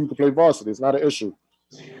question you can play varsity. It's not an issue.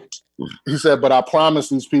 He said, but I promised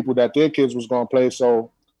these people that their kids was gonna play.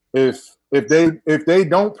 So if they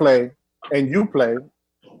don't play and you play,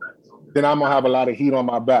 then I'm gonna have a lot of heat on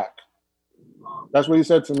my back. That's what he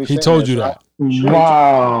said to me. He told you that.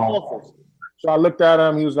 Wow. So I looked at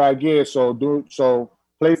him. He was like, yeah. So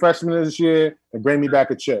play freshman this year and bring me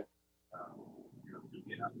back a check.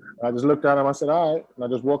 I just looked at him. I said, all right, and I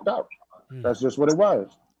just walked out. That's just what it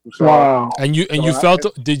was. So, wow. And you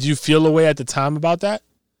did you feel a way at the time about that?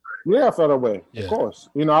 Yeah, I felt a way. Yeah. Of course.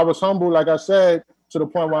 You know, I was humble, like I said, to the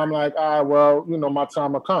point where I'm like, all right, well, you know, my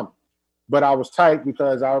time will come. But I was tight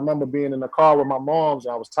because I remember being in the car with my moms,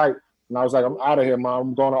 and I was tight. And I was like, I'm out of here, Mom.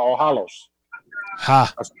 I'm going to All Hallows.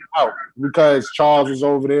 Ha. I said, out because Charles was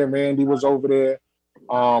over there, Randy was over there.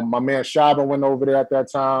 My man Shaba went over there at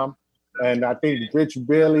that time. And I think Rich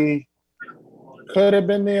Bailey could have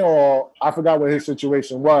been there, or I forgot what his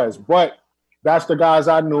situation was. But that's the guys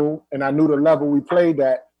I knew, and I knew the level we played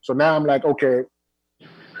at. So now I'm like, okay,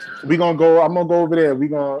 I'm gonna go over there. He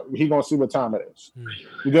gonna see what time it is.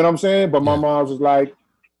 You get what I'm saying? But my mom was like,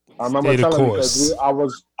 I remember telling me because I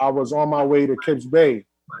was on my way to Kips Bay,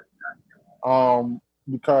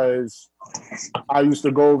 because I used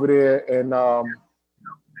to go over there and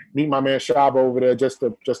meet my man Shaba over there just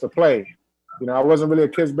to play. You know, I wasn't really a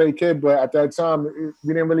Kips Bay kid, but at that time,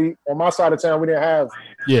 we didn't really, on my side of town, we didn't have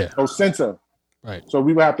no center. Right. So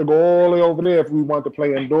we would have to go all the way over there if we wanted to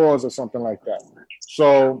play indoors or something like that.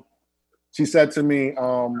 So she said to me,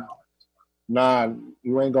 nah,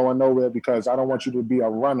 you ain't going nowhere because I don't want you to be a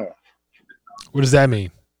runner. What does that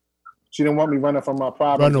mean? She didn't want me running from my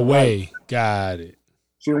problems. Run away. Got it.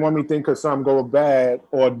 She didn't want me think because something go bad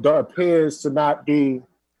or appears to not be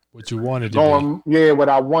what you wanted to be. Yeah, what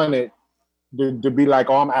I wanted. To be like,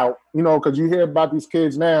 oh, I'm out. You know, because you hear about these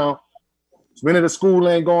kids now, minute the school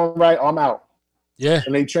ain't going right, I'm out. Yeah.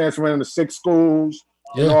 And they transferring to 6 schools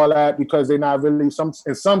and all that because they're not really,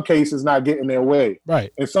 in some cases, not getting their way.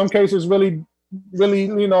 Right. In some cases, really,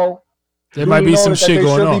 you know, there might be some shit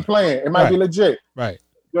going on. Be playing. It might be legit. Right.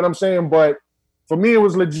 You know what I'm saying? But for me, it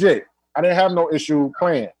was legit. I didn't have no issue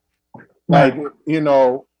playing. Like, you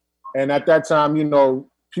know, and at that time, you know,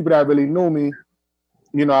 people that really knew me,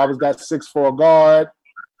 you know, I was that 6'4" guard,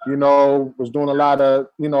 you know, was doing a lot of,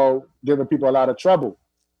 you know, giving people a lot of trouble.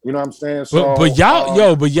 You know what I'm saying? So, but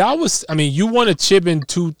y'all was, I mean, you won a chip in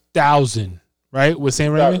 2000, right? With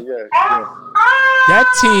St. Raymond? Yeah. That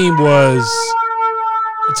team was,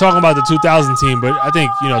 talking about the 2000 team, but I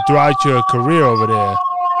think, you know, throughout your career over there,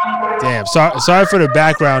 damn, sorry for the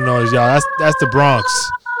background noise, y'all. That's the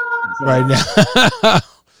Bronx right now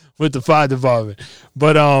with the fire department.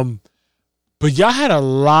 But y'all had a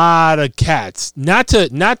lot of cats. Not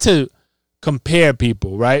to compare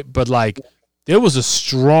people, right? But like there was a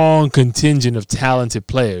strong contingent of talented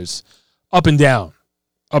players, up and down.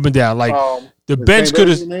 Like the bench could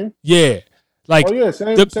have, like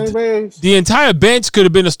the entire bench could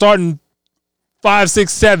have been a starting 5,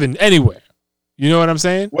 6, 7 anywhere. You know what I'm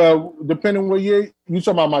saying? Well, depending what year you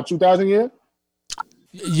talking about, my 2000 year.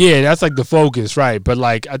 Yeah, that's like the focus, right? But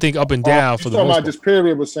like, I think up and down for the most part. This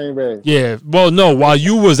period was St. Ray. Yeah, well, no, while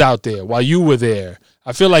you were there,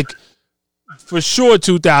 I feel like for sure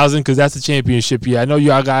 2000 because that's the championship year. I know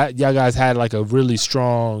y'all guys had like a really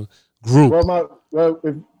strong group.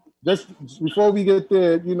 Just before we get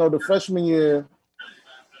there, you know, the freshman year,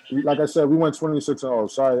 like I said, we went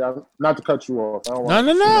 26-0. Sorry, not to cut you off.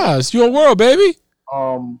 No, it's your world, baby.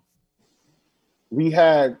 We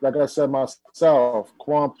had, like I said, myself,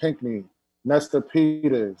 Quan Pinkney, Nestor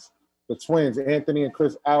Peters, the twins, Anthony and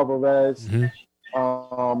Chris Alvarez,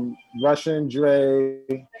 Russian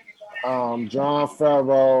Dre, John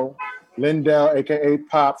Farrow, Lindell, a.k.a.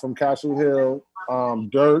 Pop from Castle Hill,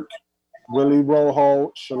 Dirk, Willie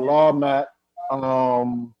Rojo, Shalal Matt,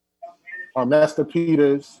 Nestor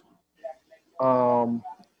Peters. Am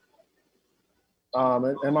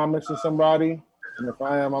I missing somebody? And if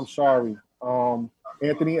I am, I'm sorry.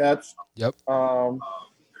 Anthony Epps. Yep.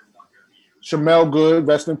 Shamel Good,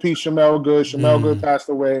 rest in peace, Shamel Good. Shamel Good passed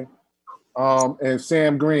away. And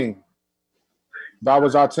Sam Green. That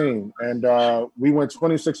was our team. And we went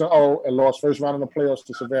 26-0 and lost first round in the playoffs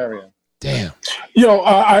to Severian. Damn. Yo,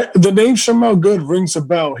 the name Shamel Good rings a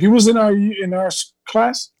bell. He was in our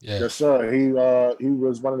class? Yeah. Yes, sir. He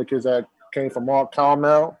was one of the kids that came from Mount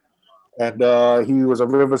Carmel. And he was a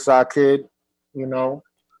Riverside kid, you know.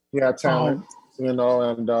 He had talent, you know,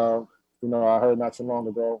 and, you know, I heard not too long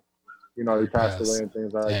ago, you know, he passed away and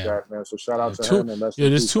things like that, man. So shout out to him. And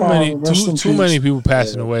there's too many people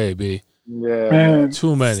passing away, B. Yeah. Man.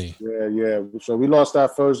 Too many. Yeah. So we lost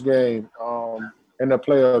that first game in the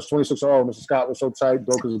playoffs, 26-0. Mr. Scott was so tight,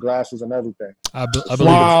 broke his glasses and everything. I believe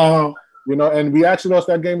it. You know, and we actually lost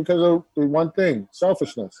that game because of the one thing,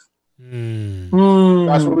 selfishness.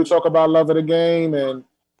 That's when we talk about love of the game and,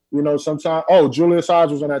 you know, sometimes, Julius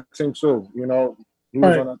Hodge was on that team too. You know, he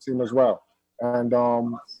was on that team as well. And,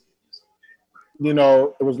 you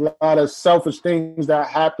know, it was a lot of selfish things that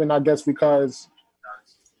happened, I guess, because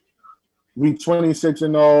we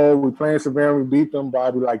 26-0, we playing Severian, we beat them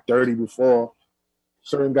probably like 30 before.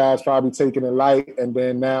 Certain guys probably taking it light and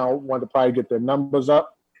then now want to probably get their numbers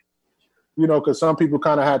up. You know, because some people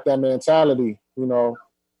kind of had that mentality, you know,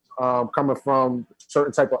 coming from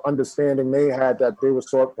certain type of understanding they had that they was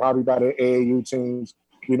taught probably by their AAU teams,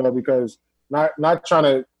 you know, because not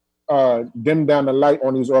trying to dim down the light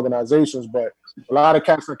on these organizations, but a lot of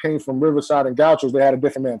cats that came from Riverside and Gauchos, they had a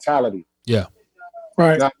different mentality. Yeah.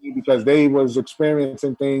 Right. Not because they was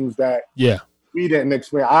experiencing things that we didn't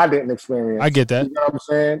experience. I didn't experience. I get that. You know what I'm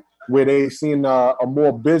saying? where they seen a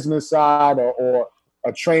more business side or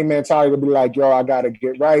a train mentality to be like, yo, I gotta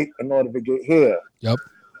get right in order to get here. Yep.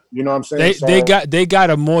 You know what I'm saying? They got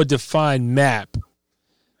a more defined map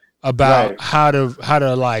about how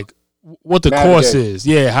to like what the course is.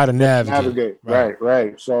 Yeah, how to navigate.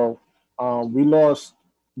 Right. So we lost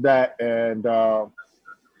that, and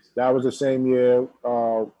that was the same year.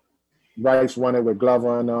 Rice won it with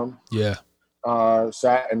Glover and them. Yeah.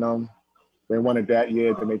 Sat in them. They won it that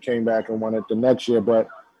year. Then they came back and won it the next year. But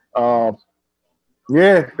that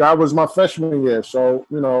was my freshman year. So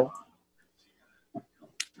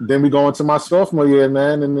then we go into my sophomore year,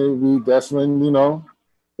 man, and that's when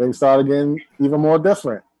things started getting even more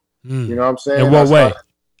different. You know what I'm saying? In what way?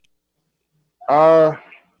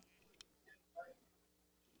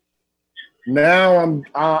 Now I'm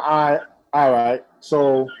all right.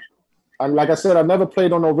 So, like I said, I never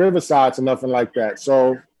played on no Riversides or nothing like that.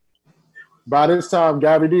 So, by this time,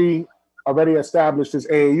 Gary D already established his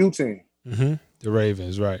AAU team. Mm-hmm. The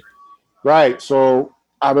Ravens, right? Right. So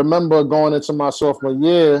I remember going into my sophomore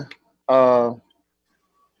year. For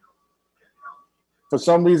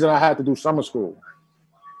some reason, I had to do summer school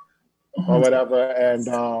or whatever, and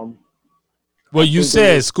well, you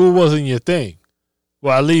said school wasn't your thing.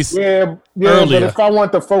 Well, at least earlier. But if I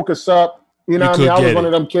want to focus up, I was one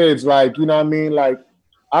of them kids, like, like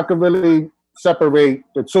I could really separate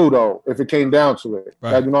the two though if it came down to it.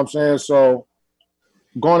 Right. Like, you know what I'm saying? So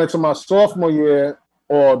going into my sophomore year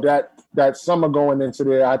or that summer going into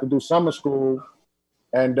there, I had to do summer school,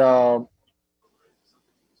 and the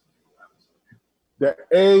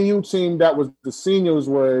AAU team that was the seniors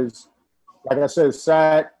was, like I said,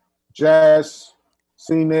 Sat, Jess,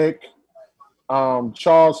 Scenic,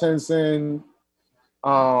 Charles Henson,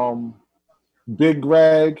 Big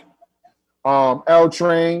Greg, L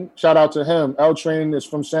Train. Shout out to him. L Train is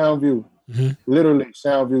from Soundview, literally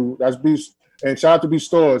Soundview. That's Beast. And shout out to B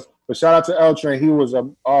Stores. But shout out to L Train. He was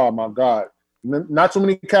oh my God. Not too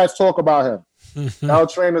many cats talk about him. L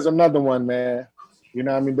Train is another one, man. You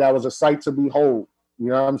know what I mean? That was a sight to behold. You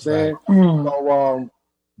know what I'm saying? Right. So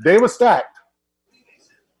they were stacked.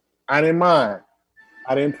 I didn't mind.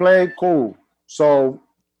 I didn't play, cool. So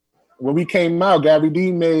when we came out, Gary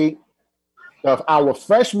D made our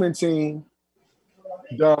freshman team.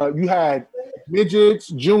 You had midgets,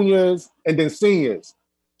 juniors, and then seniors.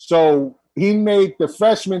 So he made the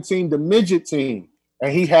freshman team the midget team,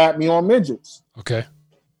 and he had me on midgets. Okay.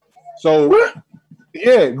 So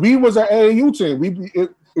we was an AAU team.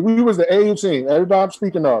 We was the AAU team. Everybody I'm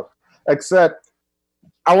speaking of, except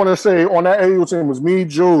I want to say on that AAU team was me,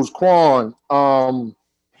 Jules, Quan.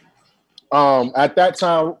 At that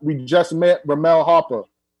time, we just met Ramel Harper.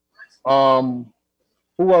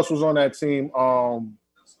 Who else was on that team?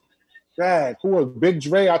 Who was Big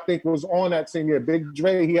Dre? I think was on that team. Yeah, Big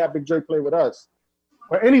Dre. He had Big Dre play with us.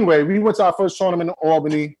 But anyway, we went to our first tournament in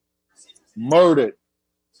Albany, murdered.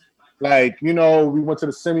 Like, we went to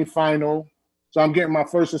the semifinal. So I'm getting my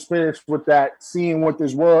first experience with that, seeing what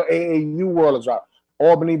this world, AAU world is about.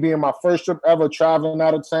 Albany being my first trip ever traveling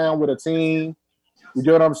out of town with a team. You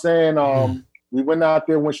get what I'm saying? We went out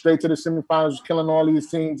there, went straight to the semifinals, killing all these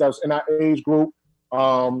teams that was in our age group.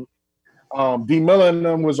 D. Miller and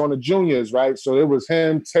them was on the juniors, right? So it was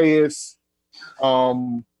him, Teus,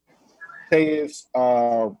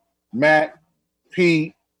 Matt,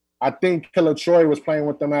 Pete. I think Killer Troy was playing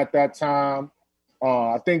with them at that time.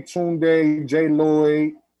 I think Tunde, Jay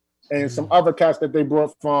Lloyd, and some other cats that they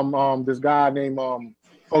brought from this guy named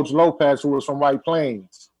Coach Lopez, who was from White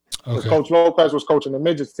Plains. Okay. Coach Lopez was coaching the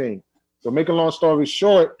midgets team. So make a long story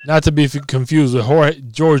short. Not to be confused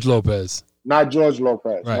with George Lopez. Not George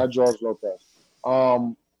Lopez. Right. Not George Lopez.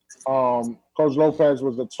 Coach Lopez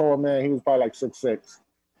was a tall man. He was probably like 6'6".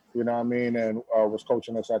 You know what I mean? And was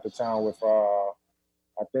coaching us at the time with,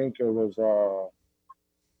 I think it was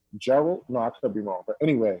Gerald. No, I could be wrong. But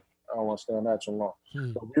anyway, I don't want to stay on that too long.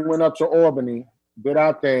 So we went up to Albany, did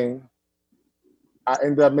our thing. I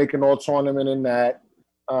ended up making all tournament in that.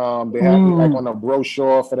 They had me like on a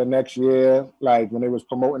brochure for the next year. Like when they was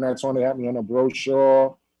promoting that tournament, they had me on a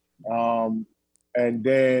brochure. And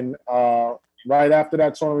then right after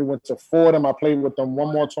that tournament, we went to Fordham. I played with them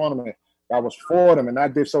one more tournament. That was Fordham, and I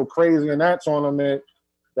did so crazy in that tournament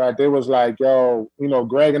that they was like, yo,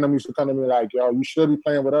 Greg and them used to come to me like, yo, you should be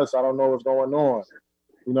playing with us. I don't know what's going on.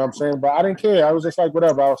 You know what I'm saying? But I didn't care. I was just like,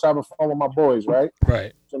 whatever. I was having fun with my boys, right?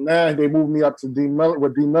 Right. So now they moved me up to D. Miller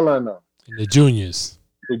with D. Miller and them. The juniors.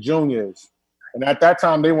 The juniors. And at that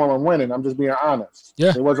time, they weren't winning. I'm just being honest.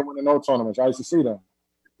 Yeah. They wasn't winning no tournaments. I used to see them.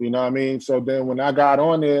 You know what I mean? So then when I got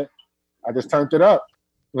on there, I just turned it up.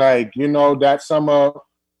 Like, that summer,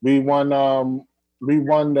 we won we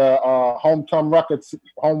won the homecoming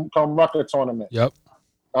Rucker tournament. Yep.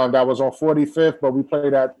 That was on 45th, but we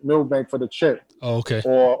played at Millbank for the chip. Oh, okay.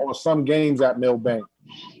 Or some games at Millbank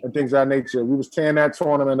and things of that nature. We was tearing that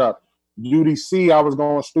tournament up. UDC, I was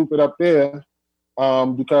going stupid up there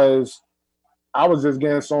because I was just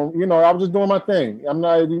getting so, I was just doing my thing. I'm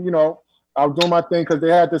not, I was doing my thing because they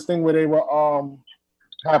had this thing where they were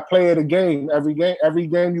have play of the game. Every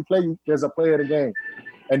game you play, there's a play of the game.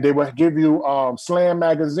 And they would give you Slam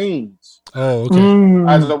magazines. Oh,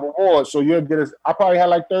 okay. As a reward. So you'll get I probably had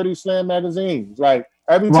like 30 Slam magazines. Like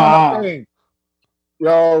every time I played,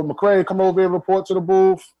 yo, McCray, come over here, report to the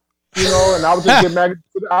booth. And I was just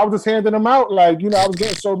I was just handing them out. Like, I was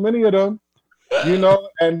getting so many of them.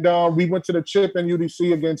 And we went to the chip in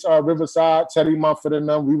UDC against Riverside, Teddy Mumford and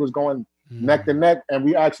them. We was going neck to neck, and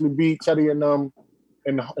we actually beat Teddy and them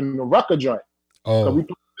in the Rucker joint. Oh. So we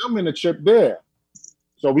put them in the chip there.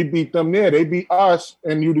 So we beat them there. They beat us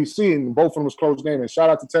in UDC, and both of them was close game. And shout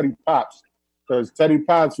out to Teddy Pops, because Teddy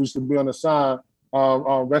Pops used to be on the side.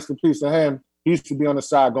 Rest in peace to him. He used to be on the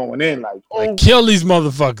side going in like kill these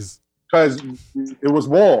motherfuckers. Because it was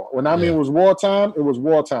war. When I mean it was wartime, it was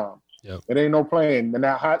wartime. Yep. It ain't no playing. And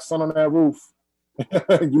that hot sun on that roof,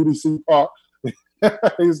 UDC Park, it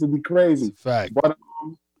used to be crazy. Fact. But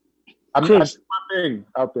I did my thing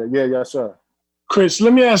out there. Yeah, yes, sir. Chris,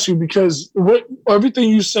 let me ask you, because everything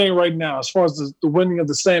you're saying right now, as far as the winning of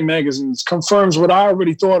the Slam magazines, confirms what I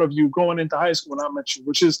already thought of you going into high school when I met you,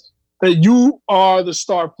 which is that you are the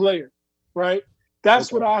star player, right?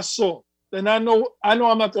 That's what I saw. And I know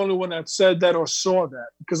I'm not the only one that said that or saw that,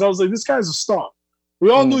 because I was like, this guy's a star. We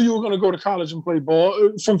all knew you were going to go to college and play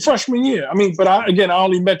ball from freshman year. I mean, but I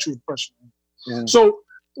only met you freshman year. So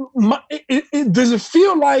does it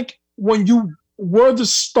feel like when you were the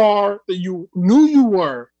star that you knew you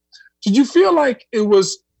were, did you feel like it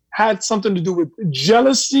had something to do with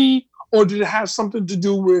jealousy, or did it have something to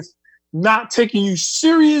do with not taking you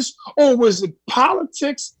serious, or was it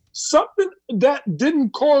politics, something that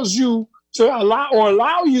didn't cause you to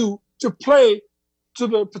allow you to play to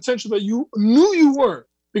the potential that you knew you were?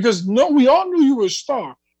 Because we all knew you were a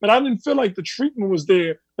star, but I didn't feel like the treatment was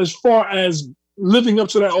there as far as living up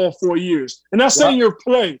to that all 4 years. And not saying your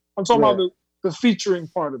play. I'm talking about the featuring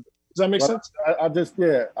part of it. Does that make sense? I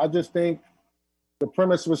just think the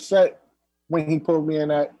premise was set when he put me in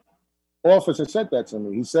that office and said that to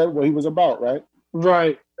me. He said what he was about, right?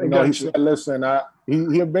 Right. He said, listen,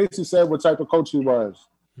 he basically said what type of coach he was.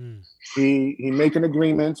 He making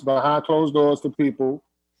agreements behind closed doors to people,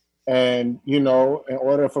 and in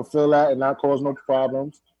order to fulfill that and not cause no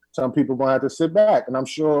problems, some people gonna have to sit back. And I'm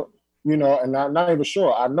sure, and I'm not even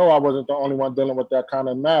sure. I know I wasn't the only one dealing with that kind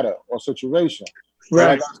of matter or situation.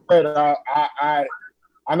 Right. Like I said,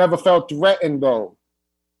 I never felt threatened though.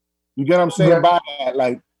 You get what I'm saying by that?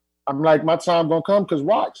 Like, I'm like, my time gonna come, because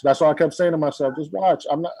watch. That's what I kept saying to myself. Just watch.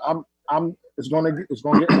 It's gonna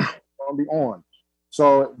be on.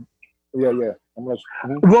 So, yeah.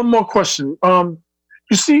 One more question. You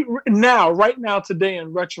see, right now, today,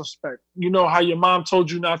 in retrospect, you know how your mom told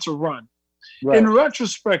you not to run. Right. In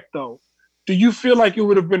retrospect, though, do you feel like it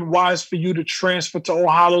would have been wise for you to transfer to All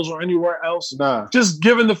Hallows or anywhere else? Nah. Just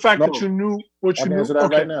given the fact that you knew what you knew? Answer that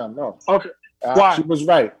right now. No. Okay. Why? She was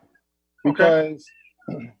right. Because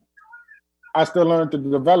I still learned to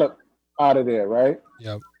develop out of there, right?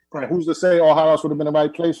 Yep. Right. Who's to say All Hallows would have been the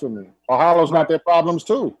right place for me? All Hallows got their problems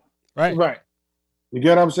too. Right. You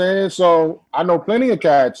get what I'm saying? So I know plenty of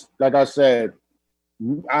cats, like I said,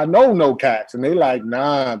 I know no cats, and they like,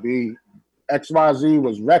 nah, B, XYZ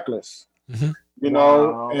was reckless,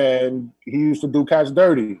 and he used to do cats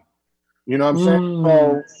dirty. You know what I'm saying?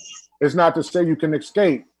 So it's not to say you can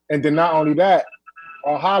escape. And then not only that,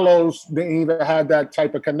 All Hallows didn't even have that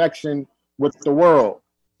type of connection with the world.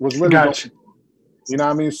 Was really you know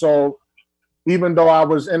what I mean? So even though I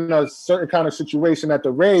was in a certain kind of situation at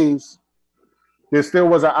the Rays, there still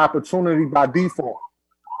was an opportunity by default.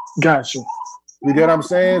 Gotcha. You get what I'm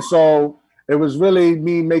saying? So it was really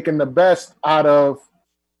me making the best out of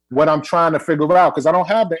what I'm trying to figure out, because I don't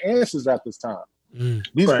have the answers at this time.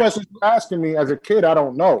 These questions you're asking me as a kid, I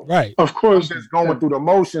don't know. Right. Of course. I'm just going through the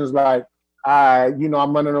motions, like I'm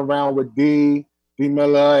running around with D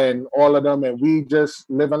Miller and all of them, and we just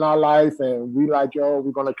living our life, and we like,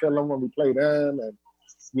 we're gonna kill them when we play them, and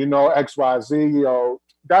XYZ,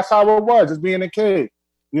 that's how it was, just being a kid.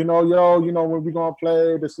 When we gonna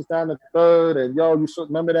play, this is down the third, and you should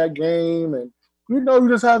remember that game, and you're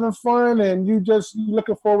just having fun, and you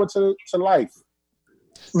looking forward to life.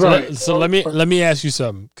 Right. So let me ask you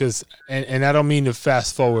something, because and I don't mean to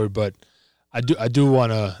fast forward, but I do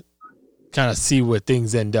want to kind of see where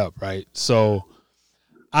things end up, right? So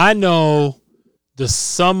I know the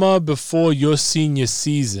summer before your senior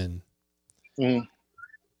season,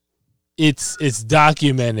 it's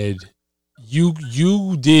documented.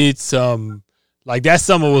 You did some, like, that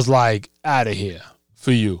summer was like out of here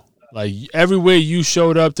for you. Like, everywhere you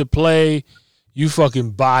showed up to play, you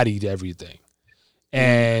fucking bodied everything.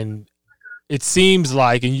 And it seems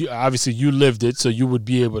like, and you obviously you lived it, so you would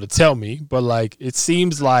be able to tell me, but like, it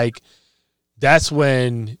seems like that's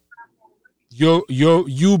when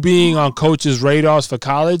you being on coach's radars for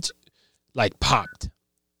college, like, popped,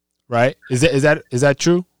 right? Is that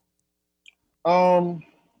true?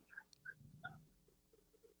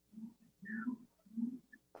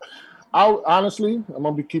 I honestly, I'm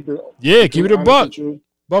gonna keep it. Yeah, keep it a buck.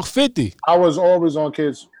 $150. I was always on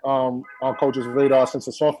coach's radar since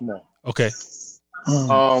a sophomore. Okay.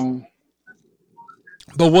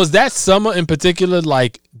 But was that summer in particular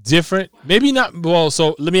like different? Maybe not. Well,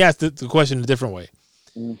 so let me ask the question a different way.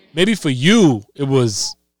 Maybe for you it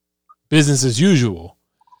was business as usual,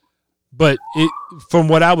 but from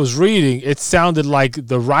what I was reading, it sounded like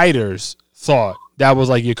the writers thought that was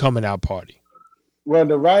like your coming out party. Well,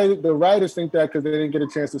 the writers think that because they didn't get a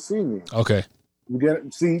chance to see me. Okay.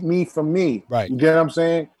 See me from me. Right. You get what I'm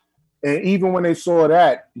saying? And even when they saw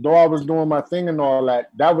that, though I was doing my thing and all that,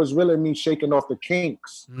 that was really me shaking off the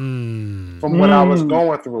kinks from what I was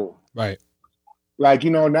going through. Right. Like,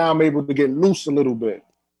 now I'm able to get loose a little bit.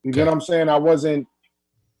 You get what I'm saying? I wasn't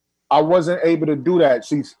able to do that.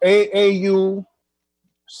 See, AAU,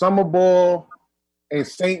 summer ball, and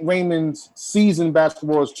St. Raymond's season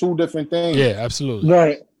basketball is two different things. Yeah, absolutely.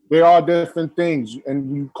 Right. They are different things,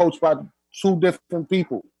 and you coach by two different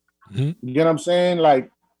people. You get what I'm saying? Like,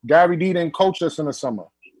 Gary D didn't coach us in the summer.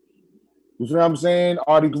 You see what I'm saying?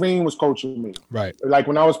 Artie Green was coaching me. Right. Like,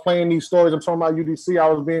 when I was playing these stories, I'm talking about UDC, I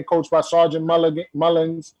was being coached by Sergeant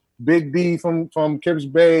Mullins, Big D from Kips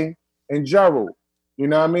Bay, and Gerald. You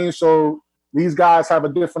know what I mean? So these guys have a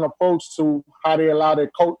different approach to how they allow their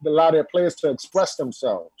players to express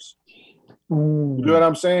themselves. You know what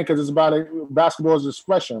I'm saying? Because it's about basketball's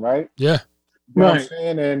expression, right? Yeah. You know what I'm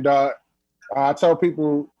saying? And I tell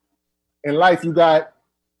people, in life, you got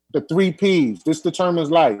the 3 Ps. This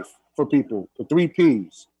determines life for people. The 3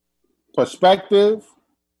 Ps: perspective,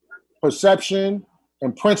 perception,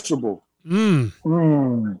 and principle.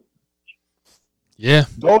 Yeah.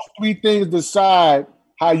 Those 3 things decide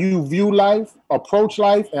how you view life, approach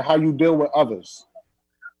life, and how you deal with others.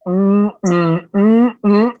 No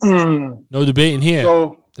debating here.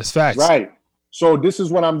 So, that's facts. Right. So this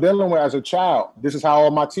is what I'm dealing with as a child. This is how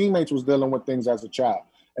all my teammates was dealing with things as a child.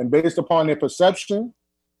 And based upon their perception,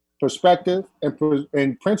 perspective,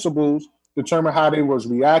 and principles, determine how they was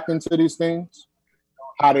reacting to these things,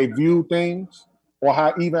 how they view things, or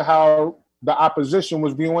how the opposition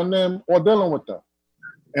was viewing them or dealing with them,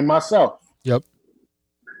 and myself. Yep.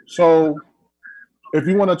 So if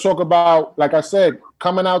you want to talk about, like I said,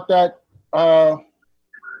 coming out that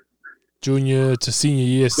junior to senior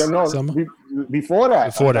year summer? Before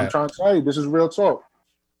that. I'm trying to tell you, this is real talk.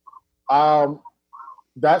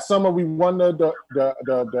 That summer we won the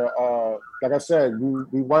like I said,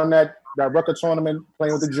 we won that record tournament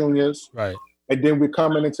playing with the juniors. Right. And then we're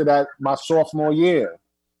coming into my sophomore year,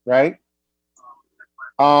 right?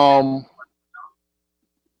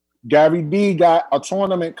 Gary D got a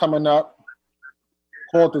tournament coming up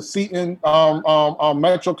called the Seton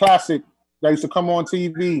Metro Classic that used to come on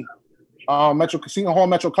TV. Seton Hall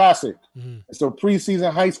Metro Classic. It's a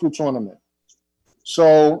preseason high school tournament.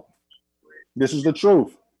 So this is the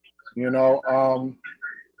truth.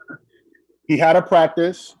 He had a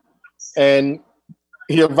practice and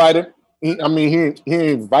he invited he didn't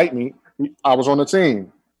invite me. I was on the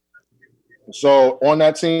team. So on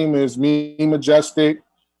that team is me, Majestic,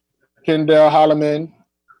 Kendall Holloman,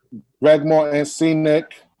 Greg Morton,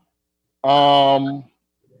 Scenic,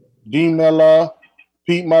 D. Miller,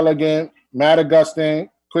 Pete Mulligan, Matt Augustine,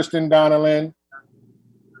 Kristen Donnellan,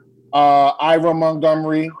 Ira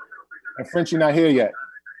Montgomery, and Frenchie not here yet.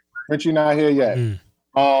 And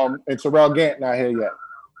Terrell Gant not here yet.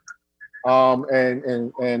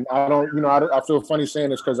 And I don't, I feel funny saying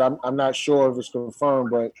this because I'm not sure if it's confirmed,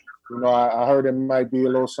 but I heard it might be a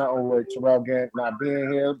little something with Terrell Gant not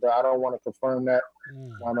being here, but I don't want to confirm that.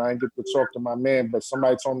 I didn't get to talk to my man, but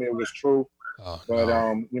somebody told me it was true. I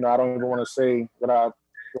don't even want to say what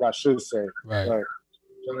I should say. Right. But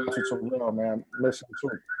shout out to Terrell, man. Listen to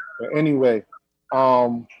it. But anyway,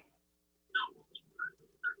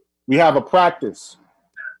 we have a practice.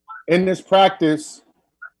 In this practice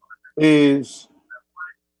is,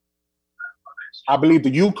 I believe,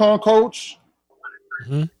 the UConn coach.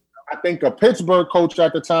 I think a Pittsburgh coach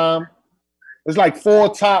at the time, It's like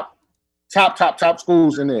 4 top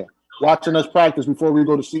schools in there watching us practice before we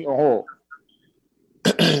go to Seton Hall.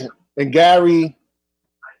 And Gary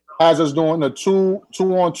has us doing a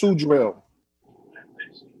 2-on-2 drill.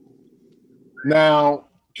 Now,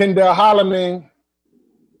 Kendall Holloman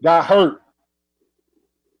got hurt.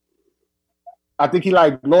 I think he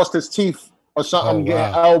lost his teeth or something,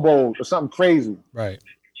 getting elbowed or something crazy. Right.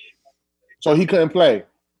 So he couldn't play.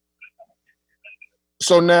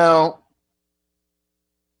 So now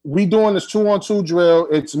we doing this 2-on-2 drill.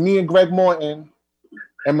 It's me and Greg Morton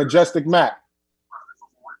and Majestic Mac.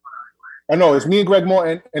 It's me and Greg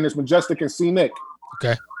Morton and it's Majestic and C. Nick.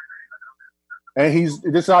 Okay. And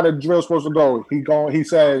this is how the drill's supposed to go. He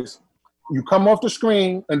says, you come off the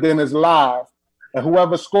screen and then it's live, and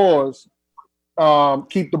whoever scores,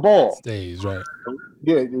 keep the ball. Stays, right.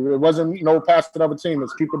 Yeah, it wasn't no pass to the other team,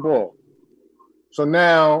 it's keep the ball. So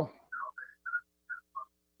now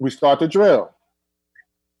we start the drill.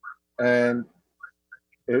 And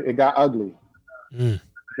it got ugly.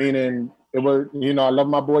 Meaning it was, I love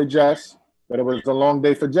my boy Jess, but it was a long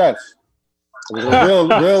day for Jess. It was a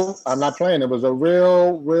real, I'm not playing. It was a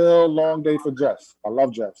real long day for Jess. I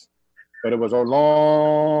love Jess. But it was a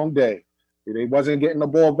long day. They wasn't getting the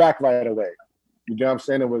ball back right away. You get what I'm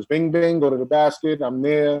saying? It was bing, bing, go to the basket. I'm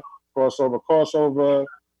there, crossover.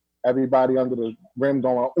 Everybody under the rim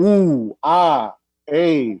going, ooh, ah,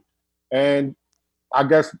 hey. And I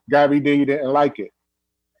guess Gary D didn't like it.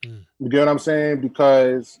 You get what I'm saying?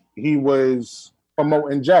 Because he was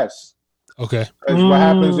promoting Jess. Okay. Because what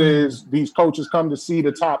happens is these coaches come to see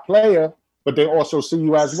the top player, but they also see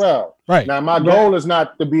you as well. Right. Now, my goal is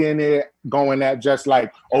not to be in there going at Jess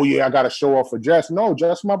like, oh, yeah, I got to show off for Jess. No,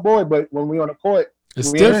 Jess my boy, but when we on the court,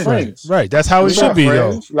 it's different. Right. That's how it should be,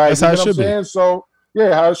 though. That's how it should be. So,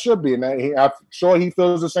 yeah, how it should be. And I'm sure he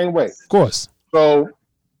feels the same way. Of course. So,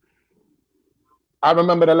 I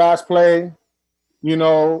remember the last play,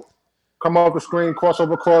 come off the screen,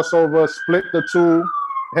 crossover, split the two,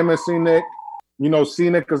 him and C-Nick.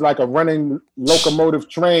 C-Nick is like a running locomotive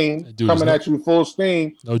train coming at you full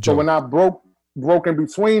steam. No joke. So when I broke in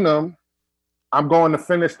between them, I'm going to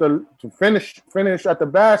finish at the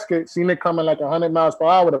basket. C-Nick coming like 100 miles per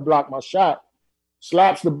hour to block my shot.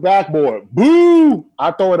 Slaps the backboard. Boo!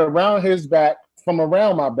 I throw it around his back, from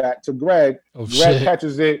around my back to Greg. Oh, Greg shit.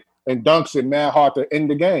 catches it and dunks it mad hard to end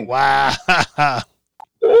the game. Wow. But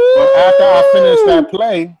after I finished that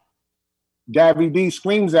play, Gary D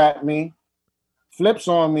screams at me, flips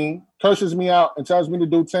on me, curses me out, and tells me to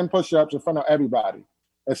do 10 push-ups in front of everybody.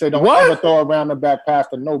 And say, don't ever throw around the back pass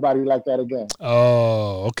to nobody like that again.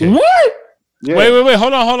 Oh, okay. What? Yeah. Wait.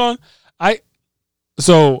 Hold on.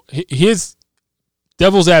 So here's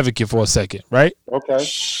devil's advocate for a second, right? Okay.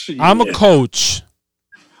 I'm a coach,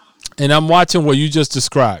 and I'm watching what you just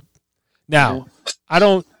described. Now,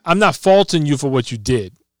 I'm not faulting you for what you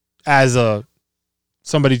did as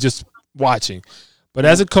somebody just watching. But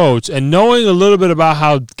as a coach and knowing a little bit about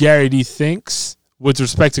how Gary D thinks with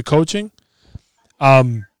respect to coaching,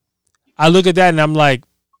 I look at that and I'm like,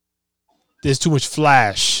 there's too much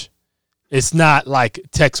flash. It's not like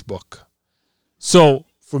textbook. So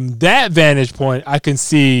from that vantage point, I can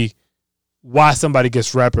see why somebody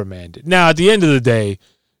gets reprimanded. Now, at the end of the day,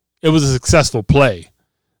 it was a successful play.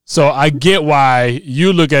 So I get why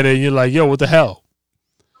you look at it and you're like, yo, what the hell?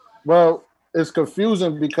 Well, it's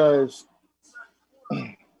confusing because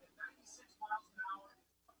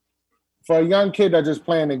for a young kid that's just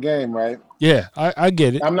playing the game, right? Yeah, I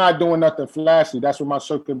get it. I'm not doing nothing flashy. That's what my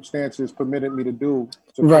circumstances permitted me to do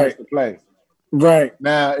to finish the play. Right.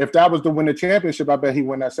 Now, if that was to win the championship, I bet he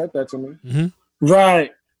wouldn't have said that to me. Mm-hmm.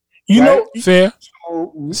 Right. You know, fair.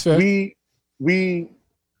 So it's fair.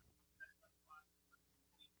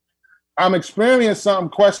 I'm experiencing something,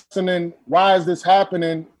 questioning why is this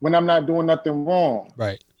happening when I'm not doing nothing wrong.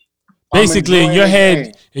 Right. Basically, in your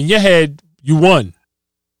head, you won.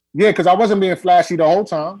 Yeah, because I wasn't being flashy the whole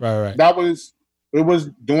time. Right. It was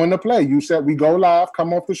doing the play. You said we go live,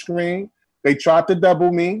 come off the screen. They tried to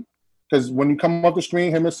double me because when you come off the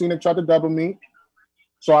screen, him and Cena tried to double me.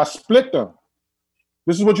 So I split them.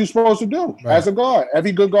 This is what you're supposed to do as a guard.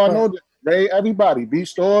 Every good guard knows this. Ray, everybody, B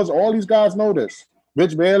Stores, all these guys know this.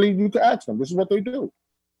 Rich Bailey, you can ask them. This is what they do.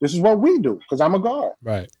 This is what we do because I'm a guard.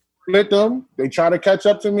 Right. Split them. They try to catch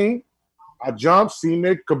up to me. I jump,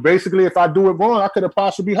 C-Nick, because basically if I do it wrong, I could have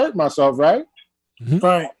possibly hurt myself, right? Mm-hmm.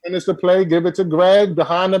 Right. Finish the play, give it to Greg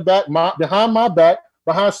behind the back, behind my back,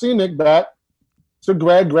 behind C-Nick back. So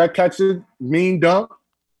Greg catches mean dunk.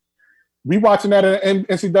 We watching that in an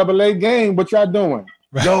NCAA game. What y'all doing?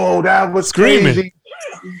 Right. Yo, that was screaming. crazy.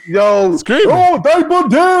 Yo, Screaming. oh, diaper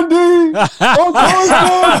dandy. Oh,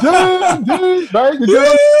 diaper dandy. Right? You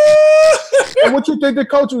get and what you think the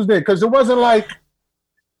coach was there? Because it wasn't like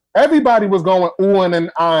everybody was going oohing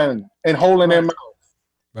and eyeing and holding their mouth.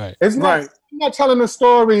 Right. It's not. I'm not telling a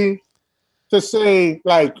story to say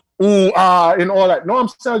like ooh and all that. No, I'm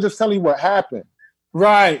just telling you what happened.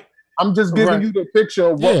 Right. I'm just giving you the picture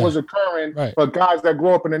of what was occurring for guys that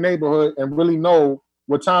grow up in the neighborhood and really know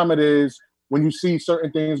what time it is when you see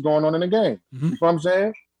certain things going on in the game. You know what I'm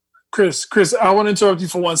saying? Chris, I want to interrupt you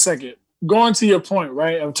for 1 second. Going to your point,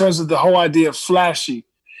 right, in terms of the whole idea of flashy.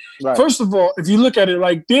 Right. First of all, if you look at it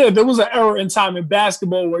like there was an era in time in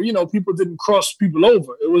basketball where, you know, people didn't cross people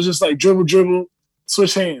over. It was just like dribble,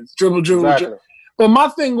 switch hands, dribble. Exactly. But my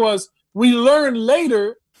thing was, we learned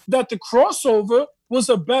later that the crossover was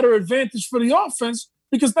a better advantage for the offense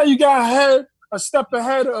because now you got a step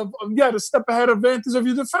ahead advantage of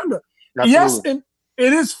your defender. Absolutely. Yes, and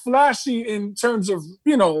it is flashy in terms of,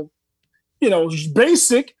 you know,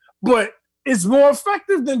 basic, but it's more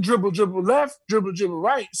effective than dribble left, dribble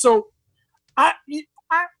right. So I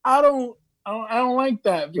don't like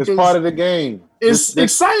that because it's part of the game. It's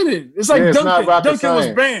exciting. It's like Duncan. Duncan was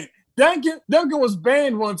banned. Duncan was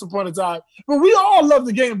banned once upon a time, but we all love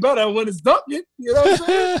the game better when it's Duncan. You know what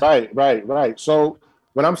I'm saying? Right. So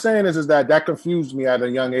what I'm saying is that confused me at a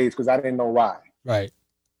young age because I didn't know why. Right.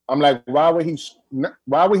 I'm like, why would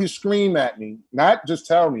he scream at me? Not just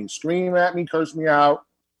tell me, scream at me, curse me out,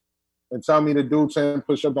 and tell me to do 10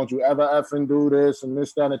 push-ups. Don't you ever effing do this and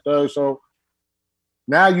this, that, and the third. So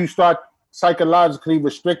now you start psychologically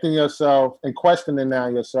restricting yourself and questioning now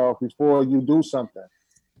yourself before you do something.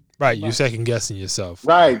 Right, you're second guessing yourself.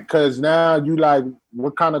 Right, because now you like,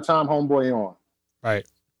 what kind of time homeboy on? Right.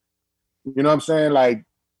 You know what I'm saying? Like,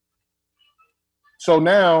 so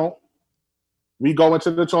now we go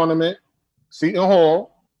into the tournament, Seton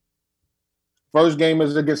Hall. First game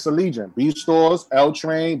is against the Legion. B Stores, L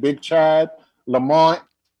Train, Big Chad, Lamont,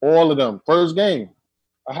 all of them. First game.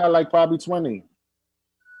 I had like probably 20.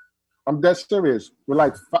 I'm dead serious. With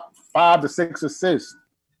like 5 to 6 assists.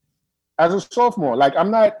 As a sophomore, like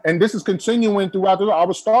I'm not, and this is continuing throughout the. I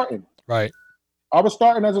was starting. Right. I was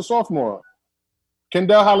starting as a sophomore.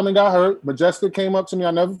 Kendall Holloman got hurt. Majestic came up to me.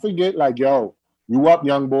 I'll never forget. Like, yo, you up,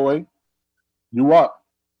 young boy? You up?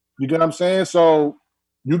 You get what I'm saying? So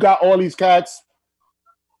you got all these cats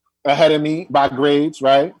ahead of me by grades,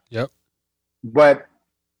 right? Yep. But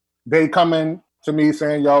they coming to me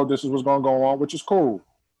saying, yo, this is what's gonna go on, which is cool.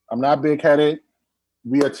 I'm not big headed.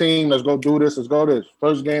 We a team. Let's go do this. Let's go this.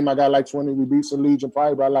 First game, I got like 20. We beat the Legion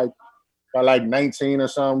probably by like 19 or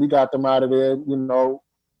something. We got them out of there, you know.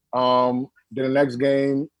 Then the next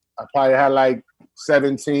game, I probably had like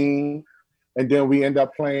 17. And then we end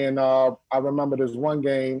up playing, I remember this one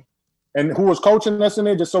game. And who was coaching us in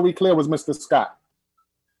there, just so we clear, was Mr. Scott.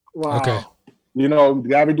 Wow. Okay. You know,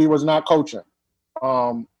 Gary D was not coaching.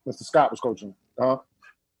 Mr. Scott was coaching.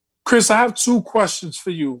 Chris, I have 2 questions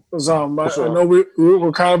for you. Because I know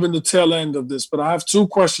we're kind of in the tail end of this, but I have 2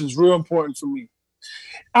 questions real important for me.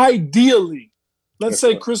 Ideally, let's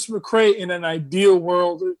say Chris McCray in an ideal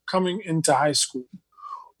world coming into high school,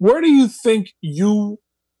 where do you think you,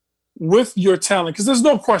 with your talent, because there's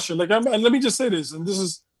no question, like let me just say this, and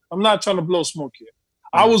I'm not trying to blow smoke here.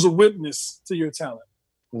 I was a witness to your talent.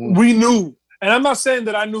 We knew, and I'm not saying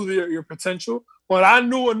that I knew your potential, but I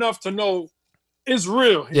knew enough to know it's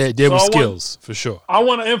real. Yeah, there were skills, for sure. I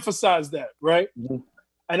want to emphasize that, right?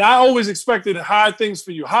 And I always expected high things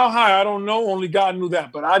for you. How high, I don't know. Only God knew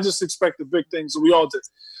that. But I just expected big things, and we all did.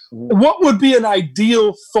 What would be an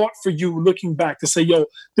ideal thought for you looking back to say, yo,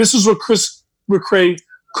 this is what Chris McCray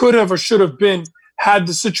could have or should have been had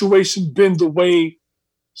the situation been the way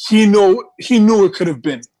he knew it could have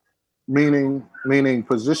been? Meaning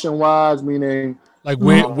position-wise, meaning... Like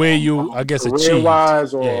where you, I guess,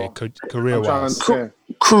 career-wise achieved. Career-wise.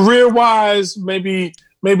 Career-wise, maybe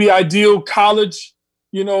ideal college,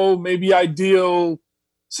 you know, maybe ideal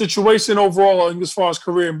situation overall as far as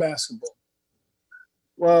career in basketball.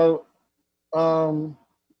 Well,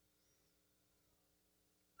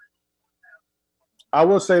 I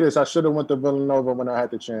will say this. I should have went to Villanova when I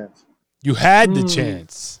had the chance. You had the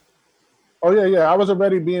chance. Oh, yeah. I was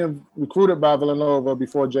already being recruited by Villanova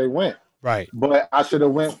before Jay went. Right. But I should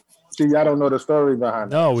have went. See, I don't know the story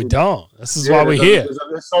behind it. No, we don't. This is why we're here.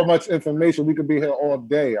 There's so much information. We could be here all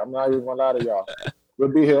day. I'm not even going to lie to y'all. We'll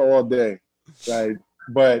be here all day. Right?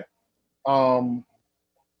 But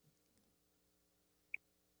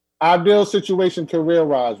ideal situation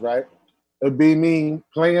career-wise, right? It'd be me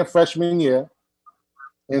playing freshman year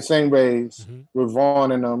in St. Ray's with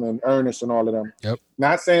Vaughn and them and Ernest and all of them. Yep.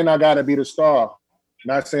 Not saying I got to be the star.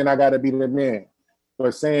 Not saying I got to be the man,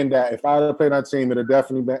 but saying that if I had played on team, it'd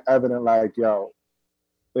definitely been evident. Like, yo,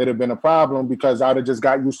 it'd have been a problem because I'd have just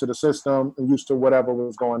got used to the system and used to whatever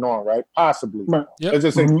was going on, right? Possibly. Yep. Let's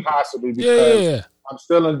just say possibly because I'm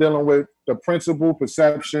still dealing with the principle,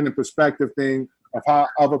 perception, and perspective thing of how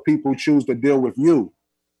other people choose to deal with you.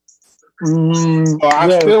 So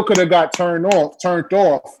I still could have got turned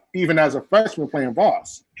off, even as a freshman playing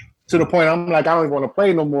Voss. To the point I'm like, I don't even want to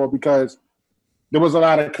play no more because there was a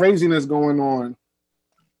lot of craziness going on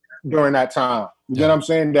during that time. You get what I'm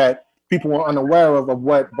saying? That people were unaware of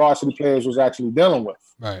what varsity players was actually dealing with.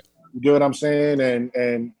 Right. You get what I'm saying?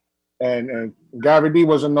 And Gary D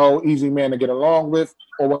wasn't no easy man to get along with,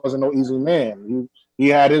 or wasn't no easy man. He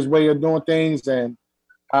had his way of doing things and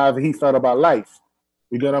how he felt about life.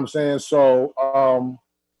 You get what I'm saying? So,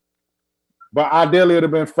 but ideally it would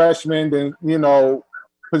have been freshman, then, you know,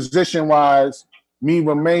 position-wise, me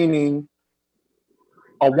remaining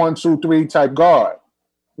a 1-2-3 type guard,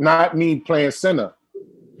 not me playing center.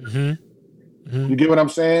 You get what I'm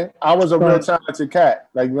saying? I was a real talented cat.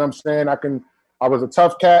 Like, you know what I'm saying? I was a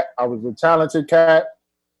tough cat. I was a talented cat.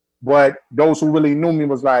 But those who really knew me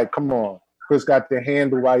was like, come on, Chris got the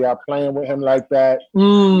handle while y'all playing with him like that.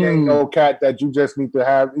 He ain't no cat that you just need to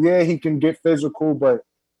have. Yeah, he can get physical, but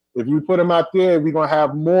if you put him out there, we're going to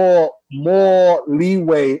have more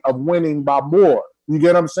leeway of winning by more. You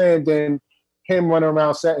get what I'm saying? Than him running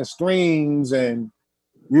around setting screens and,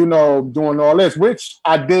 you know, doing all this, which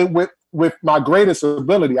I did with my greatest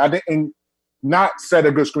ability. I didn't not set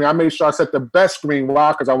a good screen. I made sure I set the best screen.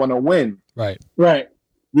 Why? Because I want to win. Right.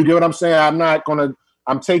 You get what I'm saying?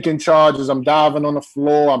 I'm taking charges. I'm diving on the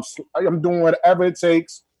floor. I'm doing whatever it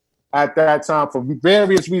takes at that time for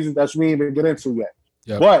various reasons that we didn't even get into yet.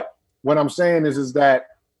 Yep. But what I'm saying is that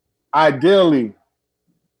ideally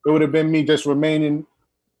it would have been me just remaining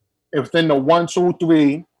within the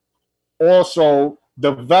 1-2-3, also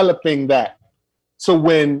developing that. So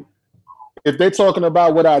if they're talking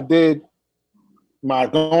about what I did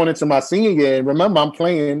going into my senior year, and remember I'm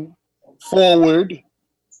playing forward.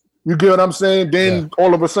 You get what I'm saying? Then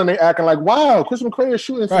all of a sudden they acting like, wow, Chris McCray is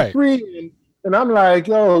shooting from three. And I'm like,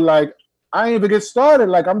 yo, like, I ain't even get started.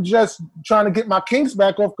 Like, I'm just trying to get my kinks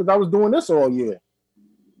back off because I was doing this all year.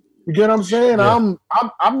 You get what I'm saying? Yeah.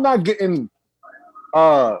 I'm not getting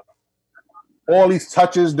all these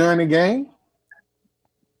touches during the game.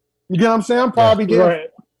 You get what I'm saying? I'm probably getting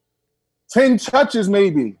 10 touches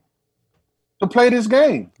maybe to play this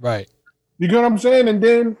game. Right. You get what I'm saying? And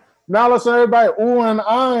then now let's everybody ooh and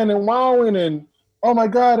eyeing and wowing and, oh my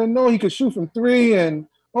God, I know he could shoot from three, and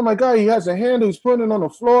oh my God, he has a handle, he's putting it on the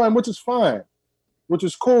floor, and which is fine, which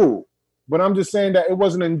is cool. But I'm just saying that it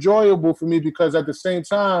wasn't enjoyable for me because at the same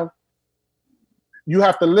time, you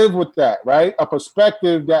have to live with that, right? A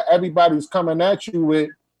perspective that everybody's coming at you with,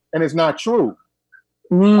 and it's not true.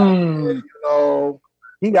 You know,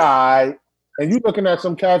 he died, and you looking at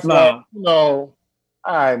some cats like, you know,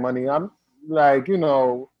 all right, money, I'm like, you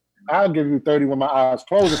know, I'll give you 30 with my eyes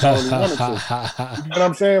closed if I really wanted to. You know what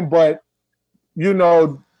I'm saying? But, you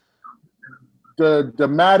know, the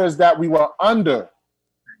matters that we were under,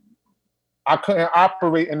 I couldn't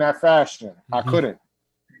operate in that fashion. I couldn't,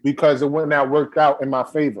 because it wouldn't have worked out in my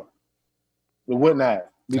favor. It wouldn't have,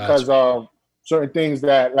 because of certain things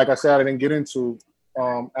that, like I said, I didn't get into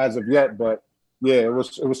as of yet. But yeah, it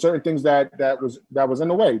was certain things that was in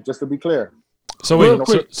the way. Just to be clear. So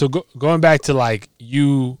wait, so going back to like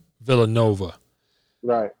you, Villanova,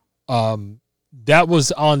 right? That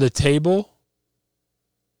was on the table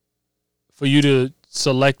for you to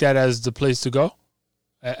select that as the place to go.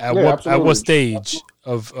 At what stage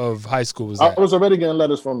of high school was that? I was already getting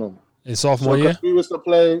letters from them in sophomore year. We was to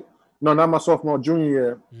play. No, not my sophomore, junior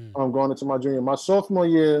year. I'm going into my junior. My sophomore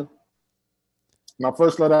year, my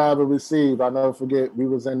first letter I ever received, I'll never forget. We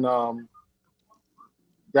was in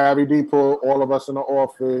Gary D put all of us in the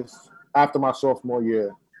office after my sophomore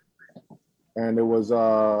year, and it was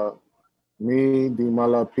me, D.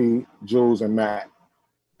 Muller, Pete, Jules, and Matt.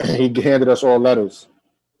 He handed us all letters.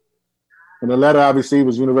 And the letter I received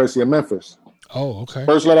was University of Memphis. Oh, okay.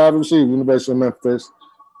 First letter I received, University of Memphis.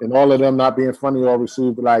 And all of them, not being funny, all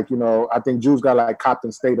received, like, you know, I think Jules got like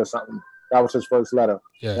Compton State or something. That was his first letter.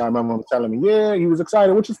 Yeah. And I remember him telling me, yeah, he was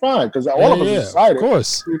excited, which is fine, because all of us was excited. Of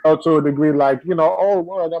course. You know, to a degree, like, you know, oh,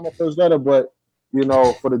 well, I got my first letter. But, you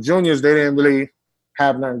know, for the juniors, they didn't really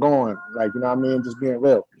have nothing going. Like, you know what I mean? Just being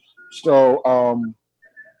real. So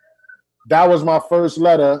that was my first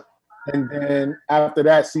letter. And then after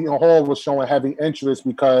that, Seton Hall was showing heavy interest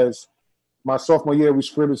because my sophomore year, we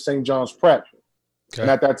scripted St. John's Prep. Okay. And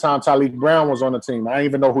at that time, Talik Brown was on the team. I didn't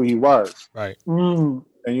even know who he was. Right. And,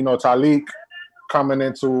 you know, Talik coming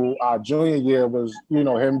into our junior year was, you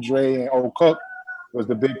know, him, Dre, and O Cook was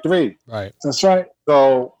the big three. Right. That's right.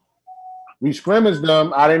 So we scrimmaged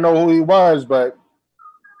them. I didn't know who he was, but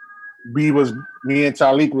me and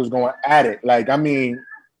Talik was going at it. Like, I mean,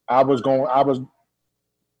 I was getting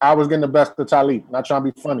the best of Talik, not trying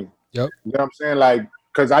to be funny. Yep. You know what I'm saying? Like,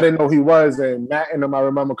 because I didn't know who he was, and Matt and them, I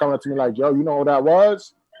remember coming up to me like, yo, you know who that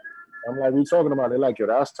was? I'm like, we talking about? They're like, yo,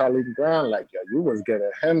 that's Talik Brown. Like, yo, you was getting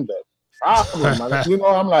him the problem. You know,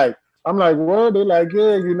 I'm like, what? They're like,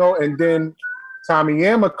 yeah, you know. And then Tommy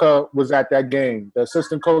Yamaka was at that game, the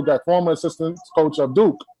assistant coach, that former assistant coach of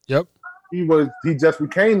Duke. Yep. He just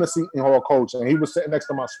became the Seton Hall coach, and he was sitting next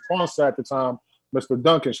to my sponsor at the time, Mr.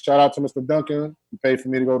 Duncan. Shout out to Mr. Duncan. He paid for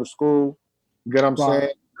me to go to school. You get what I'm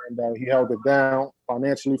saying? And he held it down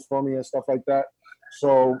financially for me and stuff like that.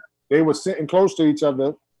 So they were sitting close to each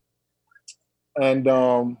other. And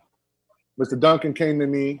Mr. Duncan came to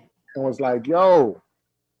me and was like, yo,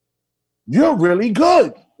 you're really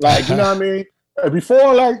good. Like, you know what I mean?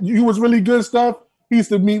 Before, like, you was really good stuff, he used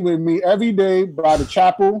to meet with me every day by the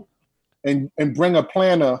chapel and bring a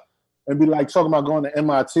planner and be like talking about going to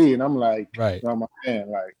MIT. And I'm like, right. Oh, my man,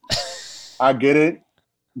 like, I get it.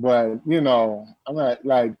 But, you know, I'm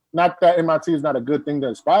not that MIT is not a good thing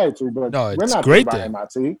to aspire to, but no, we're not great by thing.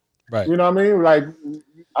 MIT. Right. You know what I mean? Like,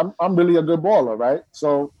 I'm really a good baller, right?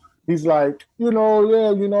 So he's like, you know,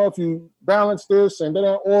 yeah, you know, if you balance this and then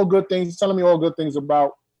all good things, he's telling me all good things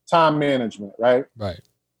about time management, right? Right.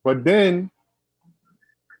 But then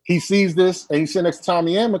he sees this and he's sitting next to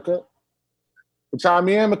Tommy Amica. And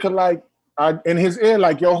Tommy Amica, like, in his ear,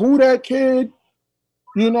 like, yo, who that kid?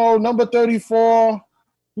 You know, number 34.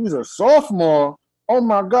 He's a sophomore. Oh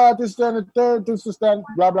my God, this is down the third. This is that,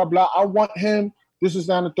 blah, blah, blah. I want him. This is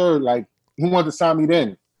down the third. Like, he wanted to sign me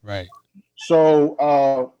then. Right.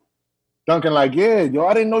 So Duncan, like, yeah, yo,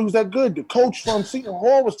 I didn't know he was that good. The coach from Seton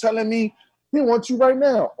Hall was telling me he wants you right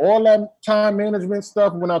now. All that time management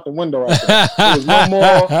stuff went out the window after that. There was no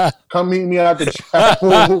more, come meet me at the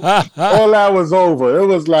chapel. All that was over. It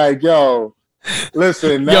was like, yo,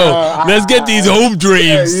 listen. Let's get these hoop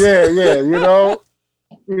dreams. Yeah,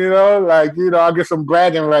 you know, like, you know, I'll get some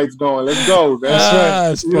bragging rights going. Let's go.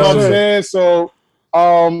 That's right. You know what I'm saying? So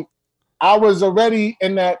I was already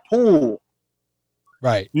in that pool.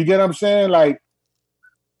 Right. You get what I'm saying? Like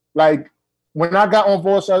when I got on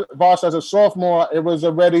Voss as a sophomore, it was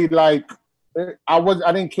already like I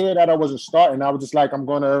didn't care that I wasn't starting. I was just like, I'm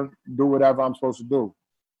gonna do whatever I'm supposed to do.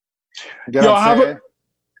 You get what I'm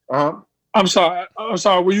saying? I'm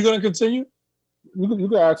sorry. Were you gonna continue? You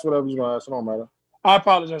can ask whatever you're gonna ask. It don't matter. I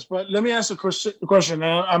apologize, but let me ask a question.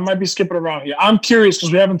 I might be skipping around here. I'm curious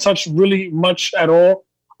because we haven't touched really much at all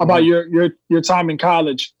about your time in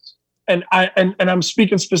college, and I'm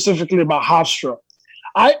speaking specifically about Hofstra.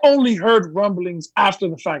 I only heard rumblings after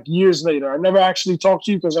the fact, years later. I never actually talked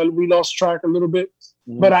to you because we lost track a little bit,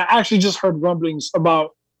 but I actually just heard rumblings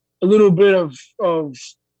about a little bit of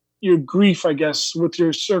your grief, I guess, with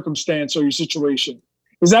your circumstance or your situation.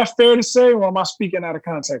 Is that fair to say, or am I speaking out of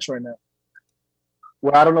context right now?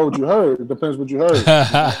 Well, I don't know what you heard. It depends what you heard.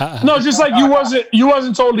 No, just like you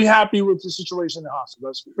wasn't totally happy with the situation in the hospital.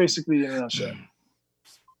 That's basically in a nutshell.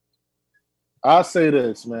 I'll say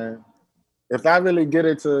this, man. If I really get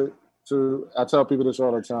into, I tell people this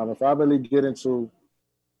all the time. If I really get into,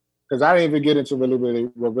 because I didn't even get into really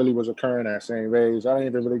what really was occurring at St. Ray's. I didn't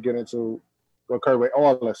even really get into what occurred with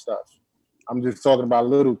all that stuff. I'm just talking about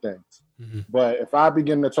little things. Mm-hmm. But if I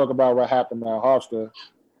begin to talk about what happened at Hofstra,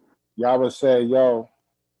 y'all would say, yo,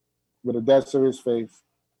 with a dead serious face,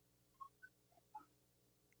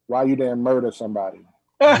 why you didn't murder somebody?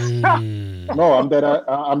 No,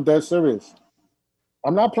 I'm dead serious.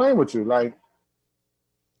 I'm not playing with you. Like,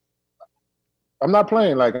 I'm not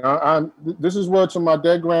playing. Like, this is word to my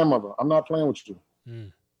dead grandmother. I'm not playing with you.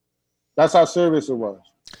 That's how serious it was.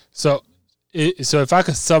 So if I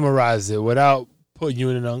could summarize it without putting you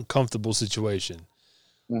in an uncomfortable situation,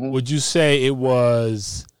 would you say it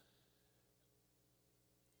was,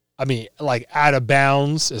 I mean, like out of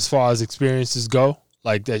bounds as far as experiences go?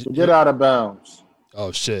 Like that. Get out of bounds.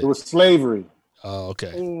 Oh shit. It was slavery. Oh,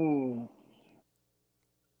 okay.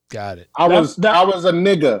 Got it. I was a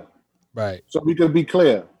nigga. Right. So we could be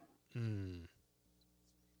clear.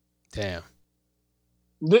 Damn.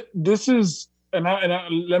 This is, and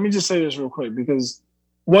let me just say this real quick, because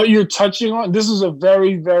what you're touching on, this is a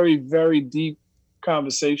very, very, very deep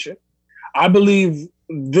conversation. I believe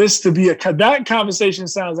this to be that conversation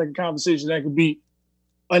sounds like a conversation that could be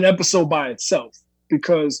an episode by itself,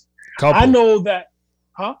 because I know that,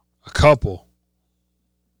 A couple.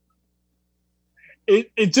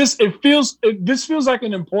 This feels like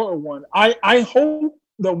an important one. I hope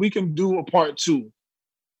that we can do a part 2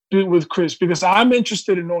 with Chris, because I'm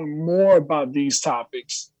interested in knowing more about these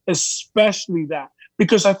topics, especially that,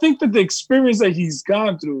 because I think that the experience that he's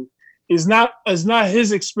gone through is not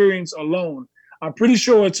his experience alone. I'm pretty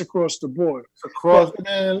sure it's across the board.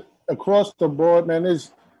 Across the board, man.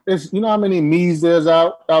 It's you know how many me's there's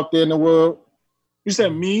out there in the world. You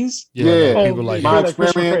said me's? Yeah. People like my like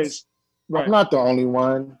experience. Right. I'm not the only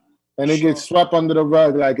one, and it gets swept under the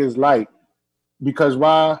rug like it's light. Because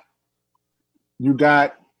why? You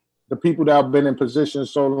got the people that have been in position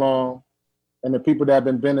so long, and the people that have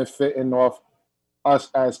been benefiting off us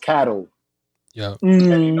as cattle. Yeah.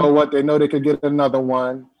 And you know what? They know they could get another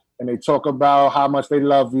one, and they talk about how much they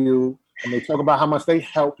love you, and they talk about how much they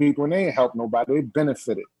help people, and they ain't help nobody. They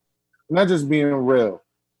benefited. And that's just being real.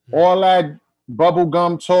 All that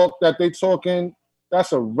bubblegum talk that they talking,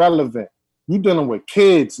 that's irrelevant. You dealing with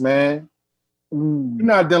kids, man. You're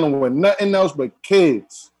not dealing with nothing else but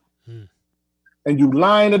kids. And you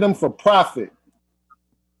lying to them for profit.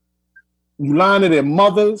 You lying to their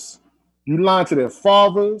mothers. You lying to their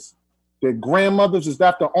fathers, their grandmothers. Is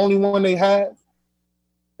that the only one they have?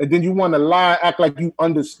 And then you want to lie, act like you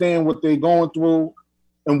understand what they're going through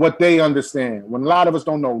and what they understand, when a lot of us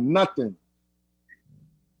don't know nothing.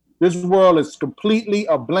 This world is completely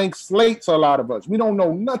a blank slate to a lot of us. We don't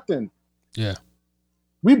know nothing. Yeah.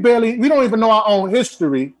 We don't even know our own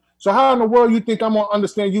history. So how in the world you think I'm going to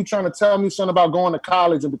understand you trying to tell me something about going to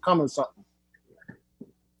college and becoming something?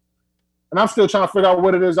 And I'm still trying to figure out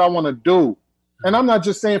what it is I want to do. And I'm not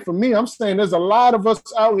just saying for me. I'm saying there's a lot of us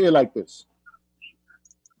out here like this.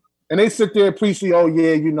 And they sit there and appreciate, oh,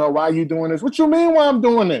 yeah, you know, why are you doing this? What you mean why I'm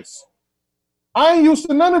doing this? I ain't used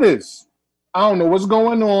to none of this. I don't know what's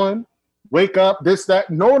going on. Wake up, this, that.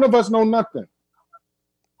 No one of us know nothing.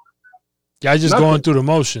 Yeah, just going through the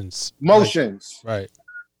motions. Motions. Like, right.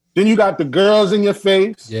 Then you got the girls in your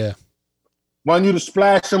face. Yeah. Want you to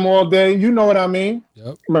splash them all day. You know what I mean?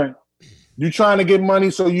 Yep. Right. You trying to get money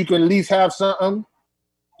so you can at least have something.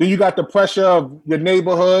 Then you got the pressure of your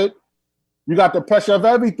neighborhood. You got the pressure of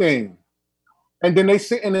everything. And then they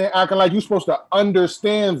sitting there acting like you're supposed to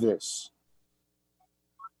understand this.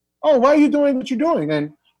 Oh, why are you doing what you're doing?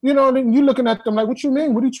 And, you know, then you looking at them like, what you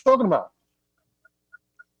mean? What are you talking about?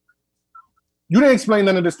 You didn't explain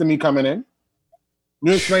none of this to me coming in.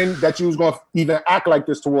 You didn't explain that you was going to even act like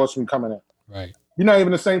this towards me coming in. Right. You're not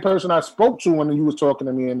even the same person I spoke to when you was talking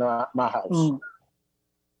to me in my house.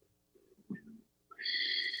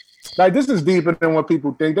 Like, this is deeper than what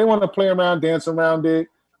people think. They want to play around, dance around it.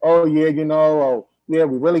 Oh, yeah, you know, oh, yeah,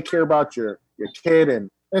 we really care about your kid. And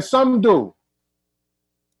some do.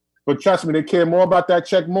 But trust me, they care more about that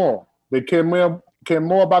check more. They care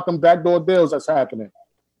more about them backdoor deals that's happening.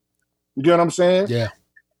 You get what I'm saying? Yeah.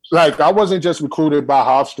 Like, I wasn't just recruited by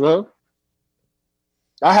Hofstra.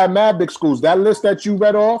 I had mad big schools. That list that you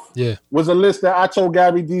read off was a list that I told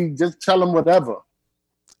Gary D, just tell him whatever.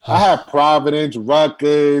 I had Providence,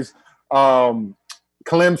 Rutgers, Clemson,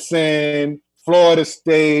 Florida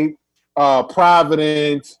State,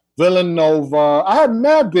 Providence, Villanova. I had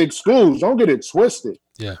mad big schools. Don't get it twisted.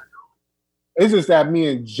 Yeah. It's just that me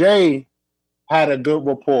and Jay had a good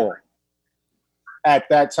rapport at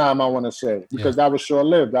that time, I want to say, because that was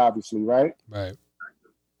short-lived, obviously, right? Right.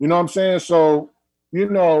 You know what I'm saying? So, you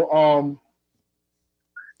know,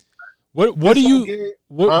 what do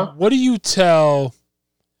you tell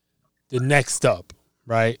the next up,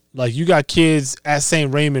 right? Like, you got kids at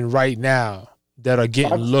St. Raymond right now that are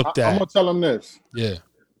getting looked at. I'm gonna tell them this. Yeah.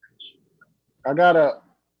 I got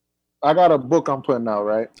a book I'm putting out,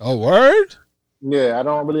 right? Oh, word? Yeah, I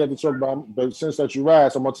don't really have to talk about, but since that you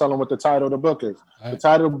asked, I'm gonna tell them what the title of the book is. Right. The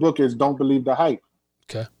title of the book is "Don't Believe the Hype."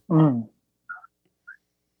 Okay.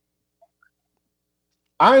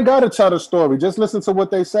 I ain't gotta tell the story. Just listen to what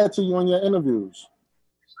they said to you in your interviews,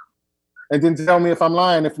 and then tell me if I'm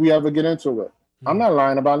lying if we ever get into it. I'm not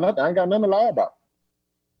lying about nothing. I ain't got nothing to lie about.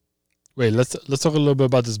 Wait, let's talk a little bit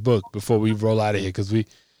about this book before we roll out of here, because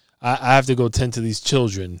I have to go tend to these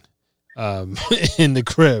children in the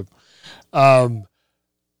crib.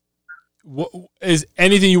 What is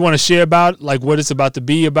anything you want to share about, like what it's about to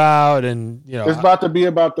be about? And you know, it's about to be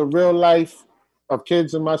about the real life of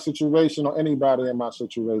kids in my situation or anybody in my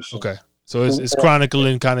situation. Okay, so it's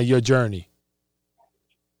chronicling kind of your journey.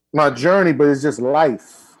 My journey, but it's just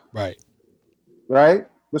life. Right.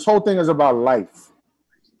 This whole thing is about life.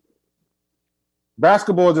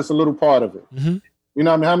 Basketball is just a little part of it. Mm-hmm. You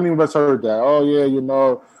know what I mean? How many of us heard that? Oh yeah, you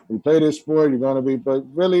know, you play this sport, you're gonna be, but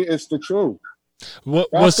really it's the truth.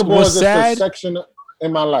 What's sad?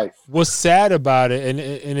 in my life. What's sad about it,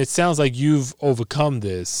 and it sounds like you've overcome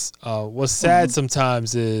this. What's sad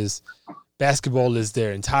sometimes is basketball is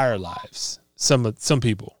their entire lives. Some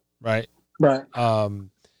people, right? Right.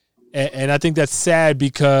 And I think that's sad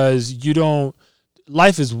because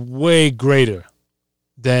life is way greater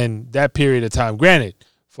than that period of time. Granted,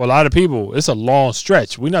 for a lot of people, it's a long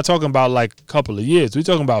stretch. We're not talking about like a couple of years. We're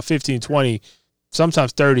talking about 15, 20,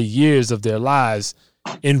 sometimes 30 years of their lives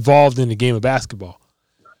involved in the game of basketball.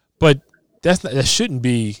 But that shouldn't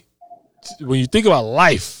be, when you think about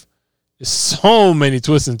life, there's so many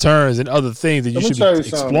twists and turns and other things that you should be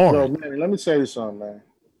exploring. Man, let me tell you something, man.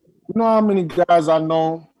 You know how many guys I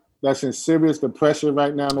know that's in serious depression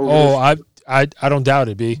right now? I don't doubt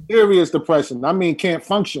it, B. Serious depression. I mean, can't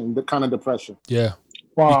function, the kind of depression. Yeah.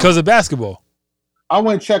 Wow. Because of basketball. I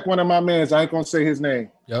went and checked one of my mans. I ain't going to say his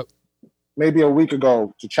name. Yep. Maybe a week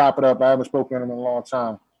ago to chop it up. I haven't spoken to him in a long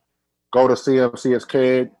time. Go to see him, see his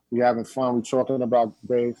kid. We having fun. We talking about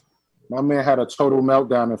Dave. My man had a total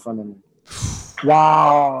meltdown in front of me.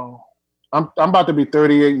 Wow. I'm about to be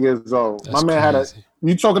 38 years old. That's my man crazy.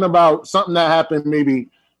 you talking about something that happened maybe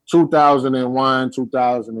 2001,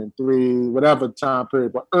 2003, whatever time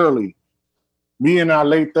period, but early. Me in our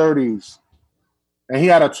late 30s. And he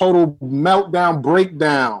had a total meltdown,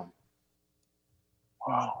 breakdown.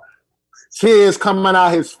 Wow. Tears coming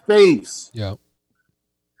out his face. Yep.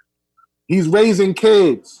 He's raising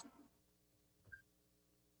kids.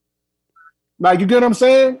 Like, you get what I'm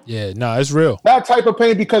saying? Yeah, no, it's real. That type of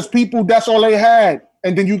pain, because people, that's all they had.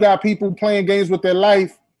 And then you got people playing games with their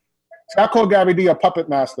life. I call Gary D a puppet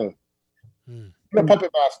master. He's a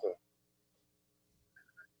puppet master.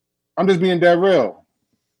 I'm just being dead real.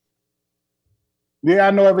 Yeah,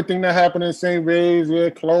 I know everything that happened in St. Ray's,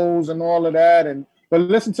 clothes and all of that. But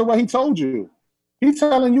listen to what he told you. He's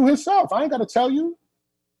telling you himself. I ain't got to tell you.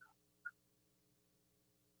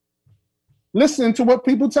 Listen to what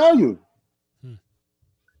people tell you.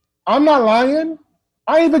 I'm not lying.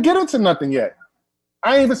 I ain't even get into nothing yet.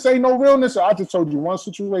 I ain't even say no realness. I just told you one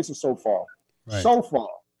situation so far. Right. So far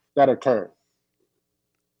that occurred.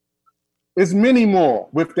 There's many more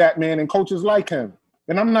with that man and coaches like him.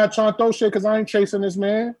 And I'm not trying to throw shit because I ain't chasing this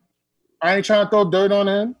man. I ain't trying to throw dirt on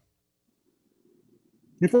him.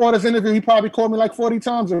 Before this interview, he probably called me like 40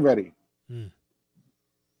 times already.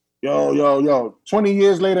 Yo. 20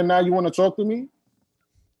 years later, now you want to talk to me?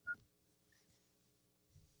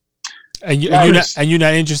 And you're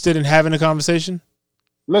not interested in having a conversation?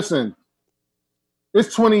 Listen,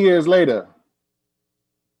 it's 20 years later.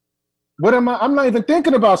 What am I? I'm not even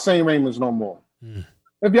thinking about St. Raymond's no more.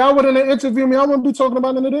 If y'all wouldn't interview me, I wouldn't be talking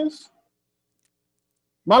about none of this.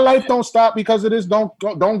 My life don't stop because of this. Don't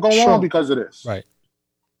go on because of this. Right.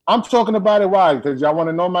 I'm talking about it. Why? Because y'all want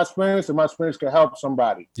to know my experience, and my experience can help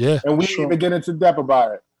somebody. Yeah. And we didn't even get into depth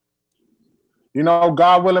about it. You know,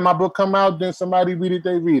 God willing, my book come out, then somebody read it,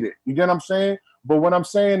 they read it. You get what I'm saying? But what I'm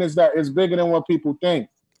saying is that it's bigger than what people think.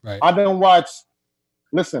 Right. I didn't watch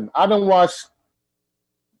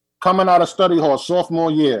coming out of study hall sophomore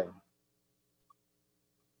year.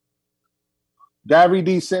 Gary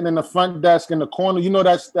D sitting in the front desk in the corner. You know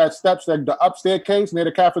that steps, like the upstairs case near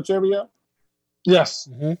the cafeteria? Yes.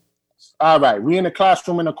 Mm-hmm. All right. We in the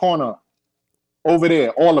classroom in the corner over there,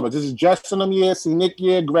 all of us. This is Justin year, see Nick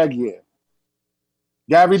year, Greg year.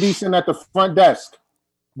 Gary D sitting at the front desk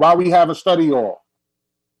while we have a study hall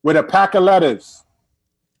with a pack of letters,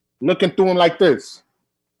 looking through them like this.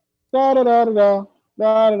 Da da da da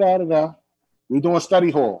da da da da. We doing study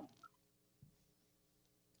hall.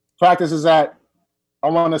 Practice is at, I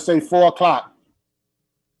want to say 4:00,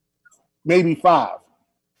 maybe 5.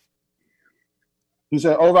 He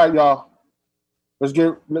said, "All right, y'all, let's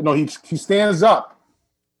get." No, he stands up,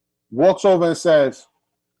 walks over and says,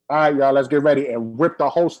 "All right, y'all, let's get ready," and ripped the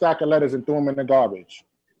whole stack of letters and threw them in the garbage.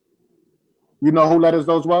 You know who letters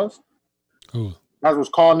those was? Who? That was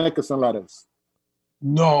Carl Nickerson letters.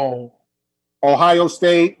 No. Ohio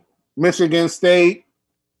State, Michigan State.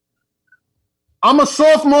 I'm a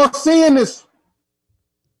sophomore seeing this.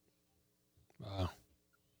 Wow.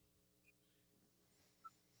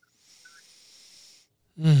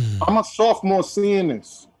 I'm a sophomore seeing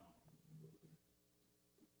this.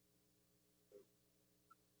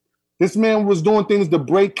 This man was doing things to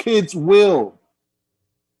break kids' will.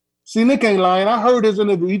 See, Nick ain't lying. I heard his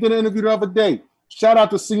interview. He did an interview the other day. Shout out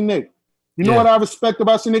to C. Nick. You know what I respect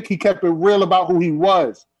about C. Nick? He kept it real about who he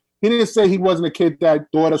was. He didn't say he wasn't a kid that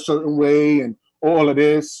thought a certain way and all of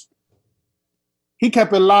this. He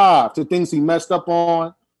kept it live to things he messed up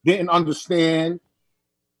on, didn't understand.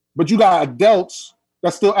 But you got adults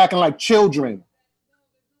that's still acting like children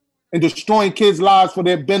and destroying kids' lives for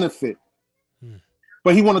their benefit.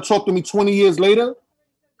 but he want to talk to me 20 years later?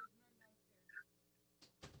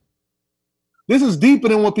 This is deeper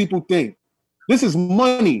than what people think. This is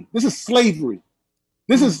money. This is slavery.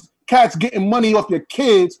 This is cats getting money off your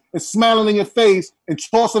kids and smiling in your face and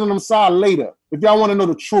tossing them aside later. If y'all want to know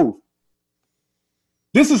the truth.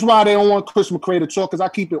 This is why they don't want Chris McCray to talk, because I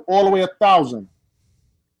keep it all the way 1,000.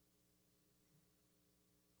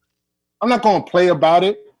 I'm not going to play about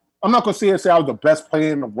it. I'm not going to sit here and say I was the best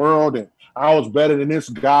player in the world and I was better than this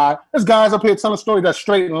guy. This guy's up here telling a story that's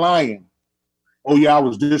straight and lying. Oh, yeah, I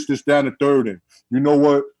was this, that, and the third. And you know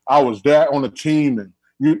what? I was that on the team. And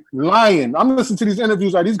you lying. I'm listening to these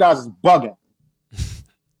interviews like these guys is bugging.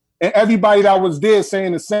 And everybody that was there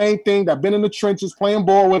saying the same thing, that been in the trenches playing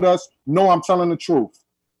ball with us, know I'm telling the truth.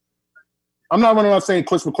 I'm not running around saying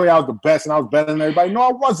Chris McCray, I was the best and I was better than everybody. No,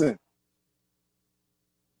 I wasn't.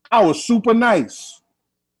 I was super nice.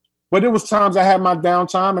 But there was times I had my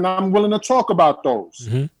downtime, and I'm willing to talk about those.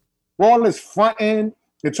 Mm-hmm. All this fronting,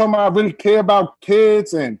 they're talking about I really care about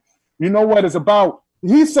kids, and you know what it's about.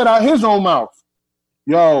 He said out his own mouth,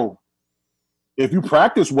 yo, if you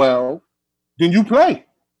practice well, then you play.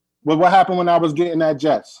 But what happened when I was getting at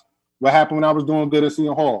Jets? What happened when I was doing good at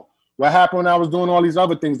Seton Hall? What happened when I was doing all these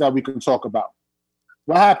other things that we can talk about?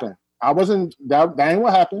 What happened? That ain't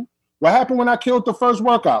what happened. What happened when I killed the first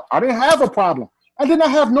workout? I didn't have a problem. I did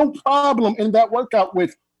not have no problem in that workout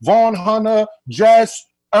with Vaughn Hunter, Jess,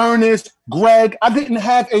 Ernest, Greg. I didn't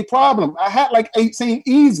have a problem. I had like 18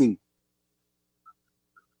 easy.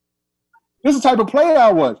 This is the type of player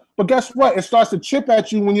I was. But guess what? It starts to chip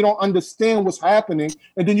at you when you don't understand what's happening,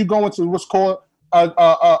 and then you go into what's called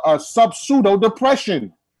a sub-pseudo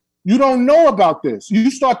depression. You don't know about this.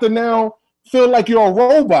 You start to now feel like you're a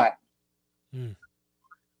robot. You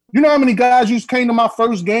know how many guys just came to my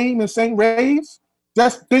first game in St. Ray's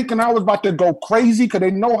just thinking I was about to go crazy because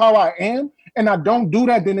they know how I am, and I don't do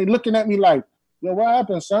that. Then they looking at me like, yo, what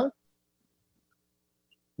happened, son?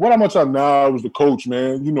 What I'm going to tell them? Nah, it was the coach,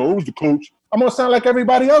 man. You know, it was the coach. I'm going to sound like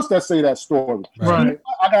everybody else that say that story. Right.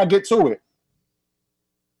 I got to get to it.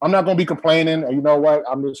 I'm not going to be complaining. You know what?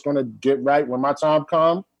 I'm just going to get right when my time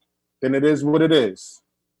comes. Then it is what it is.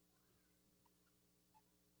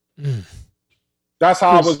 That's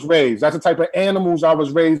how I was raised. That's the type of animals I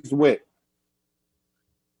was raised with.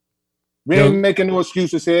 We ain't making no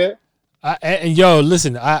excuses here.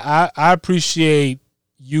 Listen, I appreciate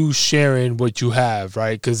you sharing what you have,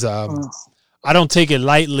 right? Because I don't take it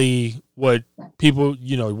lightly what people,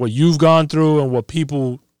 what you've gone through and what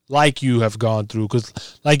people like you have gone through.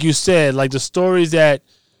 Because like you said, like the stories that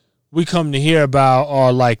we come to hear about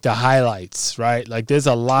are like the highlights, right? Like there's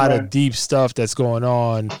a lot of deep stuff that's going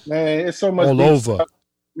on. Man, it's so much all deep over. Stuff.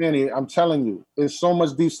 Manny, I'm telling you, it's so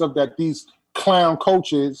much deep stuff that these clown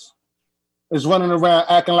coaches is running around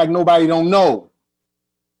acting like nobody don't know.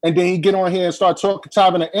 And then he get on here and start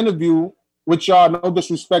having an interview with y'all. No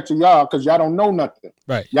disrespect to y'all, because y'all don't know nothing.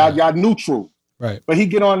 Right. Y'all neutral. Right. But he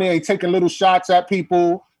get on there and taking little shots at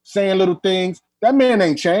people, saying little things. That man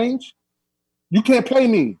ain't changed. You can't play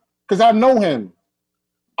me. Because I know him.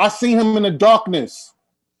 I see him in the darkness.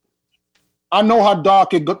 I know how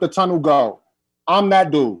dark the tunnel go. I'm that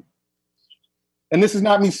dude. And this is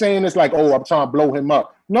not me saying this like, oh, I'm trying to blow him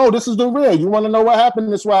up. No, this is the real. You want to know what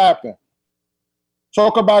happened? This is what happened.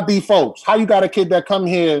 Talk about these folks. How you got a kid that come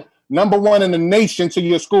here, number one in the nation to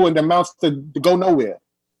your school and amounts to go nowhere?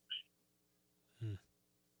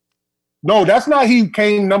 No, that's not he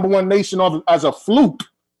came number one nation as a fluke.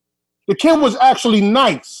 The kid was actually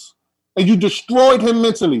nice. And you destroyed him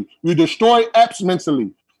mentally. You destroyed Epps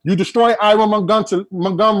mentally. You destroyed Ira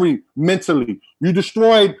Montgomery mentally. You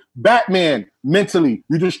destroyed Batman mentally.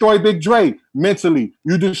 You destroyed Big Dre mentally.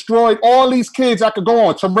 You destroyed all these kids I could go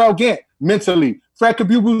on. Terrell Gant mentally. Fred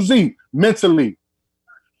Kabubuzi mentally.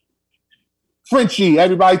 Frenchie,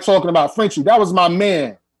 everybody talking about Frenchie. That was my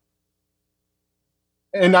man.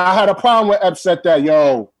 And I had a problem with Epps at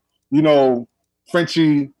that.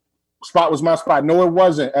 Frenchie spot was my spot. No, it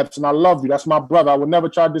wasn't, Epson. I love you. That's my brother. I would never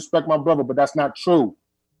try to disrespect my brother, but that's not true.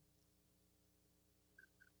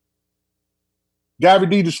 Gary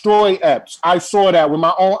D destroyed Epps. I saw that with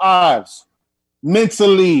my own eyes.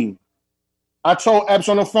 Mentally. I told Epps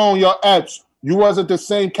on the phone, yo, Epps, you wasn't the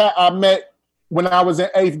same cat I met when I was in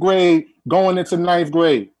 8th grade going into 9th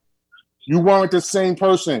grade. You weren't the same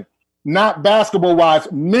person. Not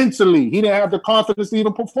basketball-wise, mentally. He didn't have the confidence to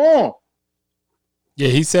even perform. Yeah,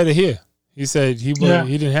 he said it here. He said he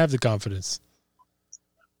didn't have the confidence.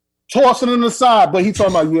 Tossing him aside, but he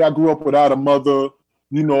talking about, I grew up without a mother.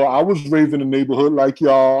 I was raised in the neighborhood like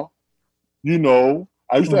y'all. I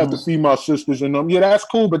used to have to feed my sisters and them. Yeah, that's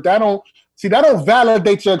cool, but that don't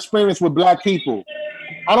validate your experience with black people.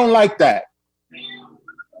 I don't like that.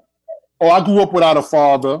 Or I grew up without a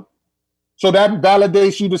father. So that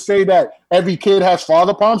validates you to say that every kid has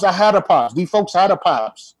father problems. I had a pops. These folks had a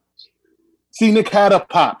pops. See, Nick had a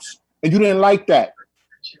pops. And you didn't like that.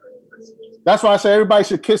 That's why I say everybody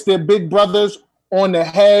should kiss their big brothers on the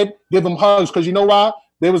head, give them hugs. Because you know why?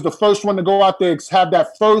 They was the first one to go out there, have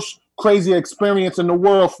that first crazy experience in the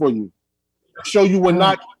world for you. Show you what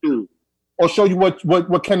not to do. Or show you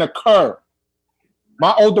what can occur.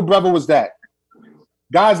 My older brother was that.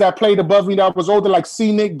 Guys that played above me that was older, like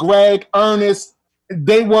C-Nick, Greg, Ernest,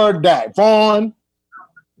 they were that. Vaughn,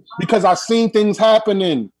 because I seen things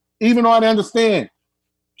happening, even though I didn't understand.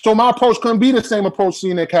 So my approach couldn't be the same approach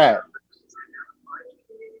C-Nick had.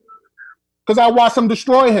 Because I watched him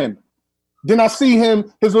destroy him. Then I see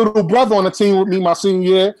him, his little brother on the team with me my senior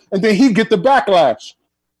year, and then he'd get the backlash.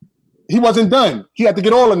 He wasn't done. He had to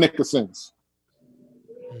get all the Nickersons.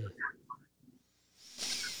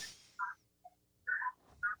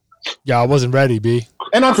 Yeah, I wasn't ready, B.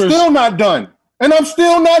 And I'm still not done.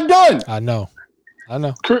 I know.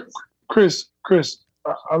 Chris, I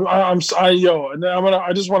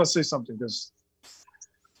just want to say something because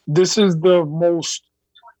this is the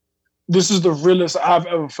realest I've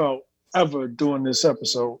ever felt doing this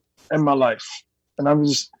episode in my life, and I'm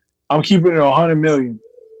keeping it 100 million.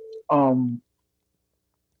 I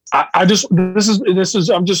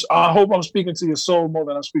hope I'm speaking to your soul more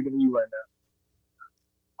than I'm speaking to you right now.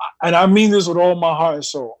 And I mean this with all my heart and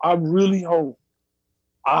soul. I really hope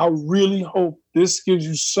this gives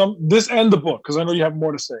you this and the book, because I know you have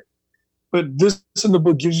more to say, but this in the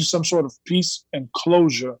book gives you some sort of peace and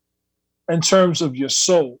closure in terms of your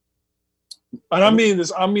soul. And I mean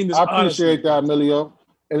this. I appreciate that, Emilio.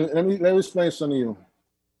 And let me explain something to you.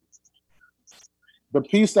 The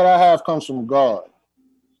peace that I have comes from God.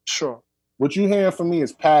 Sure. What you hearing from me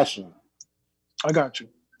is passion. I got you.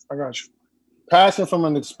 Passion from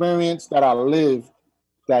an experience that I lived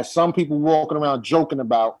that some people walking around joking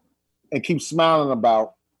about and keep smiling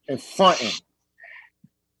about and fronting.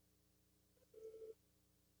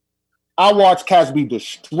 I watch cats be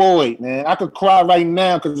destroyed, man. I could cry right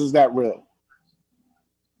now because it's that real.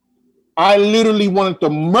 I literally wanted to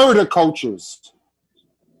murder coaches.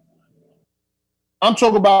 I'm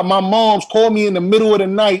talking about my mom's called me in the middle of the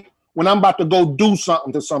night when I'm about to go do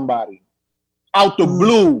something to somebody. Out the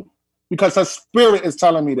blue. Because her spirit is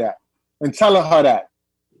telling me that and telling her that.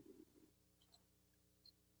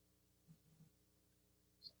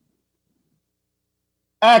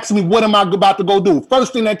 Ask me, what am I about to go do?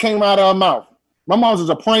 First thing that came out of her mouth. My mom is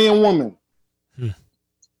a praying woman.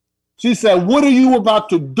 She said, what are you about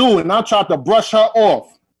to do? And I tried to brush her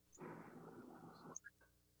off.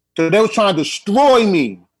 So they were trying to destroy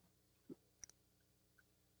me.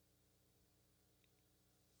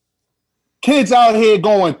 Kids out here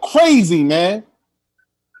going crazy, man.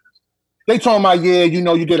 They talking about,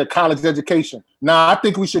 you get a college education. Nah, I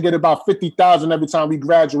think we should get about $50,000 every time we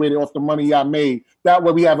graduated off the money I made. That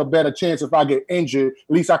way we have a better chance if I get injured.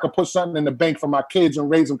 At least I could put something in the bank for my kids and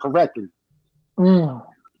raise them correctly.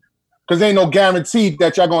 Because ain't no guarantee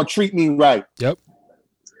that y'all going to treat me right. Yep.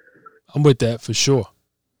 I'm with that for sure.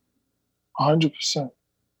 100%.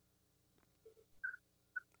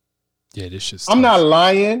 Yeah, this shit's I'm not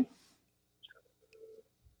lying.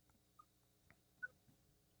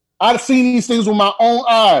 I've seen these things with my own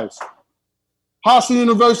eyes. Hofstra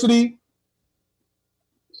University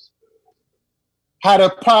had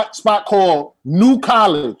a spot called New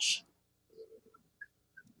College.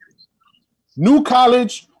 New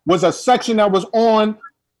College was a section that was on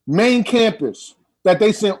main campus that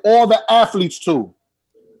they sent all the athletes to.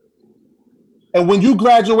 And when you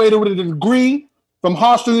graduated with a degree from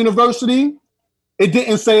Hofstra University, it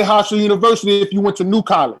didn't say Hofstra University if you went to New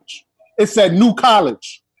College. It said New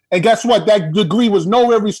College. And guess what? That degree was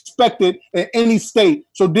nowhere respected in any state.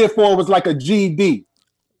 So therefore, it was like a GED.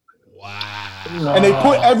 Wow. And they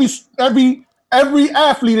put every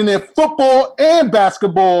athlete in there, football and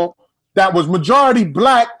basketball, that was majority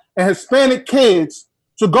Black and Hispanic kids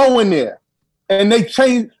to go in there. And they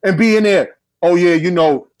change and be in there. Oh, yeah,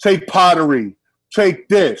 take pottery, take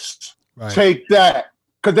this, take that.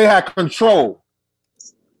 Because they had control.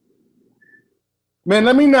 Man,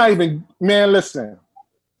 listen.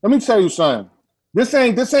 Let me tell you something. This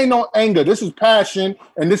ain't no anger. This is passion,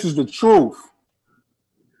 and this is the truth.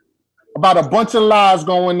 About a bunch of lies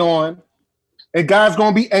going on, and guys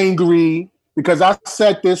gonna be angry because I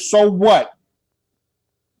said this, so what?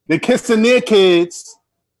 They're kissing their kids,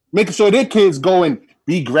 making sure their kids go and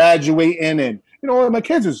be graduating, and my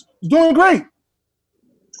kids is doing great.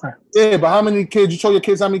 Yeah, but how many kids, you told your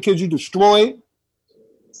kids how many kids you destroyed?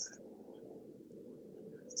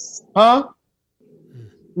 Huh?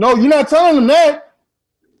 No, you're not telling them that.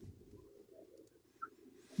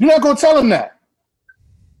 You're not going to tell them that.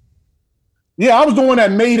 Yeah, I was the one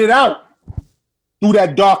that made it out through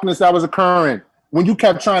that darkness that was occurring when you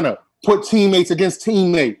kept trying to put teammates against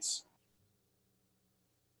teammates.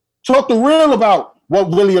 Talk the real about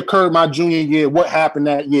what really occurred my junior year, what happened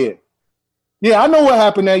that year. Yeah, I know what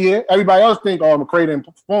happened that year. Everybody else think, oh, McCray didn't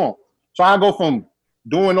perform. So I go from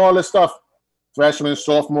doing all this stuff, freshman,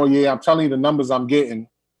 sophomore year, I'm telling you the numbers I'm getting.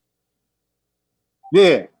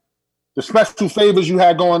 Yeah, the special favors you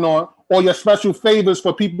had going on, or your special favors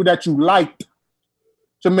for people that you liked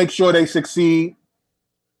to make sure they succeed.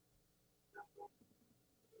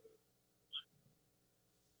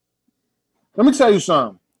 Let me tell you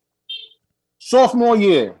something. Sophomore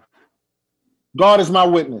year, God is my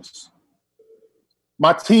witness.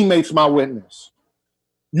 My teammates my witness.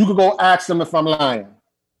 You could go ask them if I'm lying.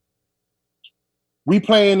 We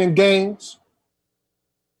playing in games.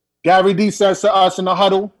 Gary D says to us in the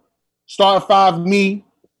huddle, starting five, me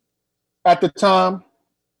at the time,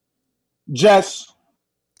 Jess,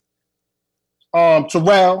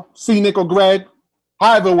 Terrell, C. Nick or Greg,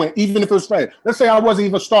 however it went, even if it was fair. Let's say I wasn't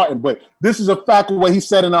even starting, but this is a fact of what he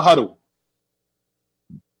said in the huddle.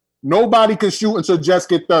 Nobody can shoot until Jess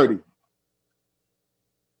get 30.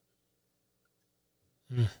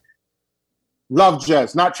 Love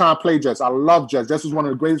Jess, not trying to play Jess. I love Jess. Jess is one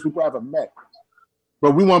of the greatest people I ever met.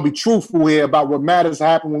 But we want to be truthful here about what matters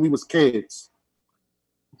happened when we was kids.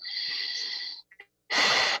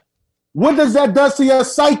 What does that do to your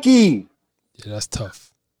psyche? Yeah, that's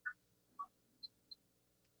tough.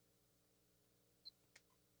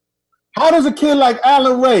 How does a kid like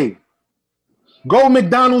Alan Ray go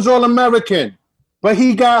McDonald's All-American, but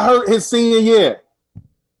he got hurt his senior year?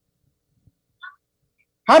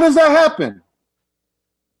 How does that happen?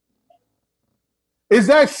 Is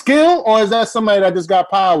that skill, or is that somebody that just got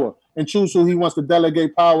power and choose who he wants to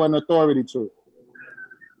delegate power and authority to?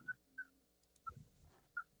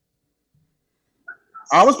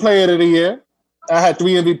 I was player of the year. I had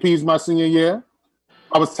 3 MVPs my senior year.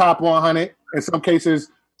 I was top 100. In some cases,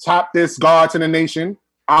 top this guards in the nation.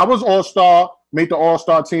 I was all-star, made the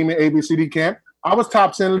all-star team in ABCD camp. I was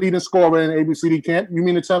top 10 leading scorer in ABCD camp. You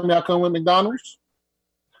mean to tell me I couldn't win McDonald's?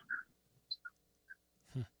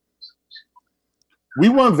 We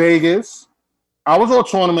won Vegas. I was all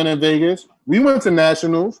tournament in Vegas. We went to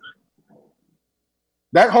nationals.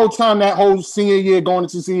 That whole time, that whole senior year, going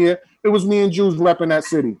into senior year, it was me and Jules repping that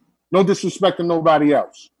city. No disrespect to nobody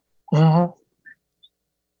else. Mm-hmm.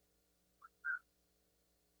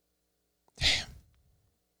 Damn.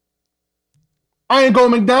 I ain't go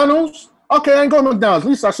McDonald's. Okay, I ain't go McDonald's. At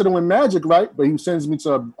least I should have went Magic, right? But he sends me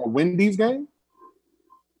to a Wendy's game.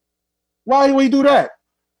 Why would he do that?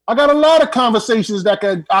 I got a lot of conversations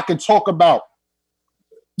that I can talk about.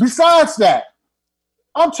 Besides that,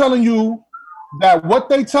 I'm telling you that what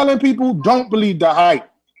they telling people, don't believe the hype.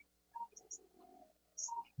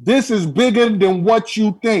 This is bigger than what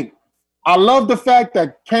you think. I love the fact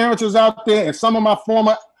that parents is out there, and some of my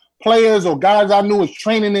former players or guys I knew is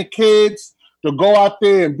training their kids to go out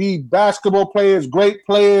there and be basketball players, great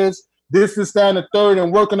players, this, that, and the third,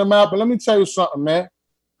 and working them out. But let me tell you something, man.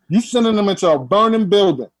 You sending them into a burning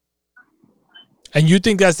building. And you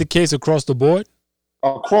think that's the case across the board?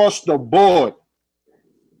 Across the board.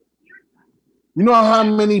 You know how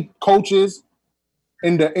many coaches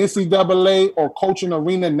in the NCAA or coaching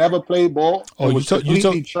arena never played ball? Oh, it was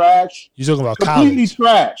completely trash. You're talking about completely college.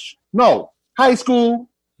 Trash. No. High school,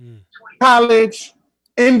 college,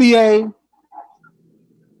 NBA.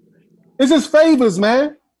 It's just favors,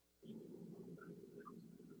 man.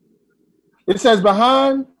 It says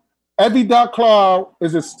behind every dark cloud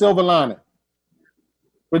is a silver lining.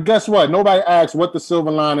 But guess what? Nobody asks what the silver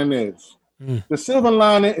lining is. The silver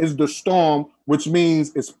lining is the storm, which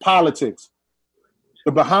means it's politics.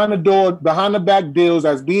 The behind the door, behind the back deals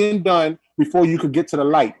that's being done before you could get to the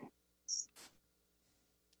light.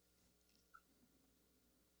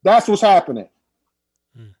 That's what's happening.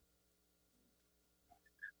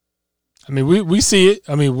 I mean, we see it.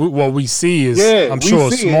 I mean, what we see is, I'm sure,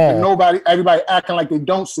 small. Everybody acting like they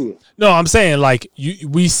don't see it. No, I'm saying like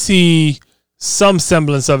we see some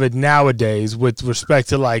semblance of it nowadays with respect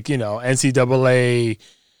to like, you know, NCAA,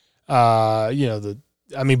 you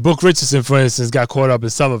know, Book Richardson, for instance, got caught up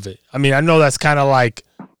in some of it. I mean, I know that's kind of like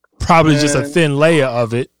probably just a thin layer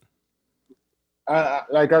of it.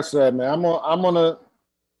 Like I said, man, I'm on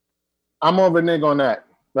a renege on that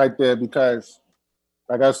right there because,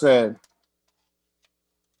 like I said,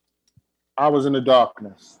 I was in the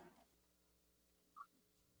darkness.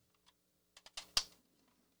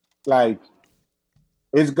 Like,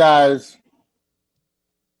 It's guys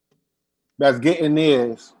that's getting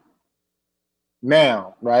theirs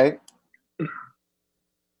now, right?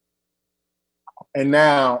 And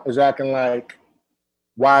now is acting like,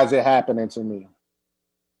 why is it happening to me?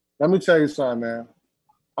 Let me tell you something, man.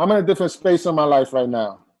 I'm in a different space in my life right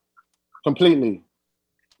now. Completely.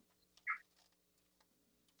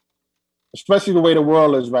 Especially the way the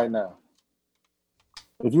world is right now.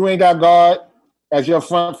 If you ain't got God as your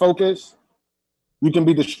front focus, you can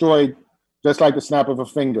be destroyed just like the snap of a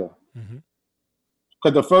finger.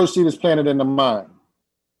 Because the first seed is planted in the mind.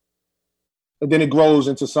 And then it grows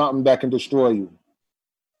into something that can destroy you.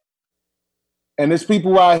 And there's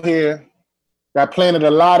people out here that planted a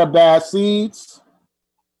lot of bad seeds,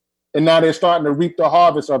 and now they're starting to reap the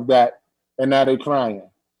harvest of that, and now they're crying.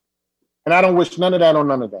 And I don't wish none of that on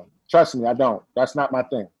none of them. Trust me, I don't. That's not my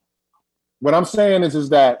thing. What I'm saying is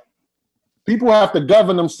that people have to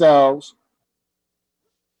govern themselves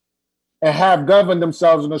and have governed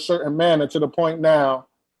themselves in a certain manner to the point now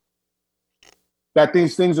that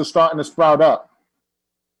these things are starting to sprout up.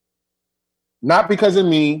 Not because of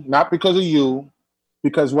me, not because of you,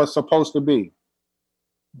 because what's supposed to be.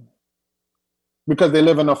 Because they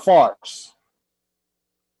live in a farce.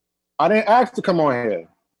 I didn't ask to come on here.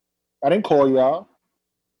 I didn't call y'all.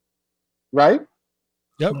 Right?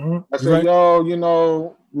 Yep. I said, right. Yo, you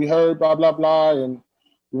know, we heard blah, blah, blah, and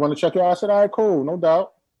you want to check it out? I said, all right, cool, no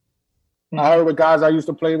doubt. I heard what guys I used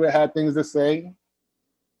to play with had things to say.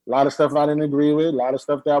 A lot of stuff I didn't agree with. A lot of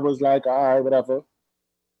stuff that was like, all right, whatever.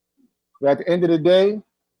 But at the end of the day,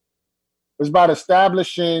 it's about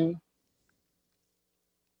establishing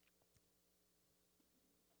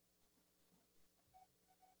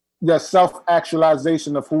your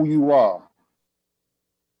self-actualization of who you are.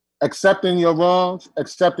 Accepting your wrongs,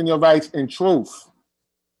 accepting your rights in truth.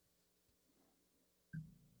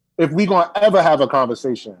 If we're going to ever have a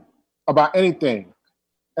conversation about anything,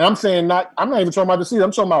 and I'm not even talking about the season,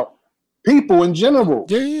 I'm talking about people in general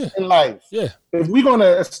in life. Yeah. If we're going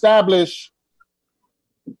to establish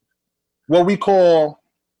what we call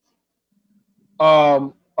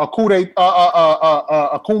a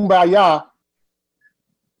kumbaya,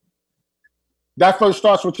 that first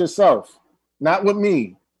starts with yourself, not with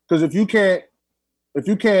me. Because if you can't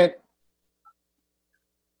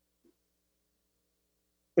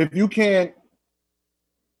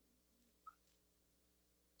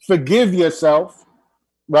forgive yourself,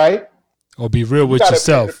 right? Or be real with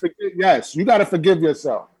yourself. Yes, you got to forgive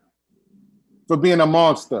yourself for being a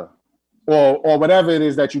monster or whatever it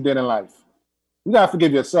is that you did in life. You got to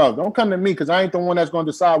forgive yourself. Don't come to me because I ain't the one that's going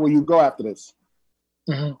to decide where you go after this.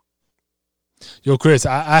 Mm-hmm. Yo, Chris,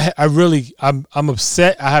 I'm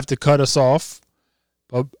upset I have to cut us off.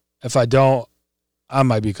 But if I don't, I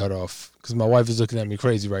might be cut off because my wife is looking at me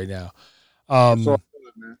crazy right now.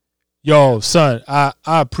 Yo, son, I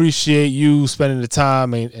appreciate you spending the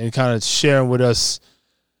time and kind of sharing with us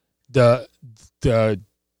the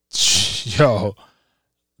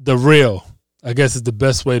real, I guess is the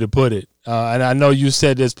best way to put it. And I know you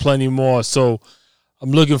said there's plenty more, so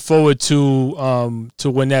I'm looking forward to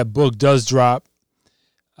when that book does drop.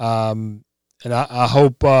 And I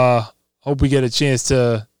hope we get a chance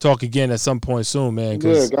to talk again at some point soon, man.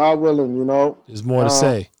 Yeah, God willing, you know. There's more to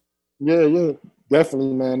say. Yeah,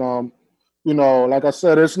 definitely, man. You know, like I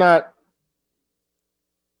said, it's not.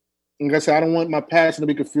 Like I said, I don't want my passion to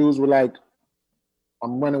be confused with like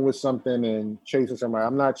I'm running with something and chasing somebody.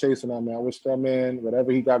 I'm not chasing that man. I wish that man,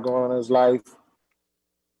 whatever he got going on in his life,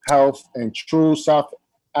 health and true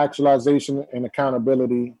self-actualization and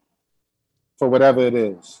accountability for whatever it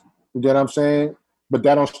is. You get what I'm saying? But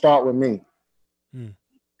that don't start with me.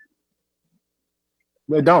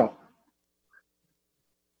 They don't.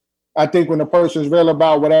 I think when the person's real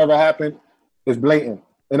about whatever happened, it's blatant.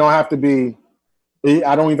 It don't have to be.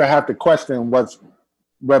 I don't even have to question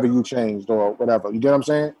whether you changed or whatever. You get what I'm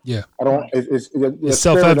saying? Yeah. I don't. It's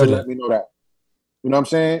self-evident. Let me know that. You know what I'm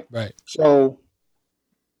saying? Right. So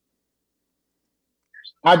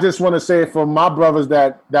I just want to say for my brothers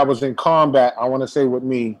that was in combat, I want to say with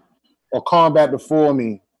me, or combat before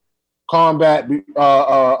me, combat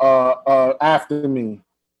after me,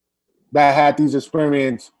 that had these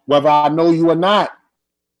experiences, whether I know you or not.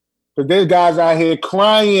 Because there's guys out here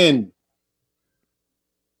crying,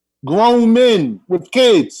 grown men with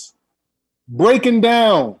kids, breaking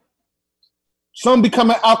down, some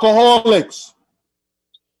becoming alcoholics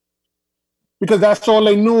because that's all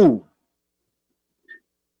they knew.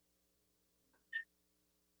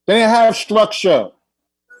 They didn't have structure.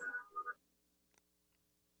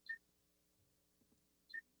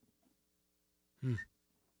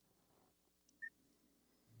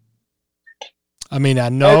 I mean, I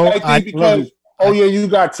know. I think because you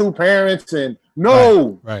got two parents and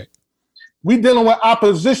no, right. We dealing with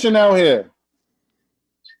opposition out here.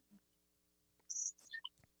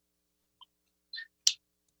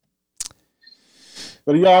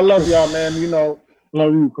 But y'all, I love y'all, man. You know,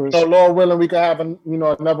 love you, Chris. So Lord willing, we could have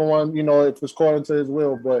another one. You know, if it's according to His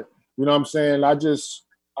will. But you know what I'm saying. I just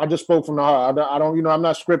spoke from the heart. I don't. I'm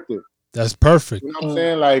not scripted. That's perfect. You know what I'm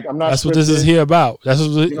saying? Like I'm not. That's scripted. what this is here about. That's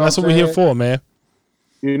what we're here for, man.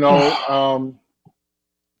 You know,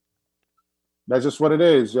 that's just what it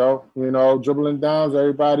is, yo. You know, Dribbling Dimes.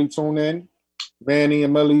 Everybody tune in. Manny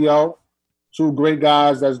and Emilio, two great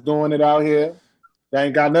guys that's doing it out here. They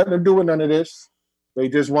ain't got nothing to do with none of this. They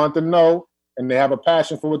just want to know, and they have a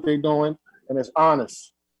passion for what they're doing, and it's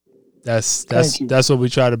honest. That's what we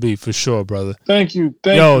try to be, for sure, brother. Thank you.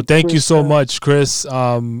 Thank you so much, Chris.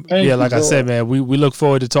 Like I said, man, we look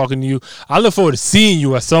forward to talking to you. I look forward to seeing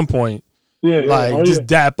you at some point. Yeah, just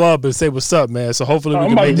dap up and say what's up, man. So hopefully we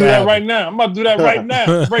can make that happen. right now. I'm about to do that right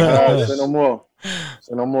now. Break it all. Say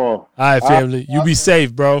no more. All right, family. You be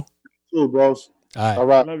safe, bro. You too, bros. All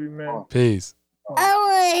right. Love you, man. Peace. I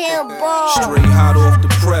wanna hear ball. Straight hot off the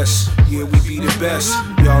press, yeah, we be the best.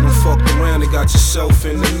 Y'all done fucked around and got yourself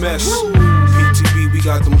in the mess. PTB, we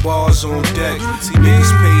got them bars on deck.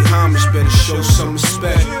 Niggas pay homage, better show some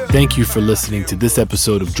respect. Thank you for listening to this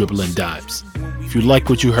episode of Dribbling Dimes. If you like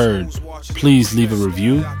what you heard, please leave a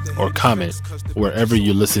review or comment wherever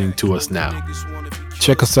you're listening to us now.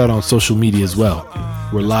 Check us out on social media as well.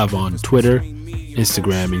 We're live on Twitter,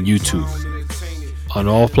 Instagram, and YouTube. On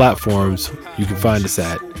all platforms, you can find us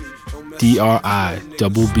at DRIBBLENDIMES.